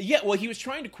to... Yeah, well, he was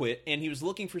trying to quit, and he was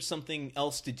looking for something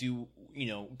else to do,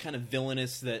 kind of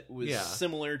villainous that was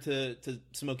similar to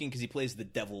smoking, because he plays the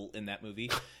devil in that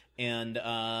movie. And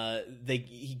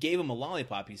he gave him a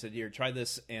lollipop. He said, "Here, try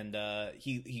this," and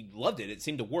he loved it. It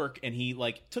seemed to work, and he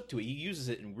took to it. He uses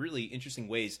it in really interesting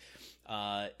ways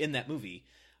in that movie.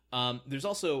 There's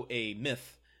also a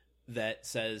myth that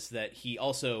says that he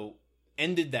also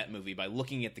ended that movie by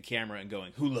looking at the camera and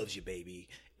going, "Who loves you, baby?"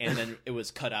 And then it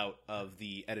was cut out of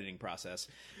the editing process.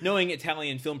 Knowing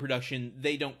Italian film production,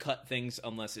 they don't cut things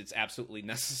unless it's absolutely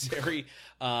necessary,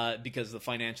 because the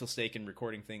financial stake in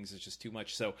recording things is just too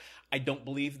much. So I don't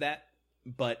believe that,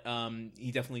 but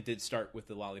he definitely did start with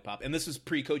the lollipop. And this was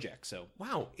pre-Kojak, so...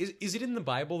 Wow. Is it in the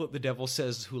Bible that the devil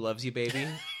says, "Who loves you, baby"?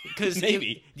 Because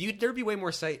maybe. There'd be way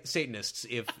more Satanists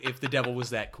if the devil was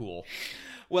that cool.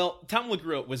 Well, Tom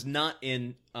LaGrua was not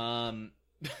in...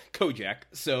 Kojak,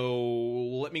 so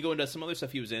let me go into some other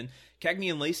stuff he was in.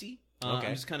 Cagney and Lacey. Okay.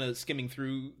 I'm just kind of skimming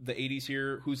through the 80s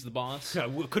here. Who's the boss?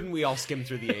 Couldn't we all skim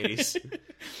through the 80s?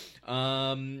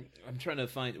 I'm trying to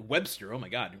find Webster. Oh my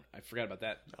god, I forgot about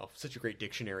that. Oh, such a great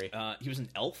dictionary. He was an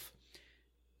Elf.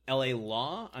 L.A.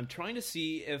 Law. I'm trying to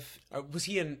see if... was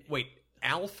he in... Wait,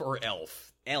 Alf or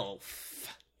Elf? Elf.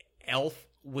 Elf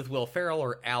with Will Ferrell,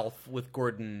 or Alf with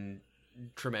Gordon...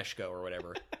 Tremeshko or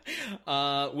whatever.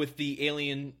 With the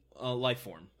alien life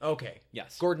form. Okay.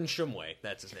 Yes. Gordon Shumway,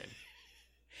 that's his name.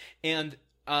 And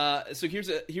so here's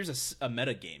a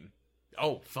meta game.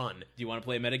 Oh, fun. Do you want to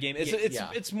play a meta game?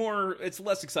 It's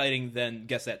less exciting than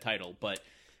Guess That Title, but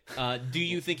do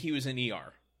you think he was in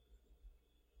ER?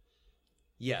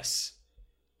 Yes.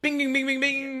 Bing bing bing bing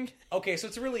bing. Okay, so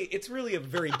it's really a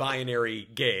very binary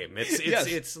game. It's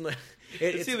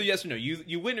either yes or no.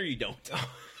 You win or you don't.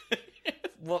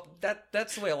 Well,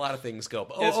 that's the way a lot of things go.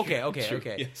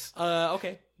 Okay. Yes.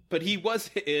 Okay. But he was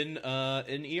in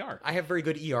ER. I have very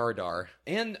good ER dar.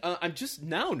 And I'm just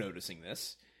now noticing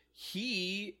this.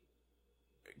 He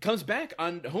comes back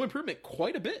on Home Improvement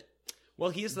quite a bit. Well,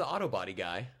 he is the auto body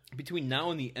guy. Between now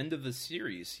and the end of the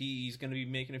series, he's going to be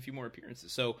making a few more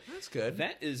appearances. So that's good.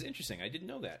 That is interesting. I didn't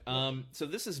know that. So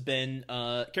this has been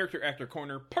Character Actor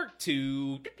Corner Part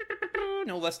 2.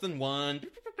 No less than 1.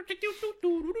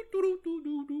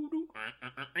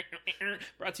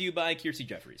 Brought to you by Kirsty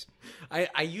Jeffries.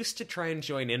 I used to try and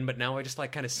join in, but now I just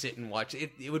kind of sit and watch.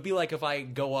 It would be like if I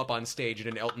go up on stage at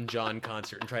an Elton John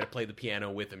concert and try to play the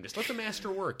piano with him. Just let the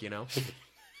master work,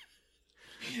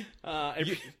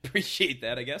 I appreciate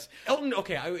that, I guess. Elton,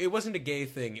 okay, it wasn't a gay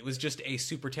thing. It was just a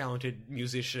super talented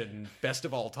musician, best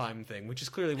of all time thing, which is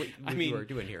clearly what you are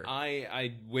doing here.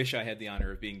 I wish I had the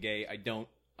honor of being gay. I don't.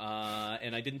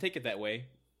 and I didn't take it that way.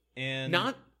 And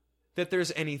Not that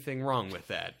there's anything wrong with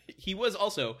that. he was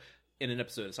also in an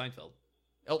episode of Seinfeld.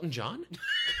 Elton John?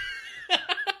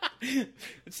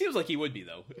 It seems like he would be,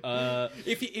 though.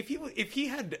 If he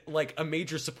had like a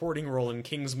major supporting role in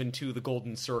Kingsman 2: The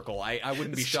Golden Circle, I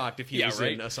wouldn't be shocked if he was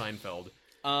in a Seinfeld.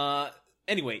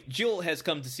 Anyway, Jill has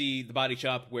come to see the body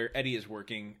shop where Eddie is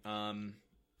working.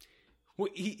 Well,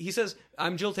 he says,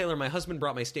 "I'm Jill Taylor. My husband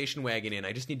brought my station wagon in.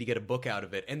 I just need to get a book out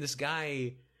of it." And this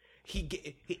guy,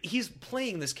 he's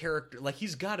playing this character like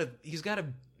he's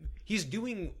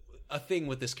doing a thing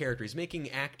with this character. He's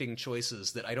making acting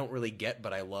choices that I don't really get,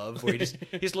 but I love. Where he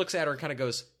just looks at her and kind of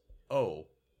goes, "Oh,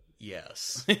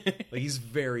 yes." Like he's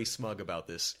very smug about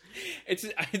this. It's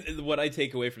what I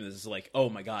take away from this is like, oh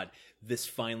my god, this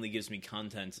finally gives me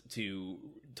content to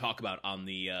talk about on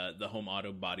the home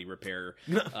auto body repair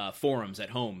forums at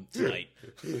home tonight.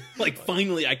 Like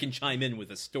finally, I can chime in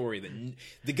with a story that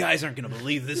the guys aren't going to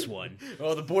believe this one.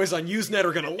 Oh, the boys on Usenet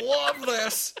are going to love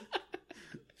this.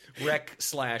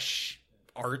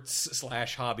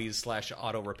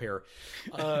 Rec/arts/hobbies/auto repair.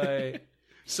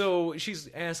 So she's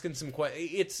asking some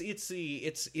questions. It's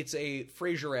a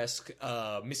Frasier-esque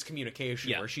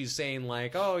miscommunication where she's saying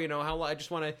like, oh, I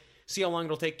just want to see how long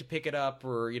it'll take to pick it up,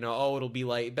 or it'll be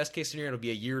like best case scenario, it'll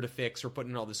be a year to fix. We're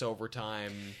putting in all this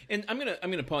overtime. And I'm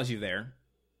gonna pause you there.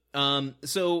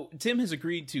 So Tim has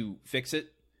agreed to fix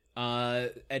it.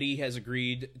 Eddie has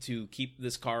agreed to keep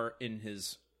this car in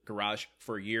his garage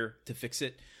for a year to fix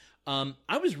it.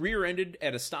 I was rear-ended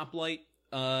at a stoplight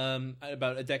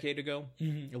about a decade ago,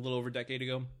 a little over a decade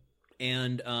ago,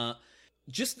 and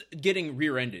just getting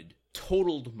rear-ended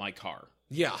totaled my car.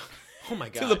 Yeah. Oh my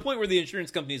god. To the point where the insurance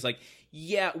company is like,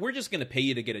 yeah, we're just going to pay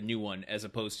you to get a new one as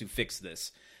opposed to fix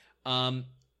this.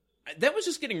 That was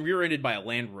just getting rear-ended by a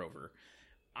Land Rover.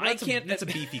 Well, that's a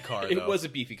beefy car, though. It was a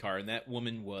beefy car, and that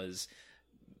woman was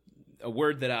a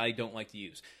word that I don't like to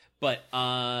use. But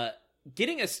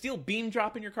getting a steel beam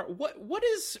drop in your car, what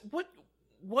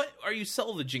are you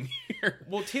salvaging here?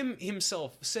 Well, Tim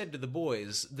himself said to the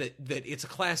boys that it's a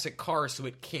classic car, so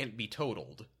it can't be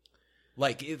totaled.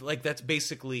 Like that's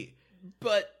basically.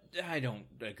 But I don't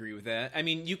agree with that. I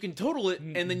mean, you can total it,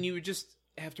 and then you would just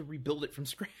have to rebuild it from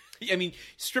scratch. I mean,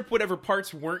 strip whatever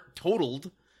parts weren't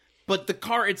totaled, but the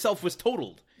car itself was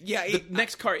totaled. Yeah, the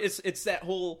next car, it's that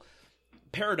whole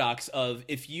paradox of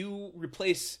if you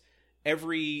replace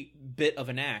every bit of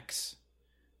an axe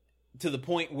to the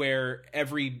point where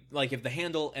if the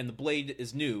handle and the blade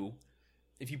is new,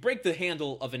 if you break the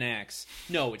handle of an axe,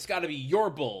 no, it's got to be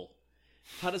your bull.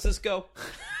 How does this go?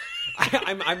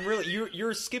 I'm really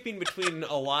you're skipping between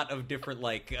a lot of different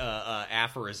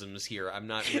aphorisms here. I'm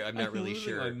not really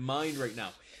sure. My mind right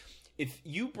now. If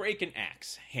you break an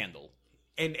axe handle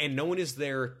and no one is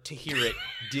there to hear it,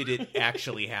 did it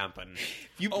actually happen?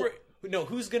 No,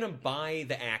 who's gonna buy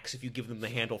the axe if you give them the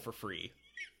handle for free?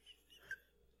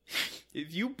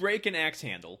 If you break an axe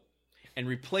handle and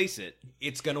replace it,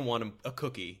 it's gonna want a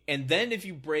cookie. And then if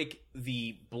you break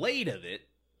the blade of it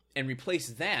and replace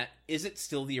that, is it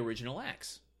still the original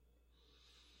axe?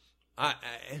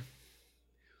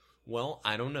 Well,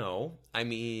 I don't know. I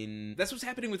mean, that's what's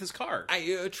happening with this car.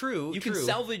 True. You can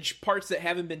salvage parts that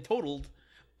haven't been totaled,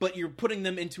 but you're putting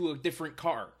them into a different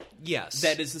car. Yes,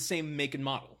 that is the same make and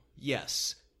model.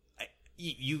 Yes.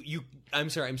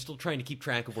 I'm sorry. I'm still trying to keep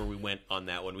track of where we went on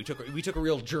that one. We took a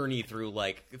real journey through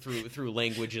through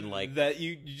language and that.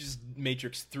 You just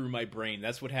matrix through my brain.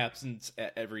 That's what happens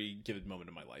at every given moment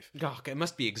of my life. God, it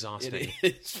must be exhausting.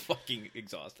 It's fucking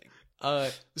exhausting.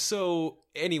 So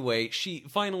anyway, he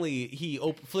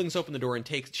flings open the door and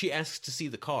she asks to see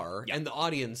the car, and the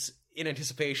audience in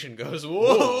anticipation goes,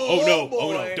 "Whoa! Oh no! Boy.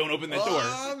 Oh no! Don't open that door!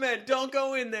 Oh man, don't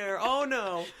go in there! Oh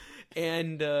no!"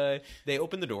 And they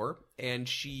open the door, and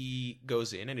she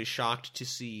goes in and is shocked to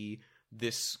see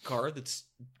this car that's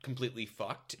completely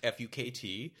fucked.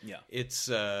 F-U-K-T. Yeah. It's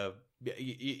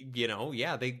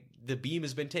the beam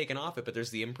has been taken off it, but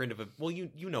there's the imprint of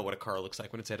you know what a car looks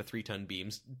like when it's had a 3-ton beam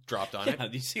dropped on it. Yeah,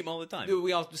 you see them all the time.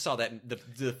 We all saw that in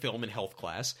the film in health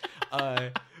class.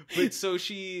 But so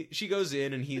she goes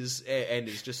in and is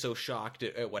just so shocked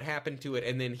at what happened to it,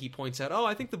 and then he points out, "Oh,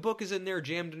 I think the book is in there,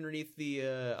 jammed underneath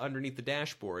the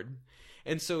dashboard,"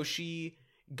 and so she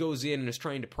goes in and is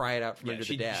trying to pry it out from under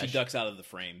the dash. She ducks out of the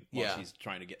frame while she's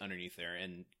trying to get underneath there,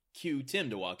 and cue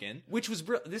Tim to walk in. Which was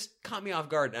this caught me off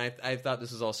guard, and I thought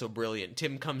this was also brilliant.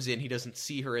 Tim comes in, he doesn't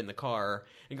see her in the car,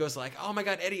 and goes like, "Oh my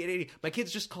god, Eddie, my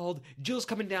kid's just called. Jill's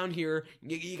coming down here.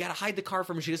 You gotta hide the car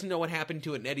from her. She doesn't know what happened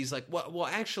to it." And Eddie's like, "Well,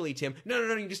 actually, Tim,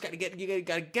 no, you just gotta get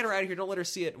her out of here. Don't let her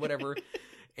see it, whatever."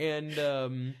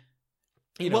 And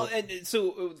You know, well, and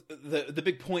so the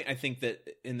big point I think that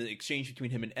in the exchange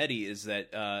between him and Eddie is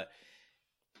that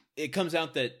it comes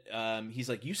out that he's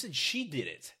like, "You said she did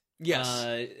it." yes,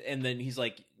 and then he's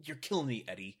like, "You're killing me,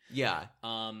 Eddie." yeah,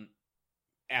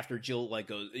 After Jill like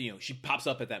goes, she pops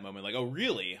up at that moment, like, "Oh,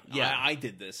 really? Yeah. I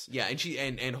did this." yeah, and she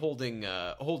and holding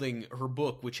her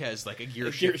book, which has like a gear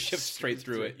Gear shift shift straight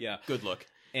through it. Yeah, Good look.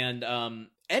 and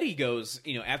Eddie goes,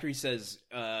 after he says,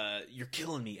 "You're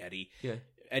killing me, Eddie." Yeah.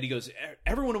 Eddie goes,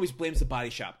 "Everyone always blames the body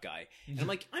shop guy," and I'm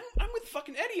like, I'm with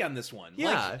fucking Eddie on this one.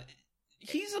 Yeah. Like,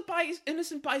 he's a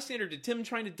innocent bystander to Tim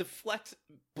trying to deflect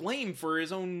blame for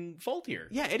his own fault here.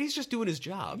 Yeah, Eddie's just doing his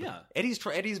job. Yeah. Eddie's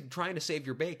trying to save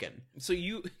your bacon. So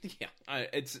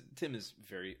Tim is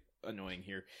very annoying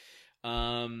here.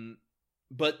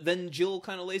 But then Jill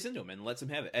kind of lays into him and lets him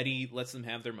have it. Eddie lets them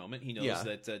have their moment. He knows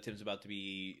that Tim's about to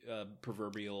be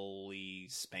proverbially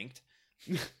spanked.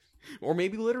 Or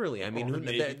maybe literally. I mean,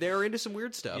 they're into some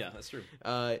weird stuff. Yeah, that's true.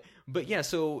 But yeah,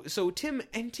 so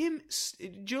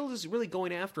Jill is really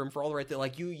going after him for all the right thing.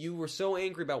 Like, you were so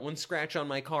angry about one scratch on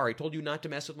my car. I told you not to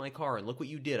mess with my car, and look what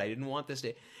you did. I didn't want this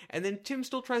to. And then Tim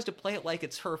still tries to play it like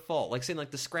it's her fault, like saying like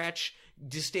the scratch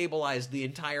destabilized the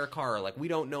entire car. Like, we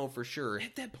don't know for sure.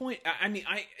 At that point,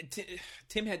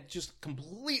 Tim had just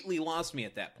completely lost me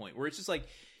at that point, where it's just like,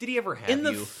 Did he ever have in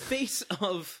the you? face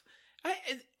of.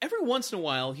 Every once in a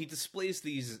while, he displays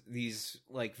these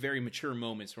like very mature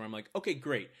moments where I'm like, okay,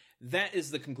 great. That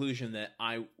is the conclusion that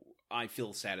I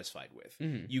feel satisfied with.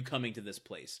 Mm-hmm. You coming to this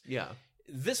place. Yeah.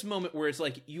 This moment where it's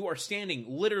like you are standing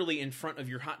literally in front of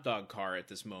your hot dog car at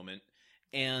this moment,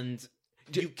 and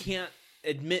you can't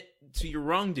admit to your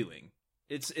wrongdoing.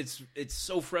 It's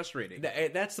so frustrating.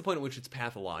 That's the point at which it's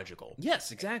pathological.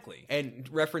 Yes, exactly. And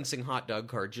referencing hot dog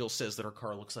car, Jill says that her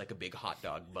car looks like a big hot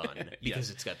dog bun because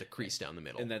it's got the crease down the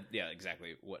middle. And that,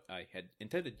 exactly what I had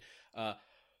intended. By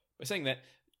saying that,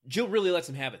 Jill really lets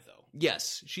him have it, though.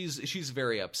 Yes, she's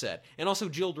very upset, and also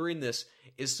Jill during this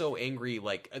is so angry,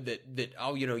 like that.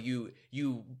 Oh,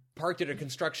 you parked at a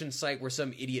construction site where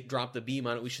some idiot dropped the beam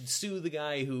on it. We should sue the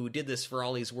guy who did this for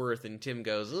all he's worth. And Tim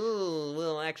goes, "Oh,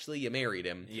 well, actually, you married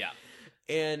him." Yeah,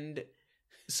 and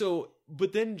so,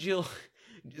 but then Jill.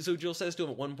 So Jill says to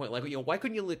him at one point, like, why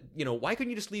couldn't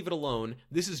you just leave it alone?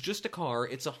 This is just a car.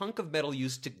 It's a hunk of metal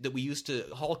that we used to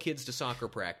haul kids to soccer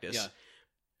practice. Yeah.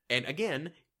 And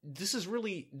again,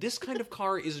 this kind of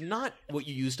car is not what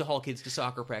you use to haul kids to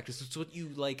soccer practice. It's what you,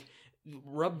 like,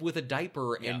 rub with a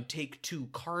diaper and take to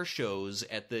car shows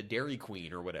at the Dairy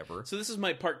Queen or whatever. So this is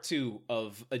my part 2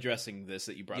 of addressing this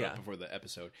that you brought up before the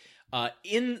episode.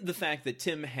 In the fact that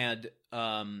Tim had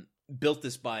built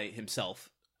this by himself,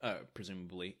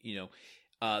 presumably,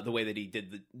 the way that he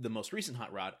did the most recent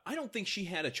hot rod, I don't think she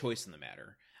had a choice in the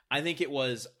matter. I think it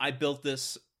was, I built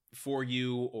this for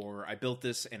you, or I built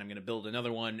this and I'm going to build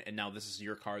another one, and now this is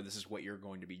your car, this is what you're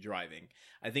going to be driving.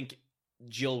 I think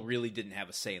Jill really didn't have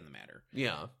a say in the matter.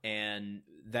 Yeah. And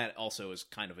that also is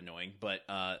kind of annoying, but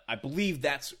I believe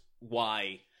that's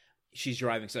why she's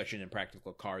driving such an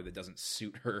impractical car that doesn't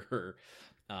suit her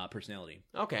personality.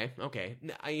 Okay.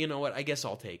 You know what? I guess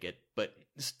I'll take it, but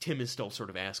Tim is still sort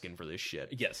of asking for this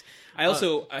shit. Yes. I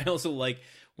also like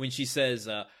when she says,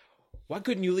 "Why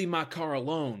couldn't you leave my car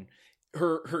alone?"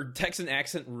 Her Texan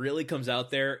accent really comes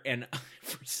out there, and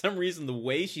for some reason, the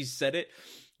way she said it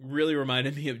really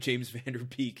reminded me of James Van Der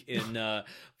Beek in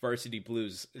Varsity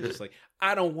Blues. It's like,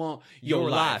 "I don't want your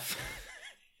life."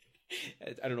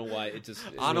 I don't know why.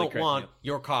 I don't want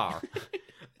your car.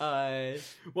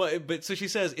 Well, but so she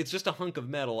says it's just a hunk of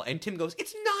metal, and Tim goes,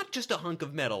 "It's not just a hunk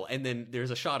of metal." And then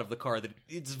there's a shot of the car that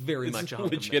it's very much a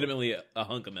hunk legitimately a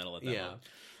hunk of metal at that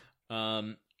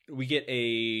moment. We get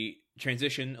a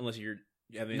transition, unless you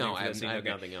have anything. No, I have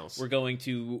nothing else. We're going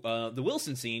to the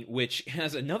Wilson scene, which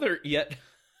has another yet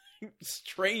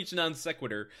strange non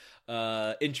sequitur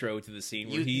intro to the scene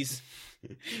where he's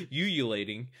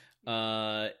ululating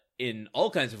in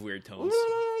all kinds of weird tones.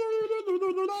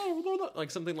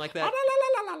 Like something like that.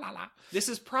 This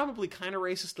is probably kind of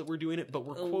racist that we're doing it, but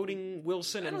we're quoting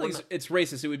Wilson. And it's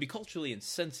racist. It would be culturally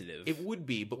insensitive. It would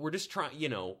be, but we're just trying,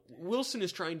 Wilson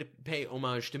is trying to pay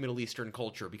homage to Middle Eastern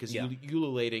culture, because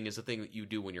ululating is a thing that you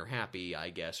do when you're happy, I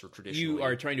guess, or traditionally. You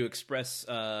are trying to express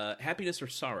happiness or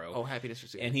sorrow. Oh, happiness or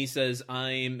sorrow. And he says,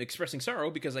 "I'm expressing sorrow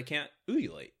because I can't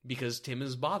ululate." Because Tim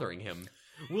is bothering him.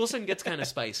 Wilson gets kind of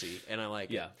spicy, and I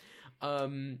like it.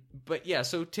 But yeah,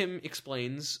 so Tim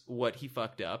explains what he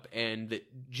fucked up, and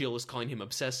that Jill is calling him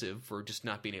obsessive for just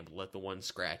not being able to let the one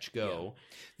scratch go. Yeah.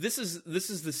 This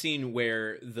is the scene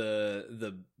where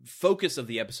the focus of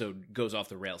the episode goes off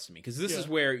the rails to me, because this is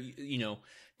where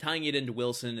tying it into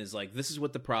Wilson is like, this is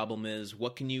what the problem is.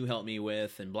 What can you help me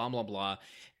with? And blah, blah, blah.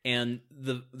 And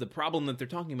the problem that they're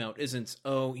talking about isn't,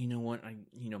 oh, you know what?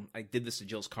 I did this to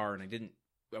Jill's car and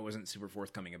I wasn't super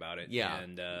forthcoming about it. Yeah.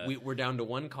 And we're down to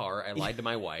one car. I lied to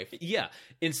my wife. Yeah.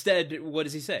 Instead, what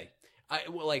does he say?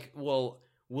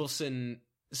 Wilson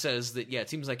says that, it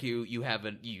seems like you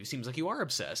seems like you are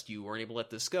obsessed. You weren't able to let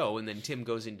this go. And then Tim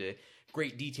goes into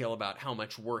great detail about how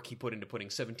much work he put into putting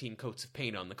 17 coats of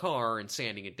paint on the car and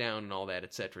sanding it down and all that,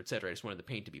 et cetera, et cetera. I just wanted the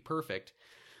paint to be perfect.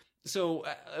 So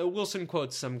Wilson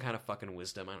quotes some kind of fucking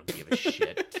wisdom. I don't give a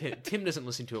shit. Tim doesn't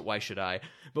listen to it. Why should I?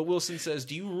 But Wilson says,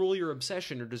 do you rule your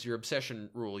obsession or does your obsession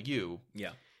rule you?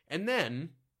 Yeah. And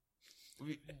then...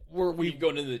 We're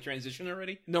going into the transition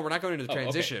already? No, we're not going into the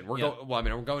transition. Okay.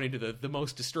 We're going into the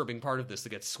most disturbing part of this that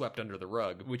gets swept under the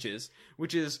rug. Which is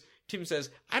Tim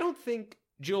says, I don't think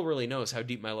Jill really knows how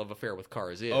deep my love affair with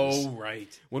cars is. Oh,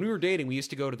 right. When we were dating, we used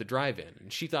to go to the drive-in,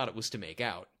 and she thought it was to make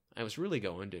out. I was really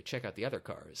going to check out the other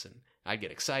cars, and I'd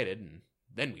get excited, and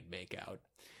then we'd make out.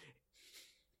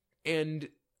 And...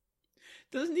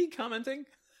 Doesn't need commenting?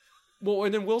 Well,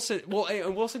 and then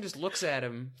Wilson just looks at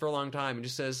him for a long time and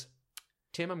just says,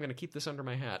 Tim, I'm going to keep this under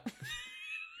my hat.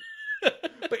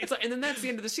 But it's like, and then that's the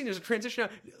end of the scene. There's a transition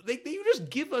out. They just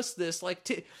give us this,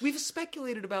 like, we've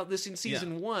speculated about this in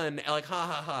season 1, like, ha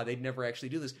ha ha, they'd never actually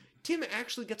do this. Tim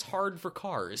actually gets hard for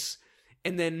cars.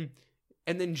 And then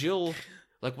Jill,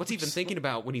 like, what's he even thinking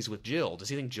about when he's with Jill? Does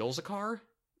he think Jill's a car?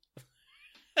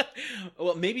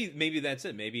 Well, maybe that's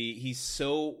it. Maybe he's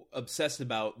so obsessed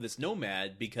about this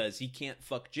nomad because he can't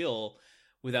fuck Jill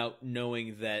without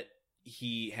knowing that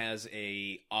he has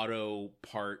a auto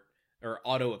part or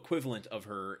auto equivalent of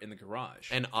her in the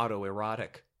garage. An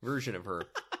autoerotic version of her.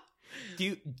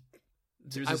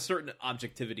 There's a certain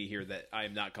objectivity here that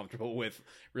I'm not comfortable with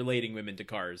relating women to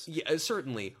cars. Yeah,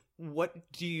 certainly. What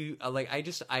do you like?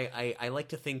 I like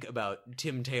to think about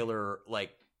Tim Taylor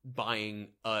like buying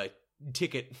a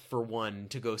ticket for one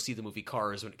to go see the movie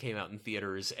Cars when it came out in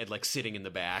theaters and like sitting in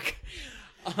the back.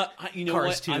 You know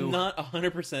Cars what? 2. I'm not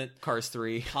 100% Cars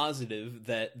 3 positive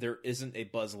that there isn't a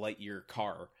Buzz Lightyear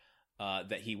car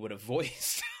that he would have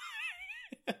voiced.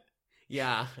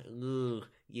 Yeah. Ugh.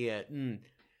 Yeah.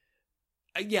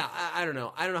 Yeah, I don't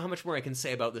know. I don't know how much more I can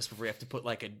say about this before we have to put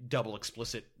like a double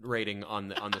explicit rating on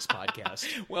this podcast.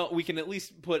 Well, we can at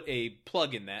least put a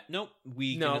plug in that. Nope.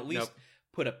 We can at least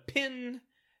put a pin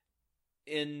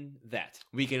in that.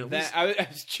 We can at least... I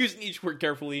was choosing each word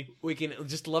carefully. We can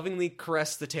just lovingly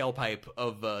caress the tailpipe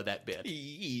of that bit.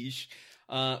 Yeesh.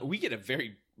 We get a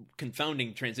very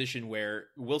confounding transition where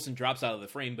Wilson drops out of the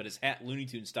frame, but his hat, Looney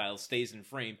Tunes style, stays in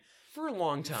frame. For a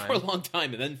long time. For a long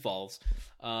time, and then falls.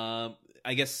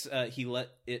 I guess he let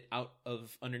it out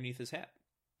of underneath his hat.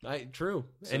 True.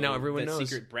 So and now everyone knows.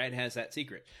 Secret, Brad has that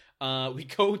secret. We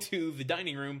go to the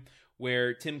dining room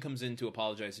where Tim comes in to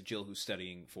apologize to Jill, who's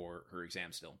studying for her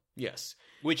exam still. Yes.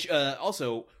 Which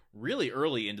also really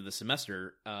early into the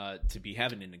semester to be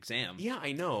having an exam. Yeah,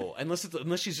 I know.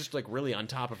 Unless she's just like really on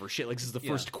top of her shit. Like this is the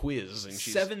first quiz, and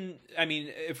she's 7. I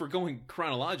mean, if we're going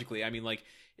chronologically, I mean, like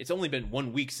it's only been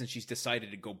 1 week since she's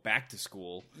decided to go back to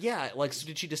school. Yeah, like so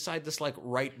did she decide this like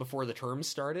right before the term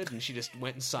started, and she just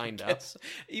went and signed up?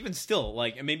 Even still,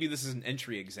 like maybe this is an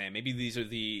entry exam. Maybe these are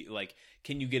the like,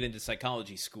 can you get into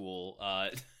psychology school?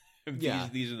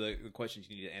 These are the questions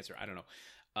you need to answer. I don't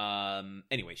know.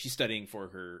 Anyway, she's studying for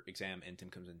her exam, and Tim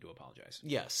comes in to apologize.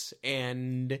 Yes,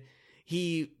 and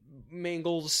he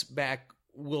mangles back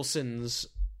Wilson's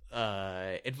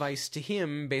advice to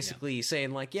him, basically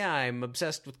saying like, yeah, I'm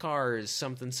obsessed with cars,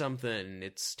 something,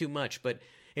 it's too much. And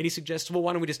he suggests, well,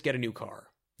 why don't we just get a new car?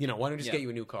 You know, why don't we just get you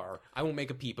a new car? I won't make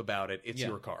a peep about it. It's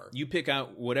your car. You pick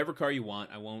out whatever car you want.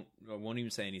 I won't even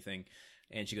say anything.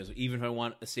 And she goes, even if I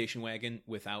want a station wagon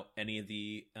without any of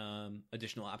the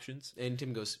additional options. And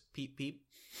Tim goes, peep, peep.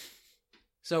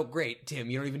 So great, Tim.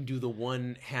 You don't even do the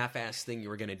one half-ass thing you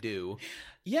were going to do.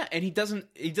 Yeah, and he doesn't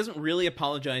really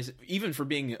apologize even for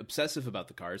being obsessive about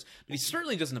the cars, but he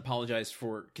certainly doesn't apologize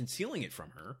for concealing it from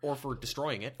her, or for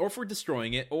destroying it,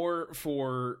 or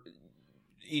for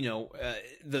in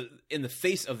the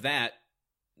face of that,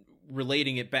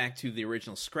 relating it back to the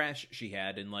original scratch she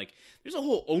had, and like there's a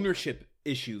whole ownership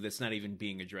issue that's not even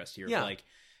being addressed here. Yeah. Like,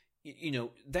 you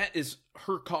know, that is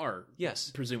her car,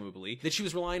 yes, presumably, that she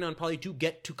was relying on probably to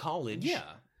get to college. Yeah,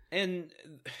 and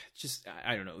just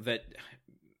I don't know, that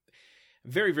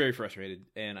very, very frustrated,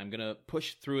 and I'm gonna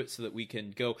push through it so that we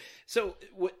can go. So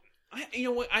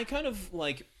I kind of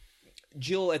like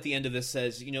Jill at the end of this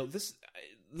says, you know, this,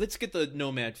 let's get the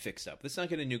Nomad fixed up. Let's not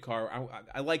get a new car.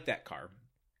 I like that car,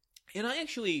 and I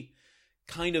actually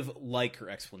kind of like her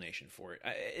explanation for it.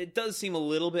 It does seem a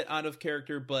little bit out of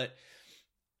character, but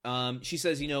she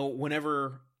says,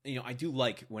 whenever... I do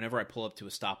like whenever I pull up to a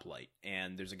stoplight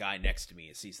and there's a guy next to me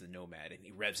and sees the Nomad and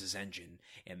he revs his engine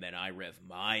and then I rev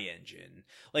my engine.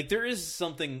 Like, there is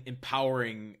something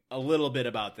empowering a little bit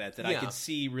about that I could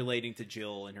see relating to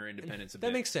Jill and her independence a bit.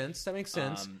 That makes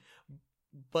sense.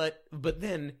 But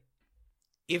then,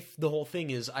 if the whole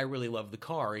thing is I really love the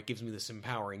car, it gives me this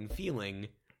empowering feeling.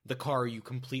 The car you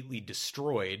completely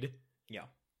destroyed. Yeah.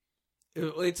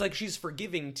 It's like she's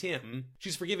forgiving Tim.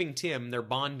 They're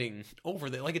bonding over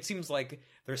that. Like, it seems like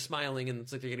they're smiling and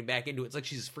it's like they're getting back into it. It's like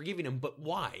she's forgiving him, but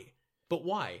why?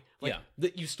 Like,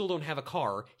 that you still don't have a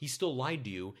car. He still lied to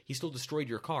you. He still destroyed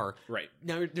your car. Right.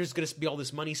 Now there's going to be all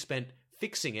this money spent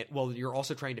fixing it while you're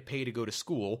also trying to pay to go to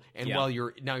school. And while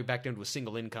you're back down to a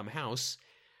single income house.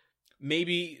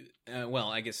 Maybe,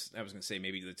 I guess I was going to say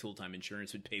maybe the tool time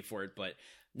insurance would pay for it, but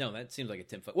no, that seems like a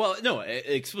Tim... Well, no, it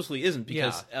explicitly isn't,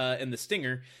 because in the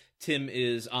Stinger, Tim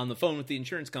is on the phone with the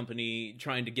insurance company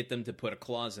trying to get them to put a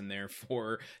clause in there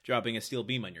for dropping a steel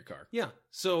beam on your car. Yeah,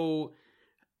 so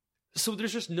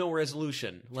there's just no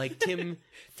resolution. Like, Tim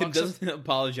doesn't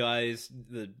apologize,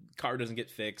 the car doesn't get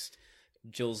fixed,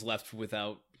 Jill's left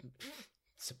without...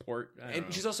 support, and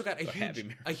she's also got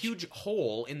a huge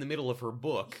hole in the middle of her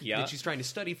book that she's trying to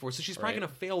study for, so she's probably going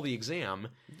to fail the exam.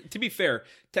 To be fair,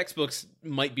 textbooks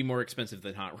might be more expensive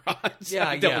than hot rods.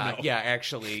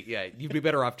 Actually, you'd be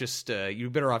better off just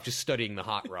studying the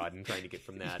hot rod and trying to get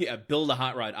from that. Yeah, build a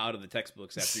hot rod out of the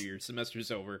textbooks after your semester's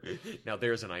over. Now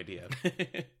there's an idea.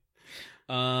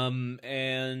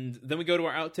 And then we go to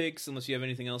our outtakes, unless you have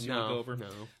anything else you want to go over.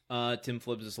 No. Tim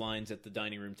flips his lines at the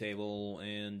dining room table,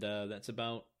 and that's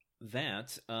about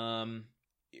that.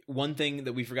 One thing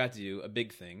that we forgot to do, a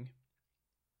big thing,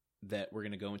 that we're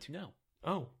going to go into now.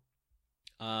 Oh.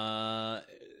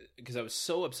 Because I was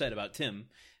so upset about Tim,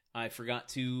 I forgot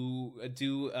to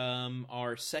do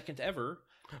our second ever...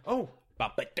 Oh.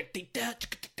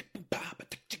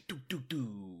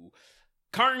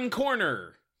 Karn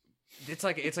Corner. It's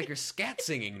like you're scat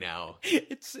singing now.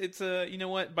 It's you know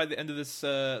what? By the end of this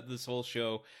whole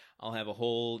show, I'll have a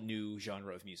whole new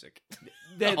genre of music,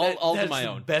 all of my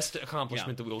own. Best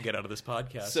accomplishment that we will get out of this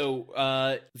podcast.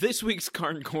 So this week's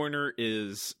Karn Corner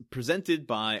is presented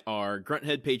by our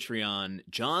Grunthead Patreon,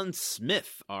 John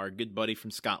Smith, our good buddy from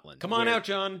Scotland. Come on out,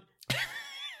 John.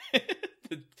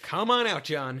 Come on out,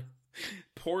 John.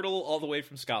 Portal all the way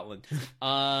from Scotland.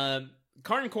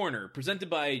 Karn Corner,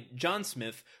 presented by John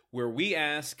Smith, where we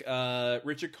ask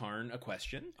Richard Karn a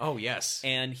question. Oh, yes.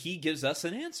 And he gives us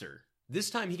an answer. This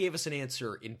time he gave us an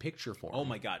answer in picture form. Oh,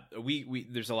 my God. We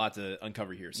there's a lot to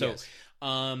uncover here. So, yes.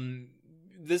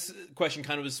 This question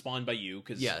kind of was spawned by you,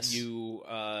 because you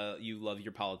love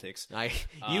your politics.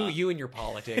 You and your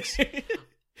politics.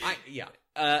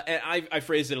 And I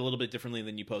phrased it a little bit differently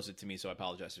than you posed it to me, so I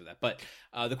apologize for that. But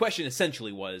the question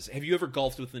essentially was, have you ever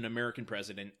golfed with an American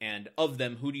president, and of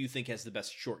them, who do you think has the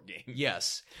best short game?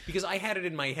 Yes, because I had it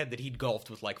in my head that he'd golfed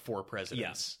with like 4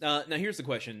 presidents. Yes. Now here's the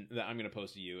question that I'm going to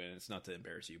pose to you, and it's not to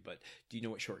embarrass you, but do you know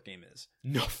what short game is?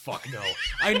 No, fuck no.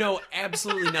 I know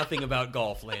absolutely nothing about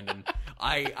golf, Landon.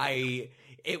 I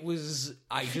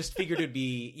just figured it'd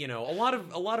be, a lot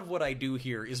of what I do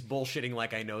here is bullshitting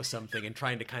like I know something and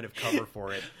trying to kind of cover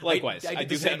for it. Likewise. I did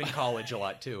the same in college a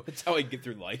lot too. That's how I get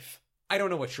through life. I don't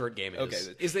know what short game is. Okay.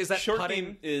 Is that short putting?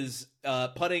 Game is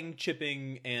putting,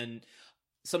 chipping, and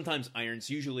sometimes irons.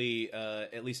 Usually,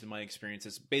 at least in my experience,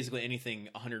 it's basically anything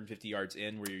 150 yards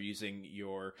in where you're using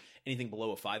anything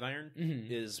below a 5-iron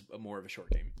is more of a short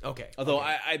game. Okay. Although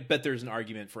I bet there's an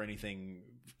argument for anything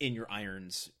in your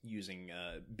irons using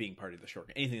being part of the short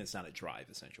game. Anything that's not a drive,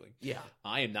 essentially. Yeah.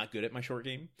 I am not good at my short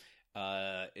game.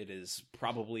 It is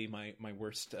probably my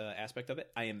worst aspect of it.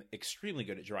 I am extremely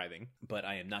good at driving, but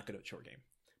I am not good at short game.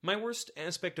 My worst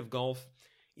aspect of golf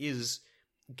is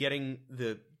getting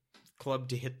the club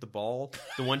to hit the ball.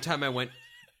 The one time I went,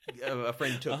 a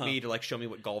friend took me to show me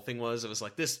what golfing was. It was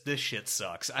like, this shit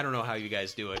sucks. I don't know how you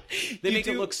guys do it. They make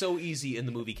it look so easy in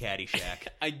the movie Caddyshack.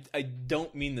 I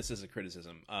don't mean this as a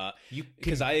criticism,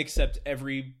 because I accept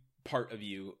every part of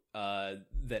you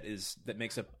that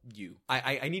makes up you.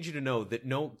 I need you to know that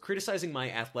criticizing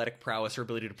my athletic prowess or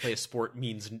ability to play a sport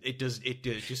means it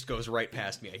just goes right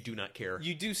past me. I do not care.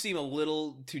 You do seem a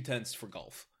little too tense for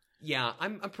golf. Yeah,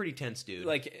 I'm pretty tense, dude.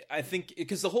 I think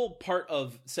because the whole part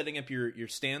of setting up your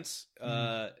stance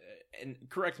and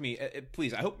correct me,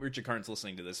 please. I hope Richard Karn's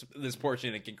listening to this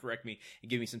portion and can correct me and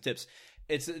give me some tips.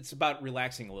 It's about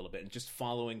relaxing a little bit and just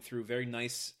following through. Very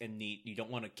nice and neat. You don't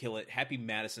want to kill it. Happy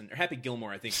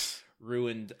Gilmore, I think,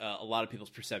 ruined a lot of people's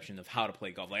perception of how to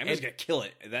play golf. Like, I'm just gonna kill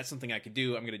it. If that's something I could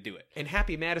do, I'm gonna do it. And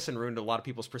Happy Madison ruined a lot of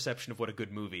people's perception of what a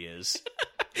good movie is.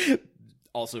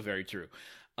 Also very true.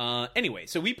 Anyway,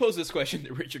 so we posed this question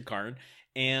to Richard Karn,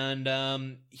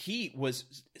 and he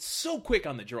was so quick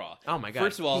on the draw. Oh my God.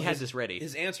 First of all, he had this ready.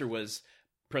 His answer was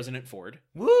President Ford.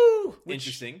 Woo!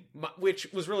 Interesting. Which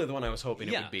was really the one I was hoping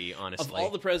it would be, honestly. Of all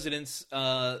the presidents,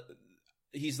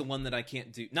 he's the one that I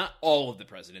can't do. Not all of the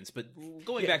presidents, but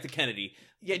going back to Kennedy.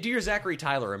 Yeah, do your Zachary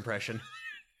Tyler impression.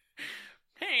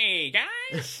 Hey,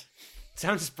 guys!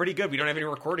 Sounds pretty good. We don't have any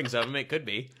recordings of him. It could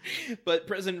be. But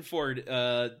President Ford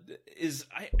is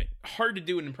hard to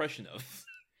do an impression of.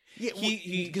 Yeah,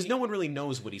 because no one really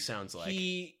knows what he sounds like.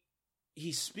 He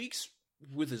speaks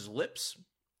with his lips,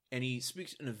 and he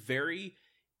speaks in a very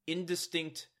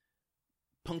indistinct,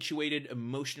 punctuated,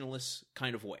 emotionless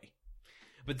kind of way.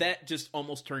 But that just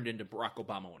almost turned into Barack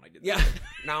Obama when I did that. Yeah.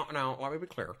 Now, let me be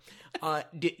clear.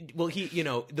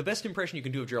 The best impression you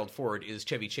can do of Gerald Ford is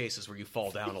Chevy Chase's, where you fall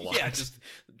down a lot. Yeah, just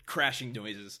crashing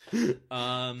noises.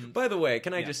 By the way,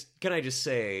 can I just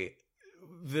say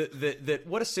that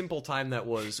what a simple time that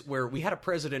was, where we had a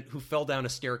president who fell down a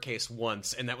staircase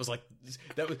once, and that was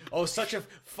such a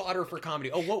fodder for comedy.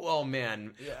 Oh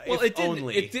man. Well,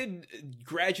 it did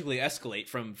gradually escalate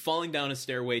from falling down a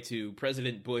stairway to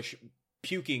President Bush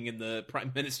puking in the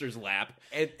prime minister's lap,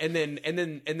 and then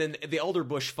the elder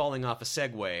Bush falling off a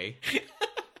Segway,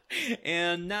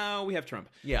 and now we have Trump.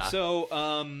 Yeah. So,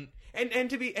 and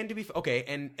to be okay,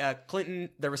 and Clinton,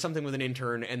 there was something with an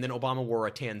intern, and then Obama wore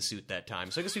a tan suit that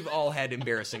time. So I guess we've all had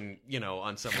embarrassing,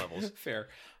 on some levels. Fair.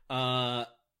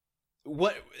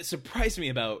 What surprised me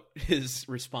about his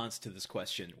response to this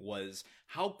question was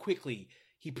how quickly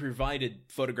he provided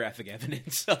photographic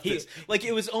evidence of this. Like,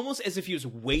 it was almost as if he was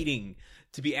waiting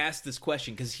to be asked this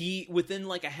question, because he, within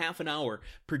like a half an hour,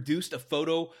 produced a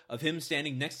photo of him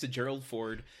standing next to Gerald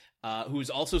Ford, who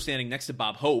was also standing next to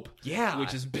Bob Hope. Yeah.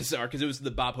 Which is bizarre, because it was the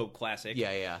Bob Hope classic.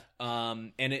 Yeah.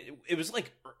 And it was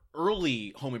like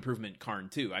early Home Improvement Karn,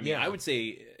 too. I mean, I would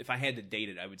say, if I had to date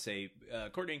it, I would say,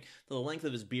 according to the length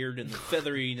of his beard and the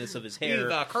featheriness of his hair.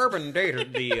 He carbon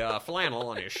dated the flannel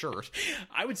on his shirt.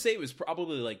 I would say it was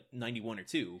probably like 91 or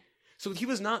 2. So he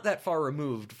was not that far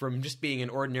removed from just being an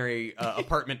ordinary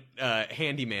apartment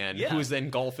handyman who was then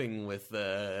golfing with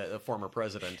the former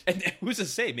president. And who's to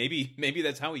say? Maybe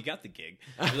that's how he got the gig.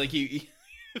 Like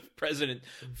President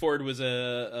Ford was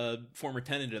a former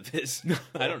tenant of his.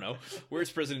 I don't know.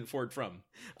 Where's President Ford from?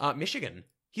 Michigan.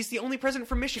 He's the only president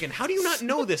from Michigan. How do you not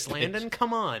know this, Landon?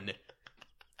 Come on.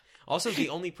 Also, the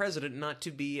only president not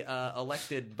to be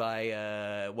elected by,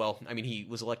 he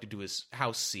was elected to his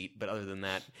House seat, but other than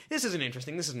that, this isn't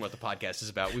interesting. This isn't what the podcast is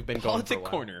about. We've been going for a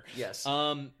while. Corner. Yes.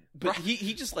 But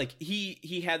he just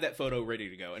he had that photo ready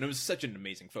to go, and it was such an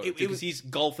amazing photo because he's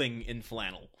golfing in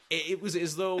flannel. It was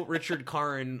as though Richard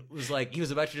Karn was like, he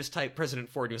was about to just type President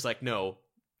Ford, and he was like, no,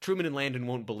 Truman and Landon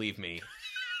won't believe me.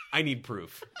 I need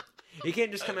proof. You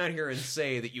can't just come out here and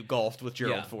say that you golfed with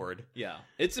Gerald Ford. Yeah.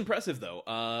 It's impressive,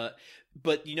 though.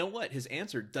 But you know what? His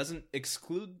answer doesn't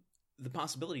exclude the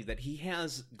possibility that he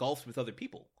has golfed with other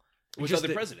people, with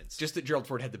other presidents. Just that Gerald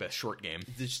Ford had the best short game.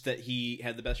 Just that he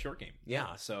had the best short game.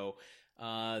 Yeah. So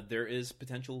there is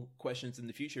potential questions in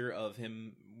the future of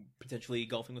him potentially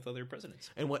golfing with other presidents.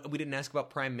 And what we didn't ask about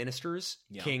prime ministers,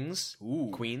 kings,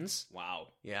 queens. Wow.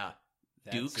 Yeah.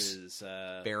 That Dukes,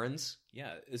 barons.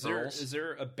 Yeah, is earls.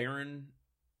 there a baron?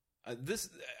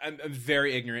 I'm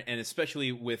very ignorant, and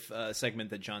especially with a segment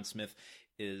that John Smith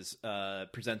is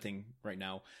presenting right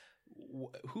now.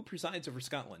 Who presides over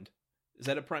Scotland? Is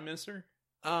that a prime minister?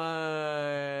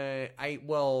 I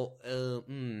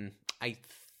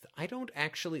don't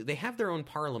actually. They have their own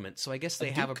parliament, so I guess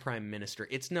they have a prime minister.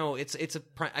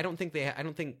 I don't think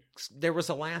there was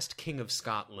a last king of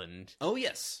Scotland. Oh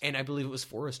yes, and I believe it was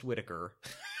Forrest Whitaker.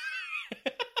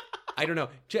 I don't know.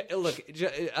 Look,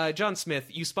 John Smith,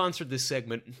 you sponsored this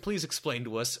segment. Please explain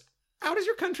to us, how does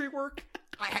your country work?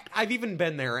 I've even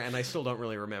been there, and I still don't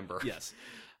really remember. Yes.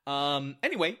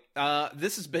 Anyway,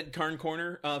 this has been Karn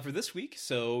Corner for this week.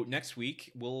 So next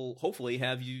week we'll hopefully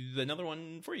have another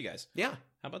one for you guys. Yeah.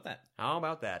 How about that? How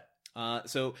about that?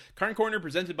 So Karn Corner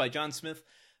presented by John Smith.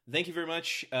 Thank you very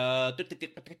much.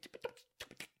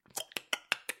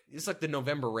 It's like the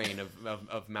November rain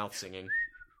of mouth singing.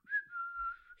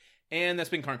 And that's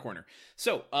been Karn Corner.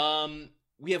 So,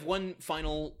 we have one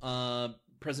final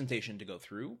presentation to go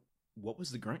through. What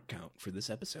was the grunt count for this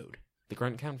episode? The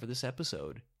grunt count for this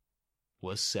episode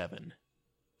was 7.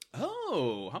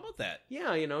 Oh, how about that?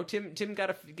 Yeah, Tim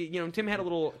got Tim had a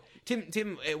little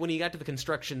Tim when he got to the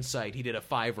construction site, he did a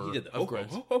 5 He did the of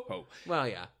grunts. ho. Well,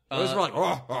 yeah. It was like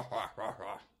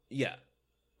Yeah.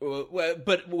 Well,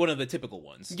 but one of the typical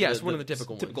ones. Yes, one of the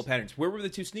typical Typical patterns. Where were the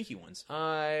 2 sneaky ones?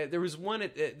 There was one.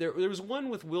 There was one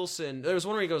with Wilson. There was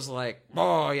one where he goes like,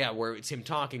 "Oh yeah," where it's him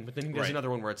talking, but then he does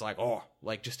another one where it's like, "Oh,"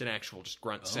 like just an actual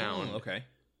grunt sound. Oh, okay.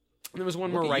 And there was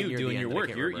one more right you near doing the end your that I work.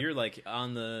 can't You're remember. like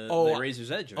on the razor's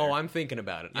edge. Oh, I'm thinking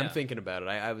about it. Yeah. I'm thinking about it.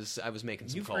 I was making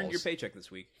some You've calls. earned your paycheck this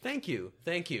week. Thank you.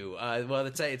 Well,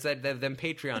 it's them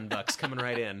Patreon bucks coming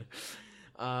right in.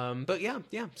 But yeah,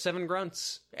 7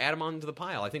 grunts. Add them onto the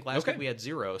pile. I think last week we had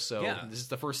 0, so this is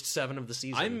the first 7 of the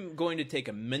season. I'm going to take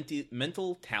a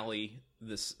mental tally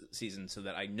this season so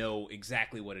that I know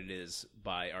exactly what it is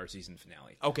by our season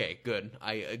finale. Okay, good.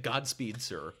 Godspeed,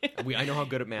 sir. I know how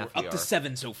good at math we are. Up to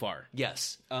 7 so far.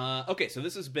 Yes. Okay, so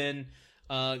this has been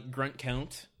Grunt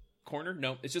Count Corner.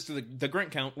 No, it's just the Grunt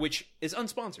Count, which is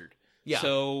unsponsored. Yeah.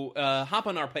 So hop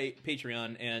on our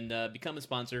Patreon and become a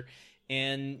sponsor.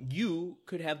 And you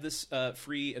could have this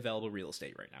free available real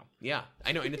estate right now. Yeah,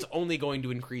 I know, and it's only going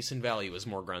to increase in value as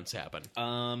more grunts happen.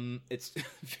 It's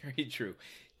very true.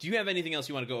 Do you have anything else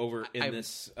you want to go over in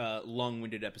this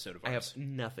long-winded episode of ours? I have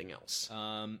nothing else.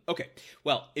 Okay.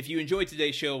 Well, if you enjoyed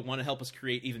today's show and want to help us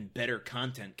create even better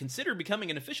content, consider becoming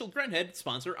an official Grunthead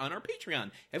sponsor on our Patreon.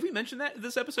 Have we mentioned that in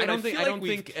this episode? I don't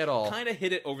think at all. Kind of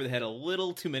hit it over the head a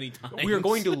little too many times. We are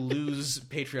going to lose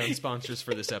Patreon sponsors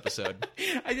for this episode.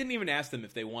 I didn't even ask them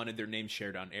if they wanted their names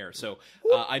shared on air, so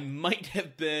I might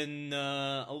have been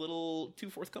a little too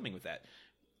forthcoming with that.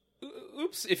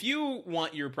 Oops. If you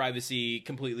want your privacy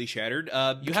completely shattered,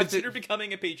 you consider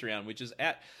becoming a Patreon, which is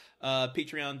at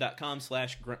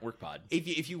patreon.com/gruntworkpod.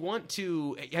 If you want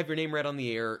to have your name read on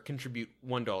the air, contribute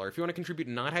 $1. If you want to contribute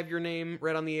and not have your name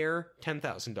read on the air,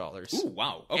 $10,000. Ooh,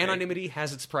 wow. Okay. Anonymity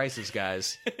has its prices,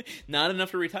 guys. Not enough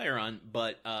to retire on,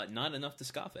 but not enough to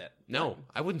scoff at. No,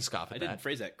 I wouldn't scoff at that. I didn't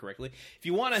phrase that correctly. If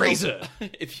you want to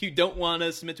if you don't want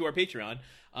to submit to our Patreon,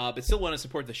 but still want to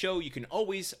support the show, you can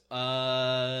always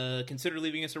consider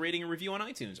leaving us a rating and review on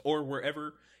iTunes or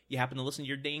wherever you happen to listen to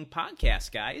your dang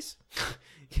podcast, guys.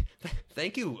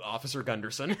 Thank you, Officer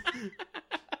Gunderson.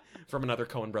 From another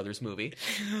Coen Brothers movie.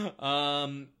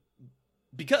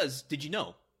 Because, did you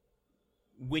know,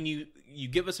 when you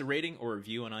give us a rating or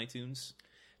review on iTunes,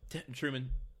 Truman,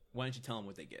 why don't you tell them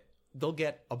what they get? They'll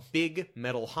get a big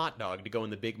metal hot dog to go in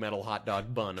the big metal hot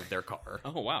dog bun of their car.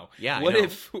 Oh wow! Yeah. What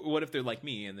if they're like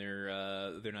me and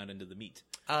they're not into the meat?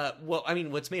 Well, I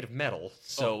mean, it's made of metal,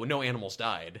 so no animals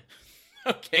died.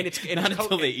 Okay, and not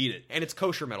until they eat it, and it's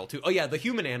kosher metal too. Oh yeah, the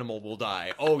human animal will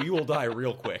die. Oh, you will die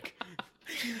real quick.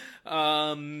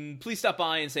 Please stop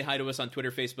by and say hi to us on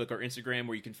Twitter, Facebook, or Instagram,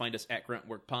 where you can find us at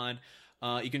GruntWorkPod.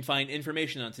 You can find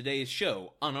information on today's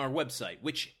show on our website,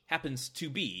 which happens to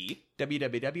be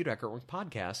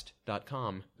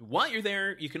www.gruntworkpodcast.com. While you're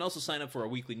there, you can also sign up for our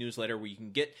weekly newsletter where you can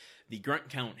get the Grunt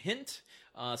Count hint,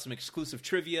 some exclusive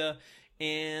trivia,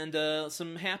 and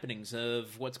some happenings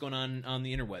of what's going on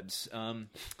the interwebs.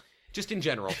 Just in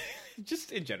general.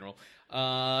 Just in general.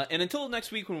 And until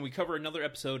next week when we cover another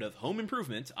episode of Home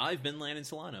Improvement, I've been Landon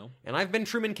Solano. And I've been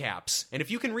Truman Caps. And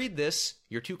if you can read this,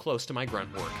 you're too close to my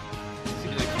grunt work.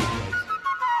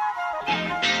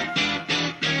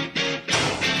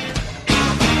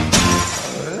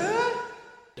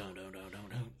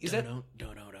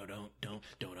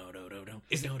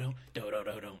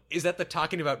 Is that the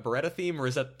talking about Beretta theme, or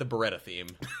is that the Beretta theme?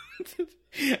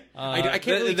 I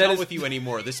can't really tell with you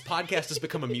anymore. This podcast has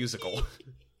become a musical.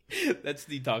 That's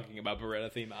the talking about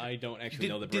Beretta theme. I don't actually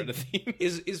know the Beretta theme.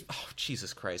 Oh,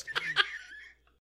 Jesus Christ.